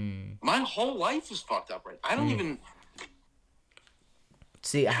 My whole life is fucked up right. I don't even.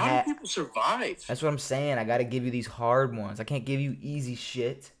 See, How do people survive? that's what I'm saying. I got to give you these hard ones. I can't give you easy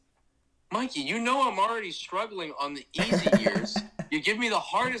shit. Mikey, you know I'm already struggling on the easy years. You give me the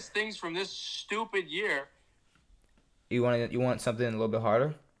hardest things from this stupid year. You want something a little bit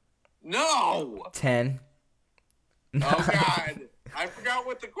harder? No! 10. Oh, God. I forgot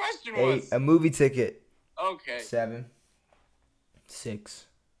what the question was. 8. A movie ticket. Okay. 7. 6.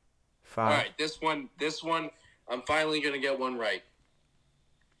 5. All right, this one, I'm finally going to get one right.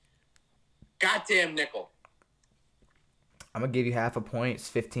 Goddamn nickel. I'm going to give you half a point. It's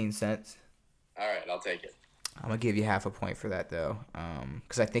 15 cents. All right, I'll take it. I'm going to give you half a point for that, though.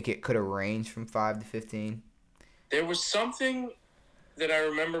 Because I think it could have ranged from 5 to 15. There was something that I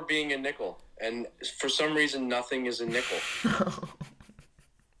remember being a nickel, and for some reason, nothing is a nickel.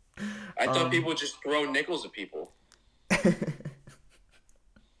 I thought people would just throw nickels at people.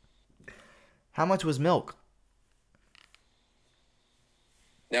 How much was milk?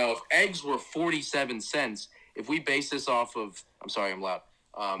 Now, if eggs were 47 cents, if we base this off of... I'm sorry, I'm loud.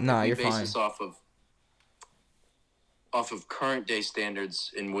 No, you're if we base fine. this off of current day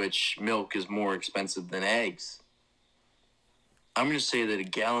standards in which milk is more expensive than eggs, I'm going to say that a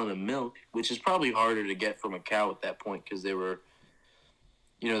gallon of milk, which is probably harder to get from a cow at that point because there were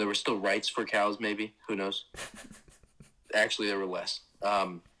still rights for cows, maybe. Who knows? Actually, there were less.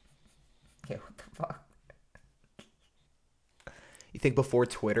 Yeah, what the fuck? You think before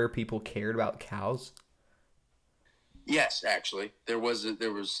Twitter, people cared about cows? Yes, actually. There was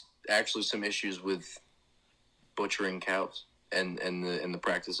actually some issues with butchering cows and the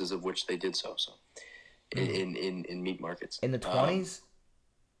practices of which they did so. In meat markets. In the 20s?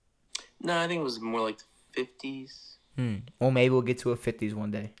 No, I think it was more like the 50s. Well, maybe we'll get to a 50s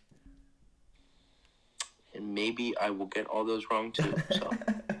one day. And maybe I will get all those wrong too. So.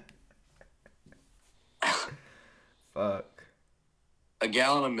 Fuck. A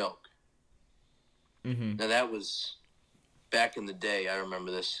gallon of milk. Mm-hmm. Now that was back in the day. I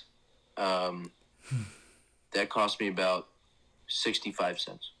remember this. That cost me about 65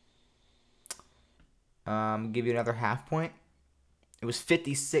 cents. Give you another half point. It was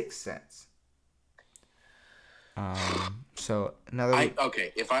 56 cents. So another.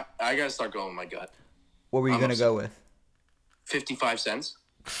 Okay. If I gotta start going with my gut. What were you gonna go with? 55 cents.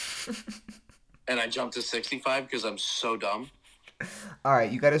 And I jumped to 65 because I'm so dumb. All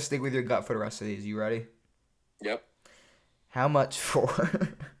right, you gotta stick with your gut for the rest of these. You ready? Yep. How much for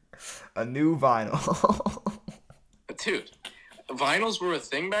a new vinyl? Dude, vinyls were a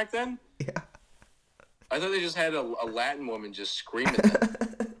thing back then? Yeah. I thought they just had a Latin woman just scream at them.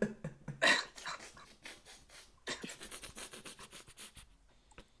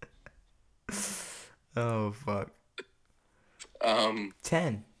 Oh, fuck.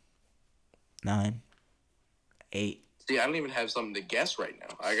 10. 9. 8. See, I don't even have something to guess right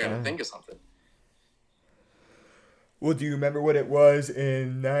now. I gotta think of something. Well, do you remember what it was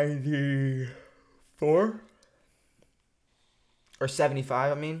in 94? Or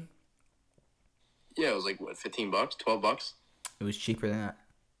 75, I mean? Yeah, it was like, what, $15? $12? It was cheaper than that.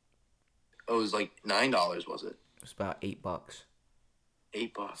 Oh, it was like $9, was it? It was about $8. $8.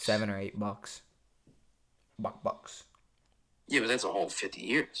 $7 or $8. Bucks. Yeah, but that's a whole 50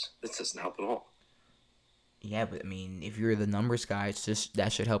 years. That doesn't help at all. Yeah, but I mean, if you're the numbers guy, it's just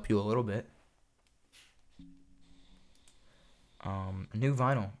that should help you a little bit. New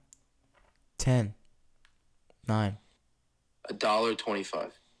vinyl. 10. 9.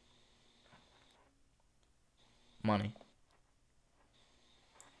 $1.25. Money.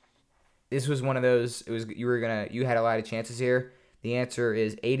 This was one of those. It was you had a lot of chances here. The answer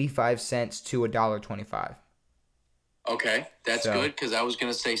is 85 cents to $1.25. Okay, that's good because I was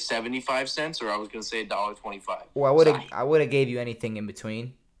gonna say 75 cents or I was gonna say $1.25. Well, I would have gave you anything in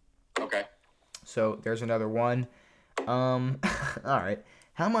between. Okay. So there's another one. All right.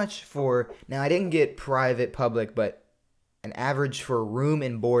 How much for now? I didn't get private, public, but An average for room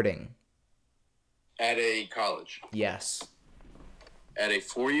and boarding. At a college. Yes. At a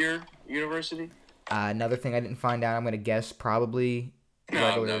 4-year university. Another thing I didn't find out. I'm gonna guess probably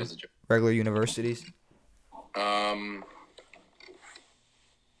No, that was a joke. regular universities.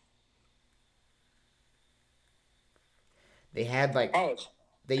 They had like College.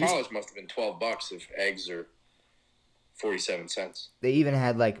 they used, College must have been $12 if eggs are 47 cents. they even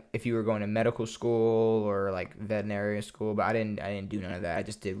had like if you were going to medical school or like veterinary school, but I didn't do none of that. I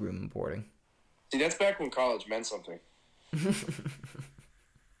just did room and boarding. See, that's back when college meant something.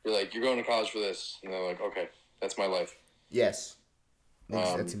 You're like, you're going to college for this, and they're like, okay, that's my life. Yes.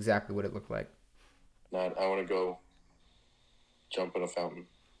 That's exactly what it looked like. Not, I want to go jump in a fountain.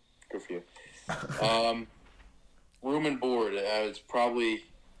 Good for you. Room and board. It's probably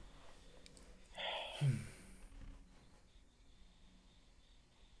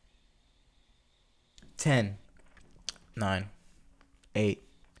 10, 9, 8.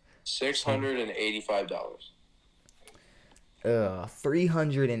 $685.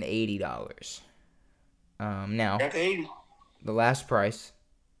 $380. Now Got to 80. the last price.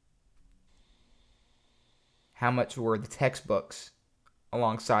 How much were the textbooks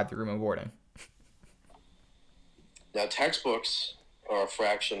alongside the room and boarding? Now, textbooks are a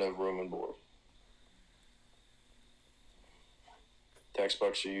fraction of room and board.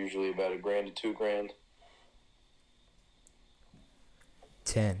 Textbooks are usually about $1,000 to $2,000.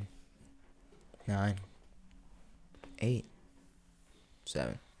 10, 9, 8,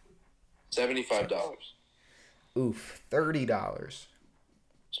 7. $75. Oof, $30.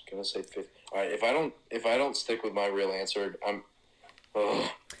 Just gonna say 50. All right, if I don't stick with my real answer, I'm. Ugh.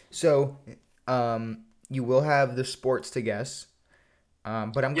 So, you will have the sports to guess.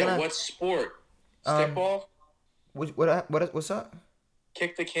 But I'm gonna. What sport? Stickball? What's up?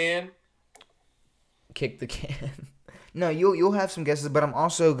 Kick the can? Kick the can. No, you'll have some guesses, but I'm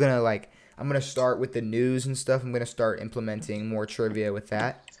also gonna I'm gonna start with the news and stuff. I'm gonna start implementing more trivia with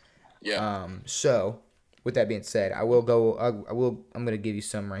that. Yeah. So with that being said, I'm gonna give you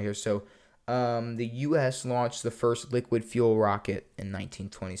some right here. So, the U.S. launched the first liquid fuel rocket in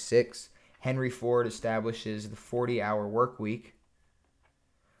 1926. Henry Ford establishes the 40-hour work week.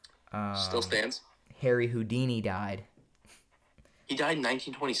 Still stands. Harry Houdini died. He died in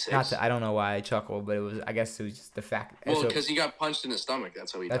 1926. I don't know why I chuckled, but I guess it was just the fact. Well, because he got punched in the stomach.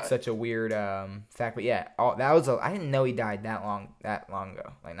 That's how he died. That's such a weird fact, but yeah, I didn't know he died that long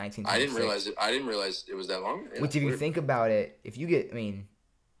ago, like 1926. I didn't realize it was that long. Yeah, which, if you think about it,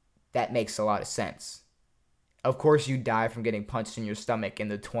 that makes a lot of sense. Of course, you die from getting punched in your stomach in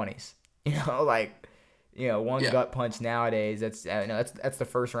the 20s. One gut punch nowadays. That's the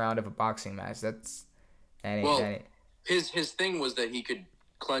first round of a boxing match. His thing was that he could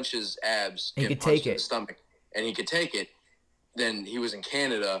clench his abs, he get could punched take in it, the stomach, and he could take it. Then he was in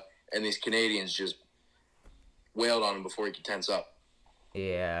Canada, and these Canadians just wailed on him before he could tense up.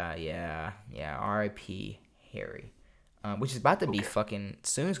 Yeah. R.I.P. Harry. Which is about to be fucking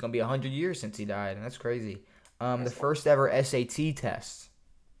soon. It's gonna be 100 years since he died, and that's crazy. The first ever SAT test.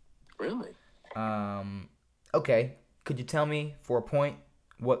 Really? Okay. Could you tell me for a point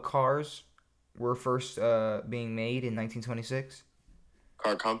what cars were first being made in 1926?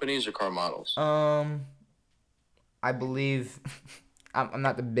 Car companies or car models? I believe I'm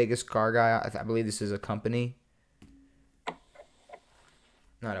not the biggest car guy. I believe this is a company,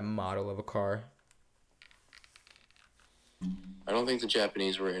 not a model of a car. I don't think the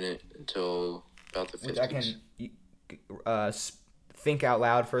Japanese were in it until about the 50s. I can think out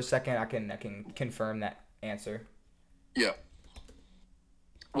loud for a second. I can confirm that answer. Yeah.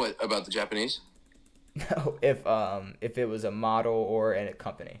 What about the Japanese? No, if it was a model or a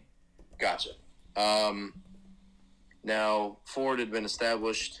company. Gotcha. Now Ford had been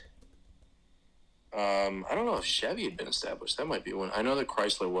established. I don't know if Chevy had been established. That might be one. I know that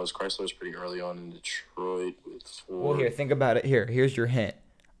Chrysler was. Chrysler was pretty early on in Detroit with Ford. Well, here, think about it. Here's your hint.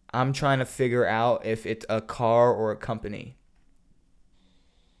 I'm trying to figure out if it's a car or a company.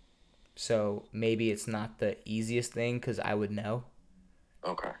 So maybe it's not the easiest thing because I would know.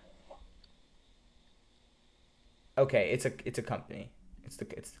 Okay. Okay, it's a company. It's the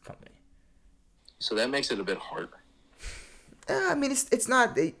company. So that makes it a bit harder. It's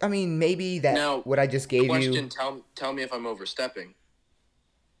not. Maybe that now, what I just gave question, you. Tell me if I'm overstepping.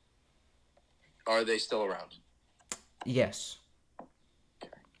 Are they still around? Yes.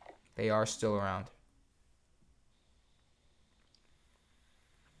 Okay. They are still around.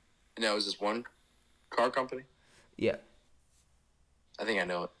 Now, is this one car company? Yeah. I think I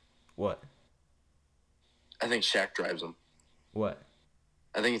know it. What? I think Shaq drives them. What?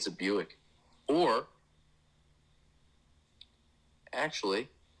 I think it's a Buick. Or Actually,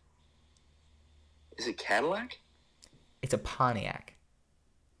 is it Cadillac? It's a Pontiac.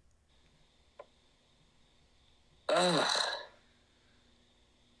 Ugh.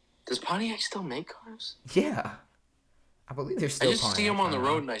 Does Pontiac still make cars? Yeah. I believe they're still I just see Pontiacs, them on the I don't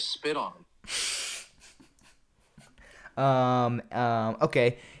road and I spit on them.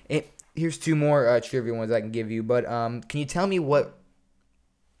 Okay. Here's two more trivia ones I can give you. But can you tell me what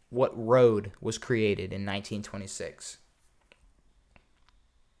road was created in 1926?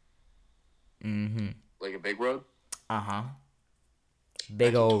 Mm-hmm. Like a big road? Uh-huh.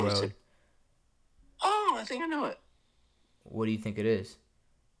 Big old 1926. road. Oh, I think I know it. What do you think it is?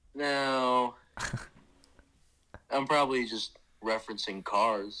 No. I'm probably just referencing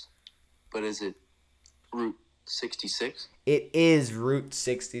cars. But is it Route 66? It is Route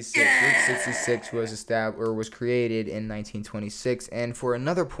 66. Yeah! Route 66 was created in 1926. And for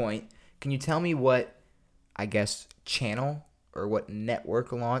another point, can you tell me what, I guess, channel or what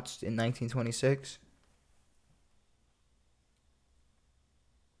network launched in 1926?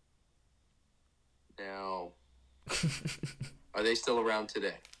 Now, are they still around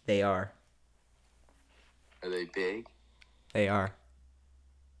today? They are. Are they big? They are.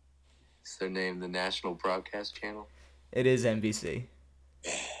 Is their name the National Broadcast Channel? It is NBC.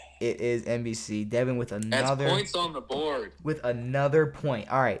 It is NBC. Devin with another. That's points on the board. With another point.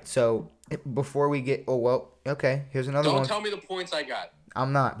 All right. So before we get, okay. Here's another one. Don't tell me the points I got.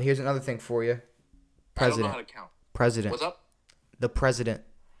 I'm not. But here's another thing for you. President. I don't know how to count. President. What's up? The president.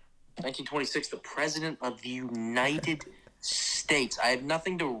 1926, the President of the United States. I have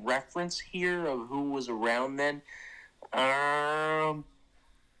nothing to reference here of who was around then.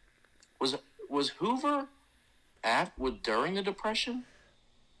 Was Hoover during the Depression?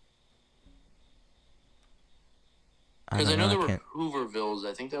 Because I know there were Hoovervilles.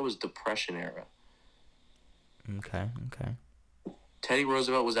 I think that was Depression era. Okay. Teddy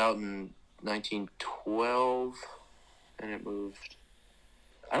Roosevelt was out in 1912, and it moved.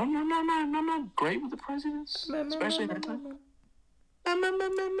 I don't know. I'm not great with the presidents, especially that time. I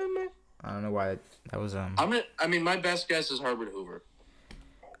don't know why that was my best guess is Herbert Hoover.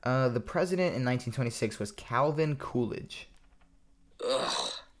 The president in 1926 was Calvin Coolidge.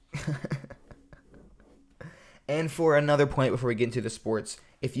 Ugh. And for another point before we get into the sports,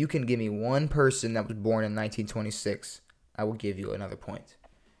 if you can give me one person that was born in 1926, I will give you another point.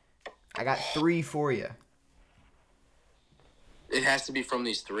 I got 3 for you. It has to be from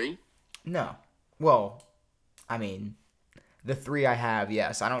these 3? No. Well, I mean, the 3 I have,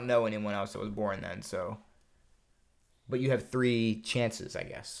 yes. I don't know anyone else that was born then, so. But you have 3 chances, I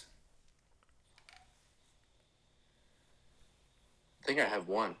guess. I think I have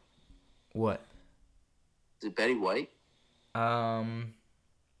one. What? Is it Betty White? I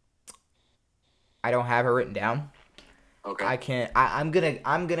don't have her written down. Okay. I can't. I'm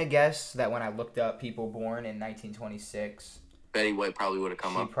gonna guess that when I looked up people born in 1926, Betty White probably would have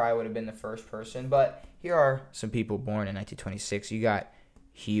come up. She probably would have been the first person. But here are some people born in 1926. You got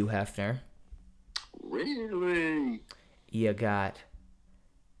Hugh Hefner. Really? You got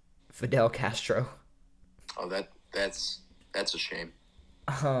Fidel Castro. Oh, that's a shame.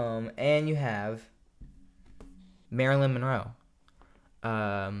 And you have Marilyn Monroe.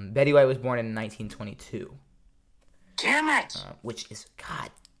 Betty White was born in 1922. Damn it! Which is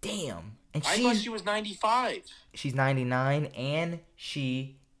goddamn. And I thought she was 95. She's 99, and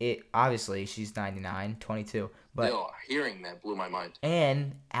obviously she's 99, 22. But Still, hearing that blew my mind.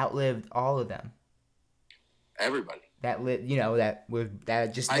 And outlived all of them. Everybody. I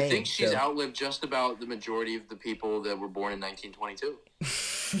think she's outlived just about the majority of the people that were born in 1922.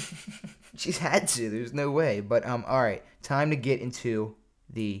 She's had to. There's no way. But all right, time to get into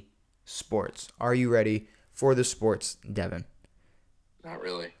the sports. Are you ready for the sports, Devin? Not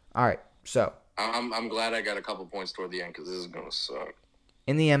really. All right. So I'm glad I got a couple points toward the end because this is gonna suck.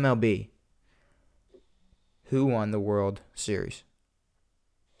 In the MLB, who won the World Series?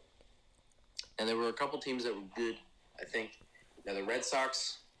 And there were a couple teams that were good, I think. Now the Red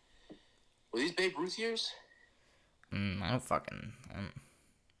Sox. Were these Babe Ruth years? I don't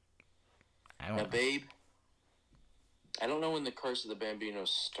Now know. Babe. I don't know when the Curse of the Bambino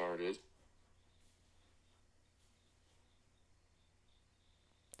started.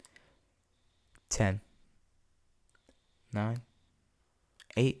 10, 9,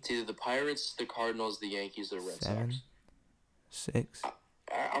 8. It's either the Pirates, the Cardinals, the Yankees, or the Red 7, Sox. 6.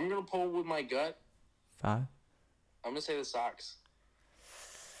 I'm going to pull with my gut. 5. I'm going to say the Sox.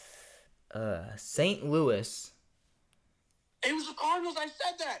 St. Louis. It was the Cardinals. I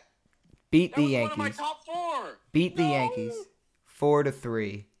said that. Beat the That was Yankees. one of my top 4. Beat the Yankees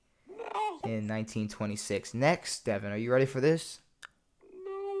 4-3 No. in 1926. Next, Devin, are you ready for this?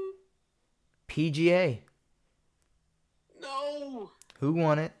 PGA. No, Who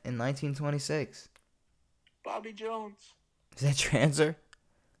won it in 1926? Bobby Jones. Is that your answer?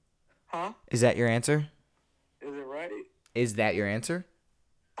 Huh? Is that your answer? Is it right? Is that your answer?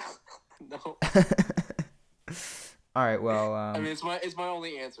 No. All right, well, I mean, it's my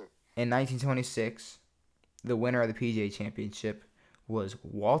only answer. in 1926, the winner of the PGA Championship was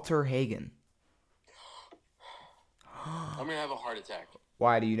Walter Hagen. I'm gonna have a heart attack.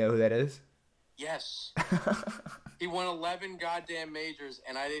 Why, do you know who that is? Yes. He won 11 goddamn majors,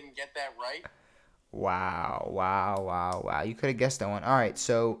 and I didn't get that right. Wow. You could have guessed that one. All right,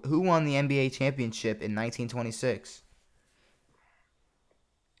 so who won the NBA championship in 1926?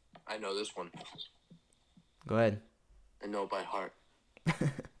 I know this one. Go ahead. I know it by heart.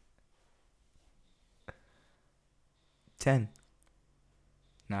 10.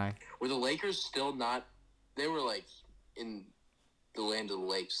 9. Were the Lakers still not? They were like in the land of the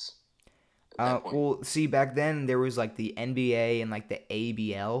lakes at that point. Well, see, back then there was like the NBA and like the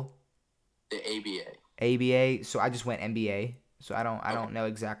ABL. The ABA. ABA, so I just went NBA. So I don't know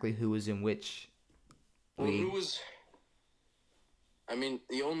exactly who was in which league. Well, who was? I mean,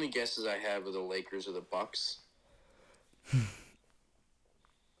 the only guesses I have are the Lakers or the Bucks.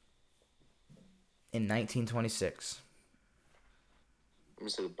 In 1926. I'm gonna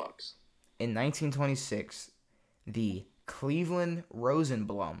say the Bucks. In 1926, the Cleveland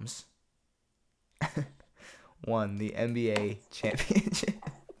Rosenblums won the NBA championship.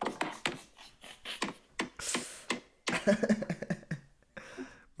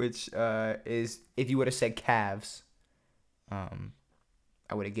 Which is, if you would have said Cavs, I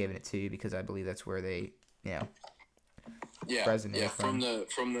would have given it to you because I believe that's where they, Yeah, President yeah. from.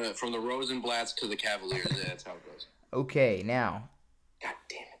 From the Rosenblatts to the Cavaliers. Yeah, that's how it goes. Okay, now God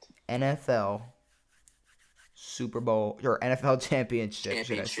damn it. NFL Super Bowl or NFL championship,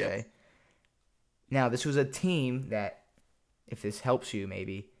 should I say? Now, this was a team that, if this helps you,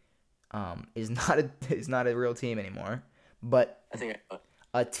 maybe, is not a real team anymore, but I think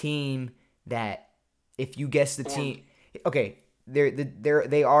a team that, if you guess the team, okay,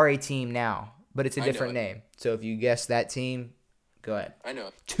 they are a team now, but it's a different name. So if you guess that team, go ahead. I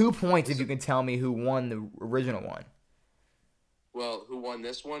know. 2 points if you can tell me who won the original one. Well, who won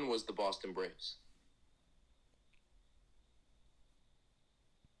this one was the Boston Braves.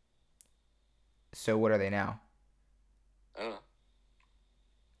 So what are they now? I don't know.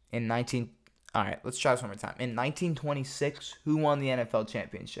 All right, let's try this one more time. In 1926, who won the NFL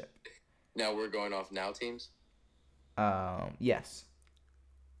championship? Now we're going off now teams? Yes.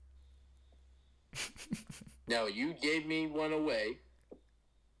 Now, you gave me one away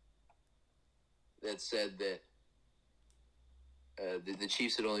that said that the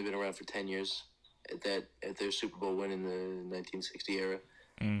Chiefs had only been around for 10 years at their Super Bowl win in the 1960 era.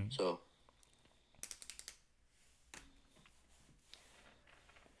 So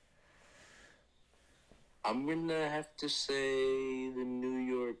I'm going to have to say the New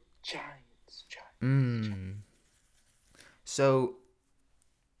York Giants. So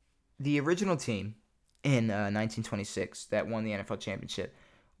the original team in 1926 that won the NFL championship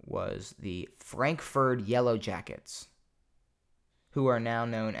was the Frankfurt Yellow Jackets, who are now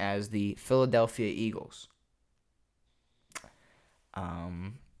known as the Philadelphia Eagles.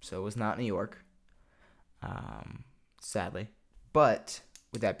 So it was not New York, sadly. But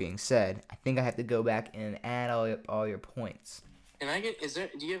with that being said, I think I have to go back and add all your points. Can I get?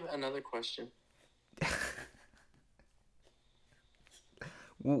 Do you have another question?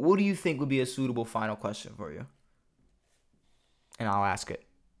 What do you think would be a suitable final question for you? And I'll ask it.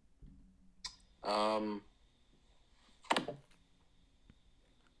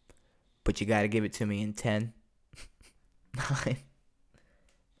 But you got to give it to me in 10, 9,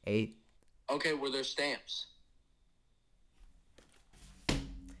 8. Okay, were there stamps?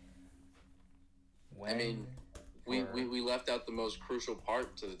 I mean, we left out the most crucial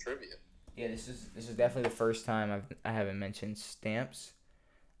part to the trivia. Yeah, this is definitely the first time I haven't mentioned stamps.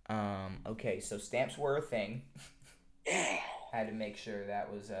 Okay, so stamps were a thing. Yeah. Had to make sure that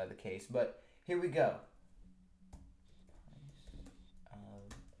was the case. But here we go.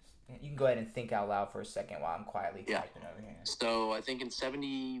 You can go ahead and think out loud for a second while I'm quietly typing over here. So I think in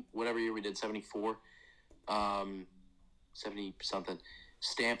 70, whatever year we did, 74, 70 something,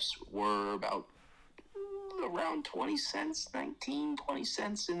 stamps were about around 20 cents, 19, 20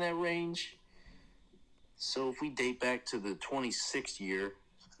 cents in that range. So if we date back to the 26th year,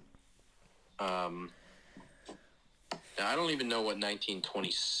 now I don't even know what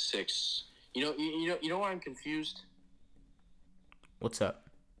 1926. You know why I'm confused? What's up?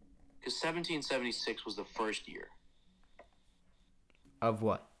 Because 1776 was the first year. Of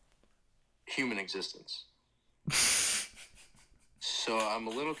what? human existence. So I'm a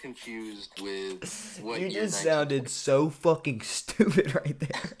little confused with what You year just sounded so fucking stupid right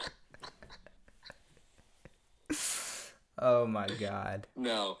there. Oh my god.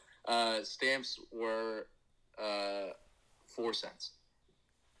 No. Stamps were 4 cents.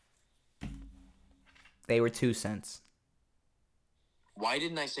 They were 2 cents. Why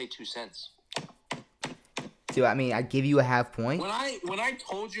didn't I say 2 cents? Dude, I mean, I give you a half point. When I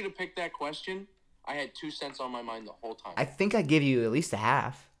told you to pick that question, I had 2 cents on my mind the whole time. I think I give you at least a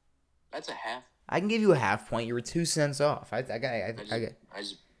half. That's a half. I can give you a half point. You were 2 cents off. I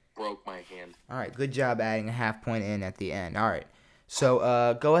just broke my hand. All right, good job adding a half point in at the end. All right.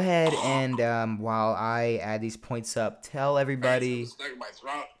 So go ahead and while I add these points up, tell everybody. Stuck in my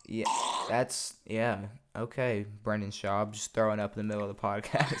throat. Yeah, okay. Brendan Schaub just throwing up in the middle of the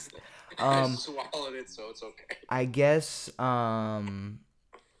podcast. I swallowed it, so it's okay. I guess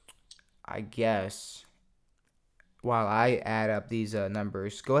while I add up these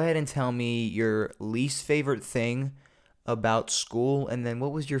numbers, go ahead and tell me your least favorite thing about school, and then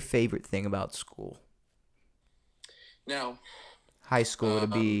what was your favorite thing about school? Now, high school to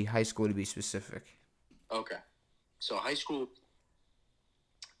be specific. Okay, so high school.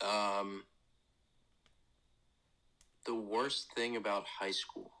 The worst thing about high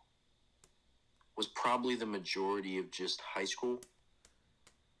school was probably the majority of just high school.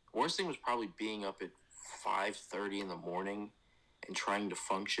 Worst thing was probably being up at 5:30 in the morning and trying to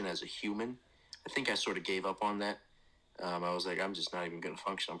function as a human. I think I sort of gave up on that. I was like, I'm just not even going to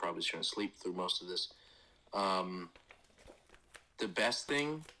function. I'm probably just going to sleep through most of this. The best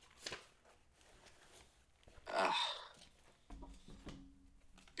thing,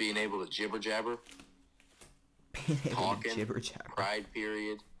 being able to jibber jabber, talking, pride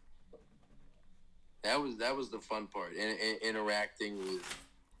period. That was the fun part. Interacting with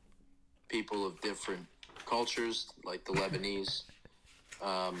people of different cultures, like the Lebanese.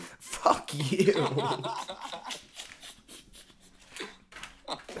 Fuck you.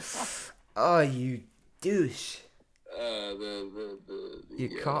 Oh, you douche. You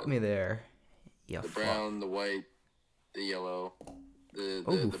caught me there. The brown, the white, the yellow,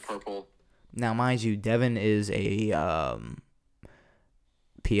 the purple. Now, mind you, Devin is a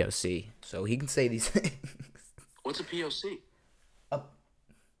POC, so he can say these things. What's a POC?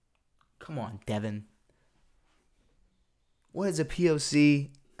 Come on, Devin. What is a POC?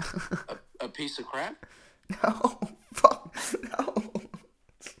 a piece of crap? No, fuck, no.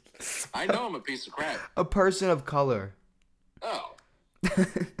 I know I'm a piece of crap. A person of color. Oh.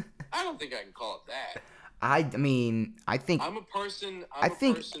 I don't think I can call it that. I mean, I think... I'm a person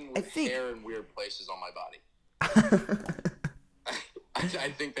with hair in weird places on my body. I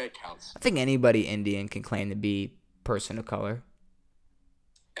think that counts. I think anybody Indian can claim to be person of color.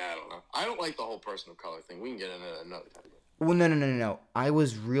 I don't know. I don't like the whole person of color thing. We can get into that another time. Well, no. I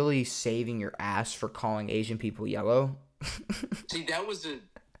was really saving your ass for calling Asian people yellow. See, I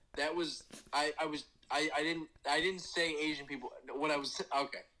didn't say Asian people.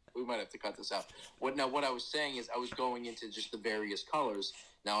 Okay, we might have to cut this out. What I was saying is I was going into just the various colors.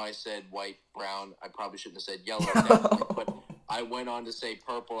 Now I said white, brown. I probably shouldn't have said yellow, but I went on to say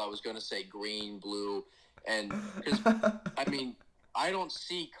purple. I was going to say green, blue, and because I mean I don't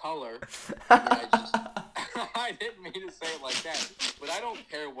see color. I didn't mean to say it like that, but I don't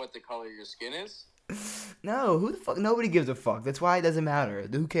care what the color of your skin is. No, who the fuck? Nobody gives a fuck. That's why it doesn't matter.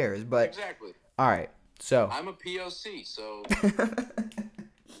 Who cares? But exactly. All right, so I'm a POC, so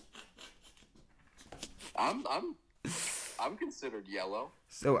I'm considered yellow.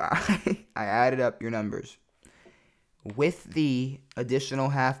 So I added up your numbers with the additional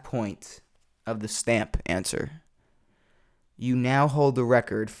half point of the stamp answer. You now hold the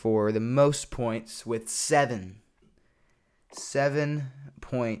record for the most points with 7. 7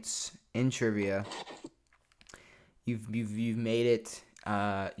 points in trivia. You've made it.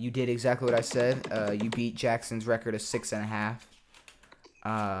 You did exactly what I said. You beat Jackson's record of 6.5.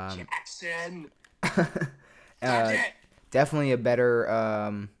 Jackson. Definitely a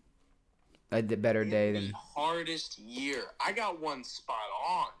better day than hardest year. I got one spot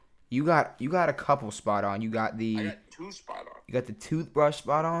on. You got a couple spot on. I got 2 spot on. You got the toothbrush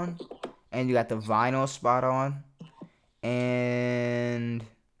spot on, and you got the vinyl spot on, and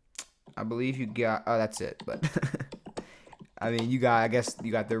I believe you got. Oh, that's it. But I mean, I guess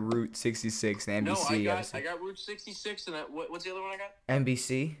you got the Route 66 and NBC. No, I got Route 66 and what's the other one I got?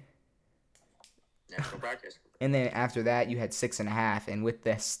 NBC. National Broadcast. And then after that, you had 6.5, and with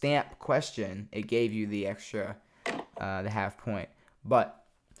the stamp question, it gave you the extra, the half point. But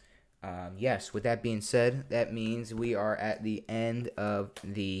yes, with that being said, that means we are at the end of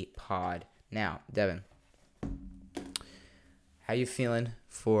the pod. Now, Devin, how you feeling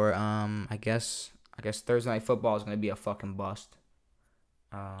for I guess Thursday night football is gonna be a fucking bust.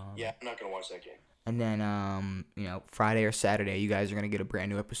 Yeah, I'm not gonna watch that game. And then Friday or Saturday, you guys are gonna get a brand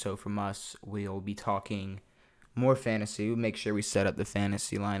new episode from us. We'll be talking more fantasy. We'll make sure we set up the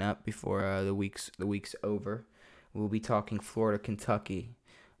fantasy lineup before the week's over. We'll be talking Florida, Kentucky.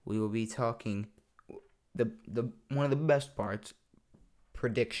 We will be talking the one of the best parts,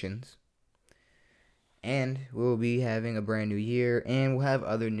 predictions. And we'll be having a brand new year, and we'll have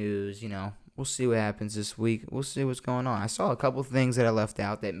other news. We'll see what happens this week. We'll see what's going on. I saw a couple things that I left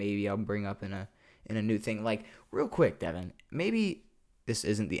out that maybe I'll bring up in a new thing. Like, real quick, Devin, maybe this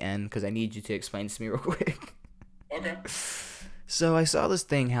isn't the end because I need you to explain this to me real quick. Okay. So I saw this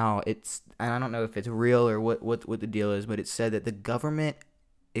thing how it's, and I don't know if it's real or what the deal is, but it said that the government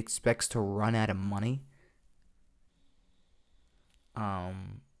expects to run out of money.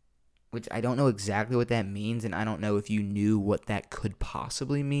 Which I don't know exactly what that means, and I don't know if you knew what that could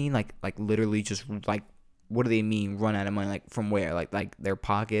possibly mean. Like literally just like, what do they mean run out of money? Like from where? Like their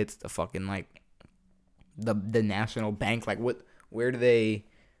pockets, the fucking like the national bank. Like where do they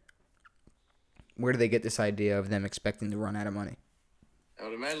get this idea of them expecting to run out of money? I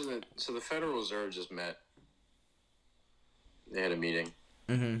would imagine that. So the Federal Reserve just met. They had a meeting.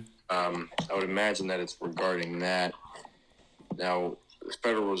 Mm-hmm. I would imagine that it's regarding that. Now, the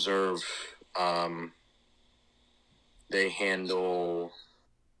Federal Reserve, they handle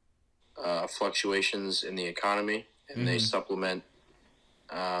fluctuations in the economy, and they supplement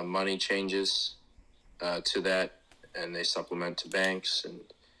money changes to that, and they supplement to banks. And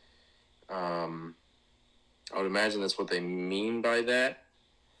I would imagine that's what they mean by that.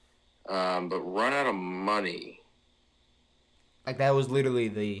 But run out of money. Like that was literally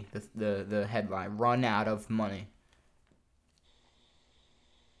the headline: "Run out of money."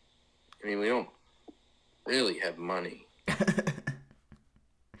 I mean, we don't really have money.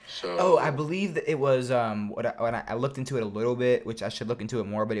 So. Oh, I believe that it was when I looked into it a little bit, which I should look into it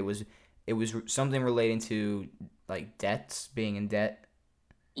more, but it was something relating to like debts, being in debt.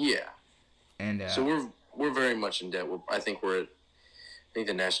 Yeah. And so we're very much in debt. I think the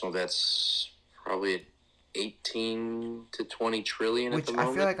national debt's probably at 18 to 20 trillion at the moment.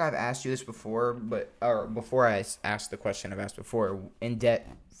 I feel like I've asked you this before, or before I asked the question I've asked before, in debt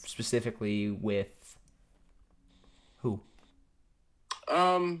specifically with who?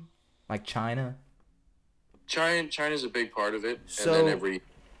 Like China? China's a big part of it, So, and then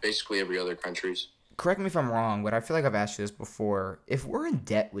basically every other country's. Correct me if I'm wrong, but I feel like I've asked you this before. If we're in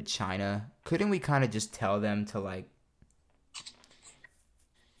debt with China, couldn't we kind of just tell them to, like,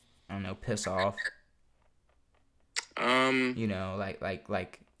 I don't know, piss off?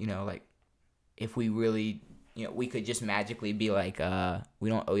 Like if we really, we could just magically be like, we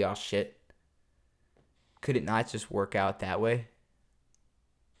don't owe y'all shit. Could it not just work out that way?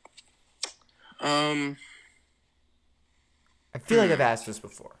 Um, I feel like I've asked this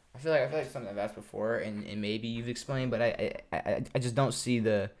before. I feel like it's something I've asked before, and maybe you've explained, but I just don't see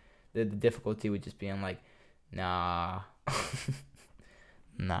the difficulty with just being like, nah,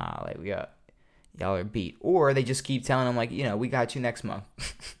 nah, like y'all are beat, or they just keep telling them like, we got you next month,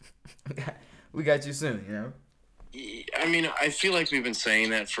 we got you soon, I mean, I feel like we've been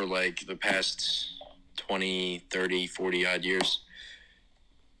saying that for like the past 20, 30, 40 odd years.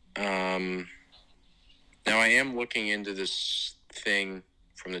 Now I am looking into this thing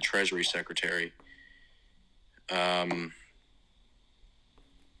from the Treasury Secretary.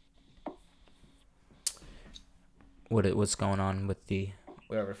 What's going on with the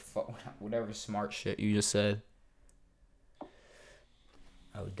whatever smart shit you just said?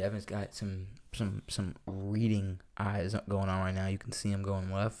 Oh, Devin's got some reading eyes going on right now. You can see him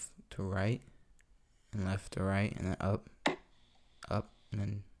going left to right, and left to right, and then up, and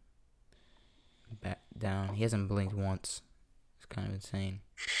then back down. He hasn't blinked once. It's kind of insane.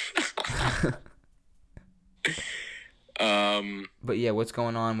 But yeah, what's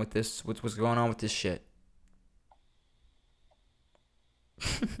going on with this? What's going on with this shit?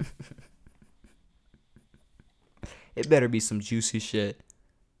 It better be some juicy shit.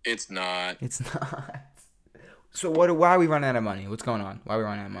 It's not. It's not. So why are we running out of money? What's going on? Why are we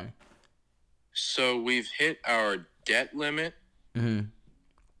running out of money? So we've hit our debt limit of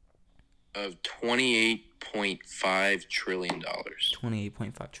 $28.5 trillion.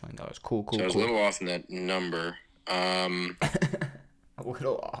 $28.5 trillion. Cool. So I was a little off in that number. A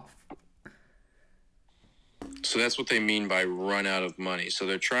little off. So that's what they mean by run out of money. So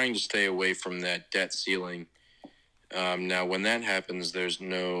they're trying to stay away from that debt ceiling. Now, when that happens, there's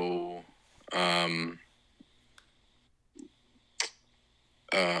no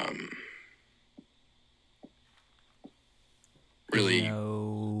really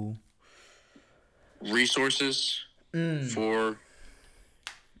No. resources for,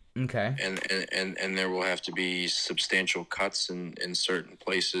 Okay. and there will have to be substantial cuts in certain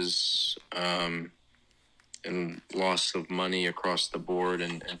places, and loss of money across the board,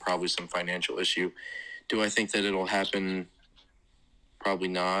 and probably some financial issue. Do I think that it'll happen? Probably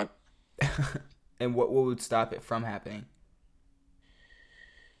not. And what would stop it from happening?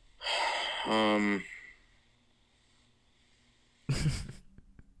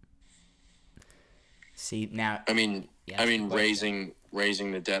 See now. I mean, Yeah,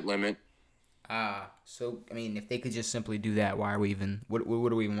 raising the debt limit. So I mean, if they could just simply do that, why are we even? What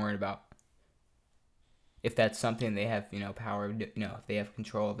are we even worried about? If that's something they have, power, if they have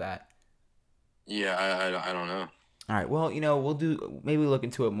control of that. Yeah, I don't know. All right. Well, maybe look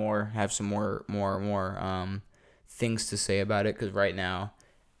into it more, have some more things to say about it, because right now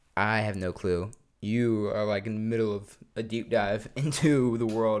I have no clue. You are like in the middle of a deep dive into the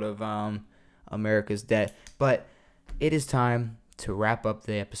world of America's debt, but it is time to wrap up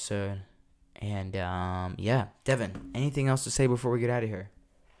the episode. And yeah, Devin, anything else to say before we get out of here?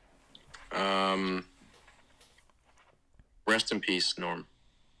 Rest in peace, Norm.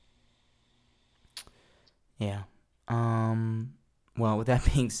 Yeah. Well, with that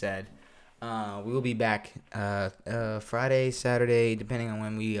being said, we will be back Friday, Saturday, depending on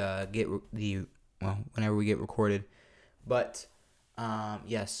when we whenever we get recorded. But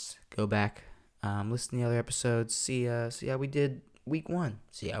yes, go back, listen to the other episodes, see how we did week 1,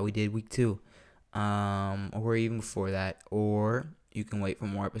 see how we did week 2, or even before that, or you can wait for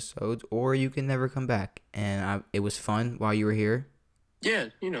more episodes, or you can never come back. And it was fun while you were here. Yeah,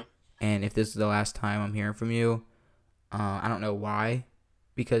 And if this is the last time I'm hearing from you, I don't know why,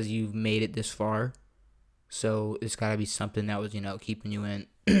 because you've made it this far. So it's got to be something that was, keeping you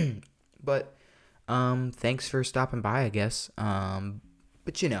in. But thanks for stopping by, I guess.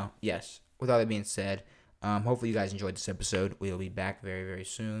 But yes, with all that being said, hopefully you guys enjoyed this episode. We'll be back very, very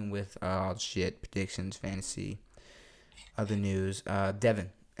soon with all the shit, predictions, fantasy, other news. Devin,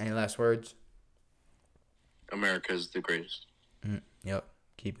 any last words? America's the greatest. Yep,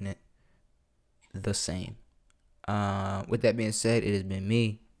 keeping it the same. With that being said, it has been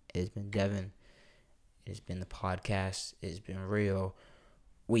me. It has been Devin. It has been the podcast. It has been real.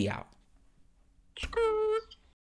 We out.